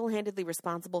is single-handedly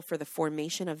responsible for the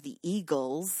formation of the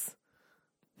Eagles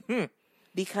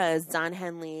because Don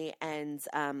Henley and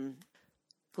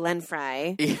Glenn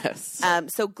Frey. Yes.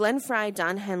 So Glenn Frey,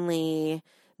 Don Henley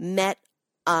met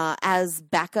as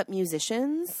backup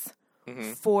musicians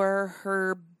for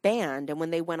her band. And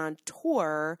when they went on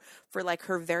tour for like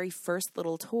her very first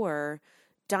little tour,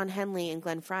 Don Henley and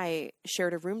Glenn Frey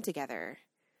shared a room together.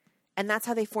 And that's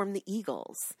how they formed the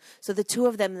Eagles. So the two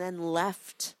of them then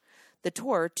left the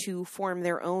tour to form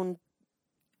their own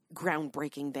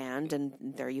groundbreaking band. And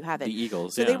there you have it. The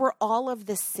Eagles, So they were all of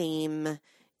the same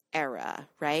era,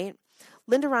 right?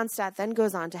 Linda Ronstadt then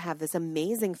goes on to have this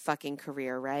amazing fucking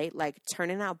career, right? Like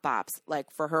turning out bops, like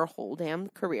for her whole damn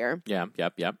career. Yeah,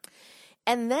 yep.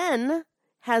 And then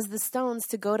has the stones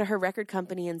to go to her record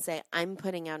company and say, I'm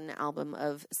putting out an album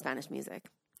of Spanish music.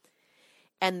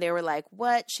 And they were like,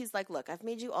 what? She's like, look, I've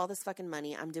made you all this fucking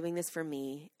money. I'm doing this for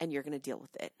me, and you're going to deal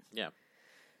with it. Yeah.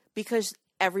 Because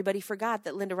everybody forgot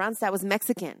that Linda Ronstadt was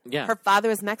Mexican. Yeah. Her father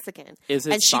was Mexican. Is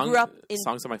it and she grew up in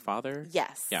Songs of My Father?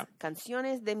 Yes. Yeah.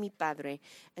 Canciones de mi padre.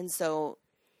 And so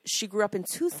she grew up in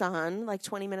Tucson, like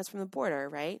 20 minutes from the border,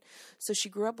 right? So she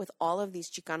grew up with all of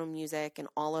these Chicano music and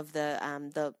all of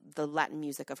the Latin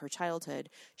music of her childhood.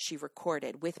 She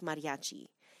recorded with mariachi.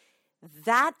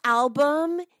 That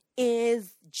album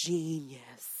is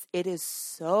genius. It is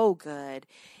so good.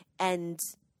 And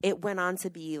it went on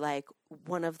to be like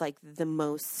one of like the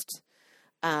most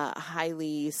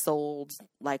highly sold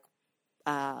like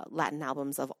Latin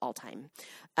albums of all time.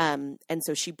 And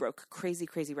so she broke crazy,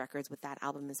 crazy records with that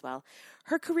album as well.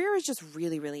 Her career is just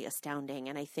really, really astounding.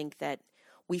 And I think that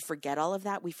we forget all of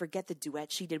that. We forget the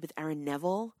duet she did with Aaron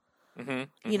Neville.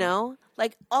 You know,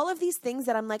 like all of these things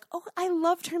that I'm like, oh, I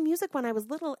loved her music when I was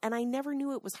little and I never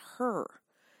knew it was her.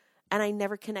 And I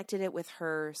never connected it with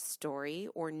her story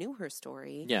or knew her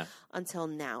story until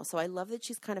now. So I love that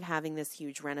she's kind of having this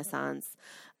huge renaissance.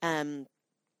 We're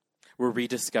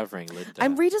rediscovering Linda.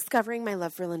 I'm rediscovering my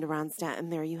love for Linda Ronstadt,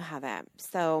 and there you have it.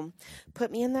 So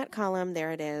put me in that column.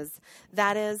 There it is.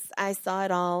 That is, I saw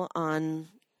it all on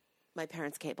my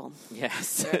parents' cable.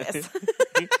 Yes. There it is.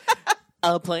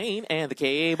 A plane and the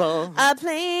cable. A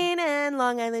plane and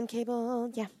Long Island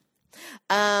cable. Yeah.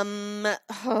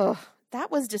 That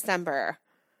was December.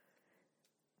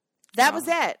 That was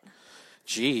it.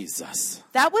 Jesus.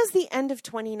 That was the end of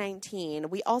 2019.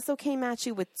 We also came at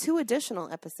you with 2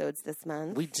 additional episodes this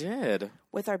month. We did.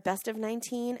 With our Best of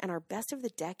 19 and our Best of the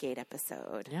Decade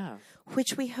episode. Yeah.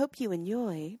 Which we hope you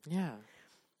enjoy. Yeah.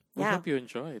 We hope you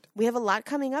enjoyed. We have a lot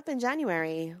coming up in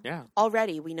January. Yeah.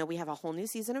 Already, we know we have a whole new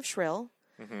season of Shrill.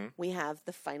 We have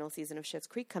the final season of Schitt's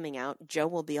Creek coming out. Joe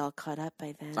will be all caught up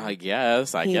by then. I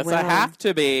guess I will. have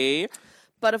to be.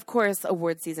 But of course,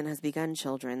 award season has begun,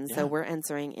 children. So we're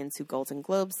entering into Golden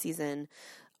Globe season.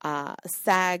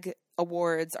 SAG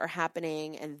awards are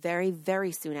happening, and very,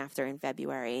 very soon after in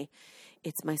February,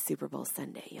 it's my Super Bowl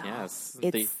Sunday, y'all. Yes,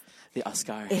 it's the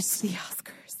Oscars. It's the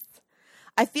Oscars.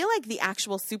 I feel like the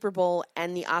actual Super Bowl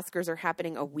and the Oscars are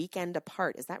happening a weekend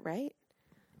apart. Is that right?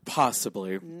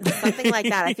 Possibly. Something like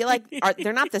that. I feel like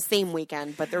they're not the same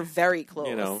weekend, but they're very close.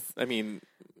 You know, I mean,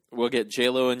 we'll get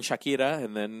J-Lo and Shakira,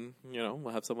 and then, you know,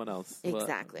 we'll have someone else.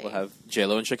 Exactly. We'll have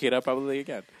J-Lo and Shakira probably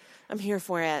again. I'm here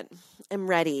for it. I'm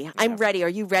ready. Yeah. I'm ready. Are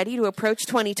you ready to approach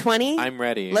 2020? I'm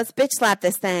ready. Let's bitch slap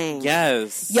this thing.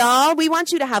 Yes. Y'all, we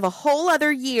want you to have a whole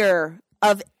other year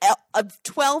of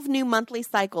 12 new monthly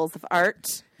cycles of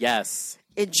art. Yes.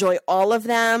 Enjoy all of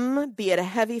them, be it a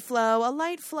heavy flow, a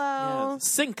light flow. Yeah.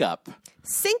 Sync up.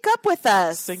 Sync up with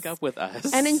us. Sync up with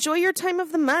us. And enjoy your time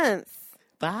of the month.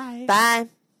 Bye. Bye.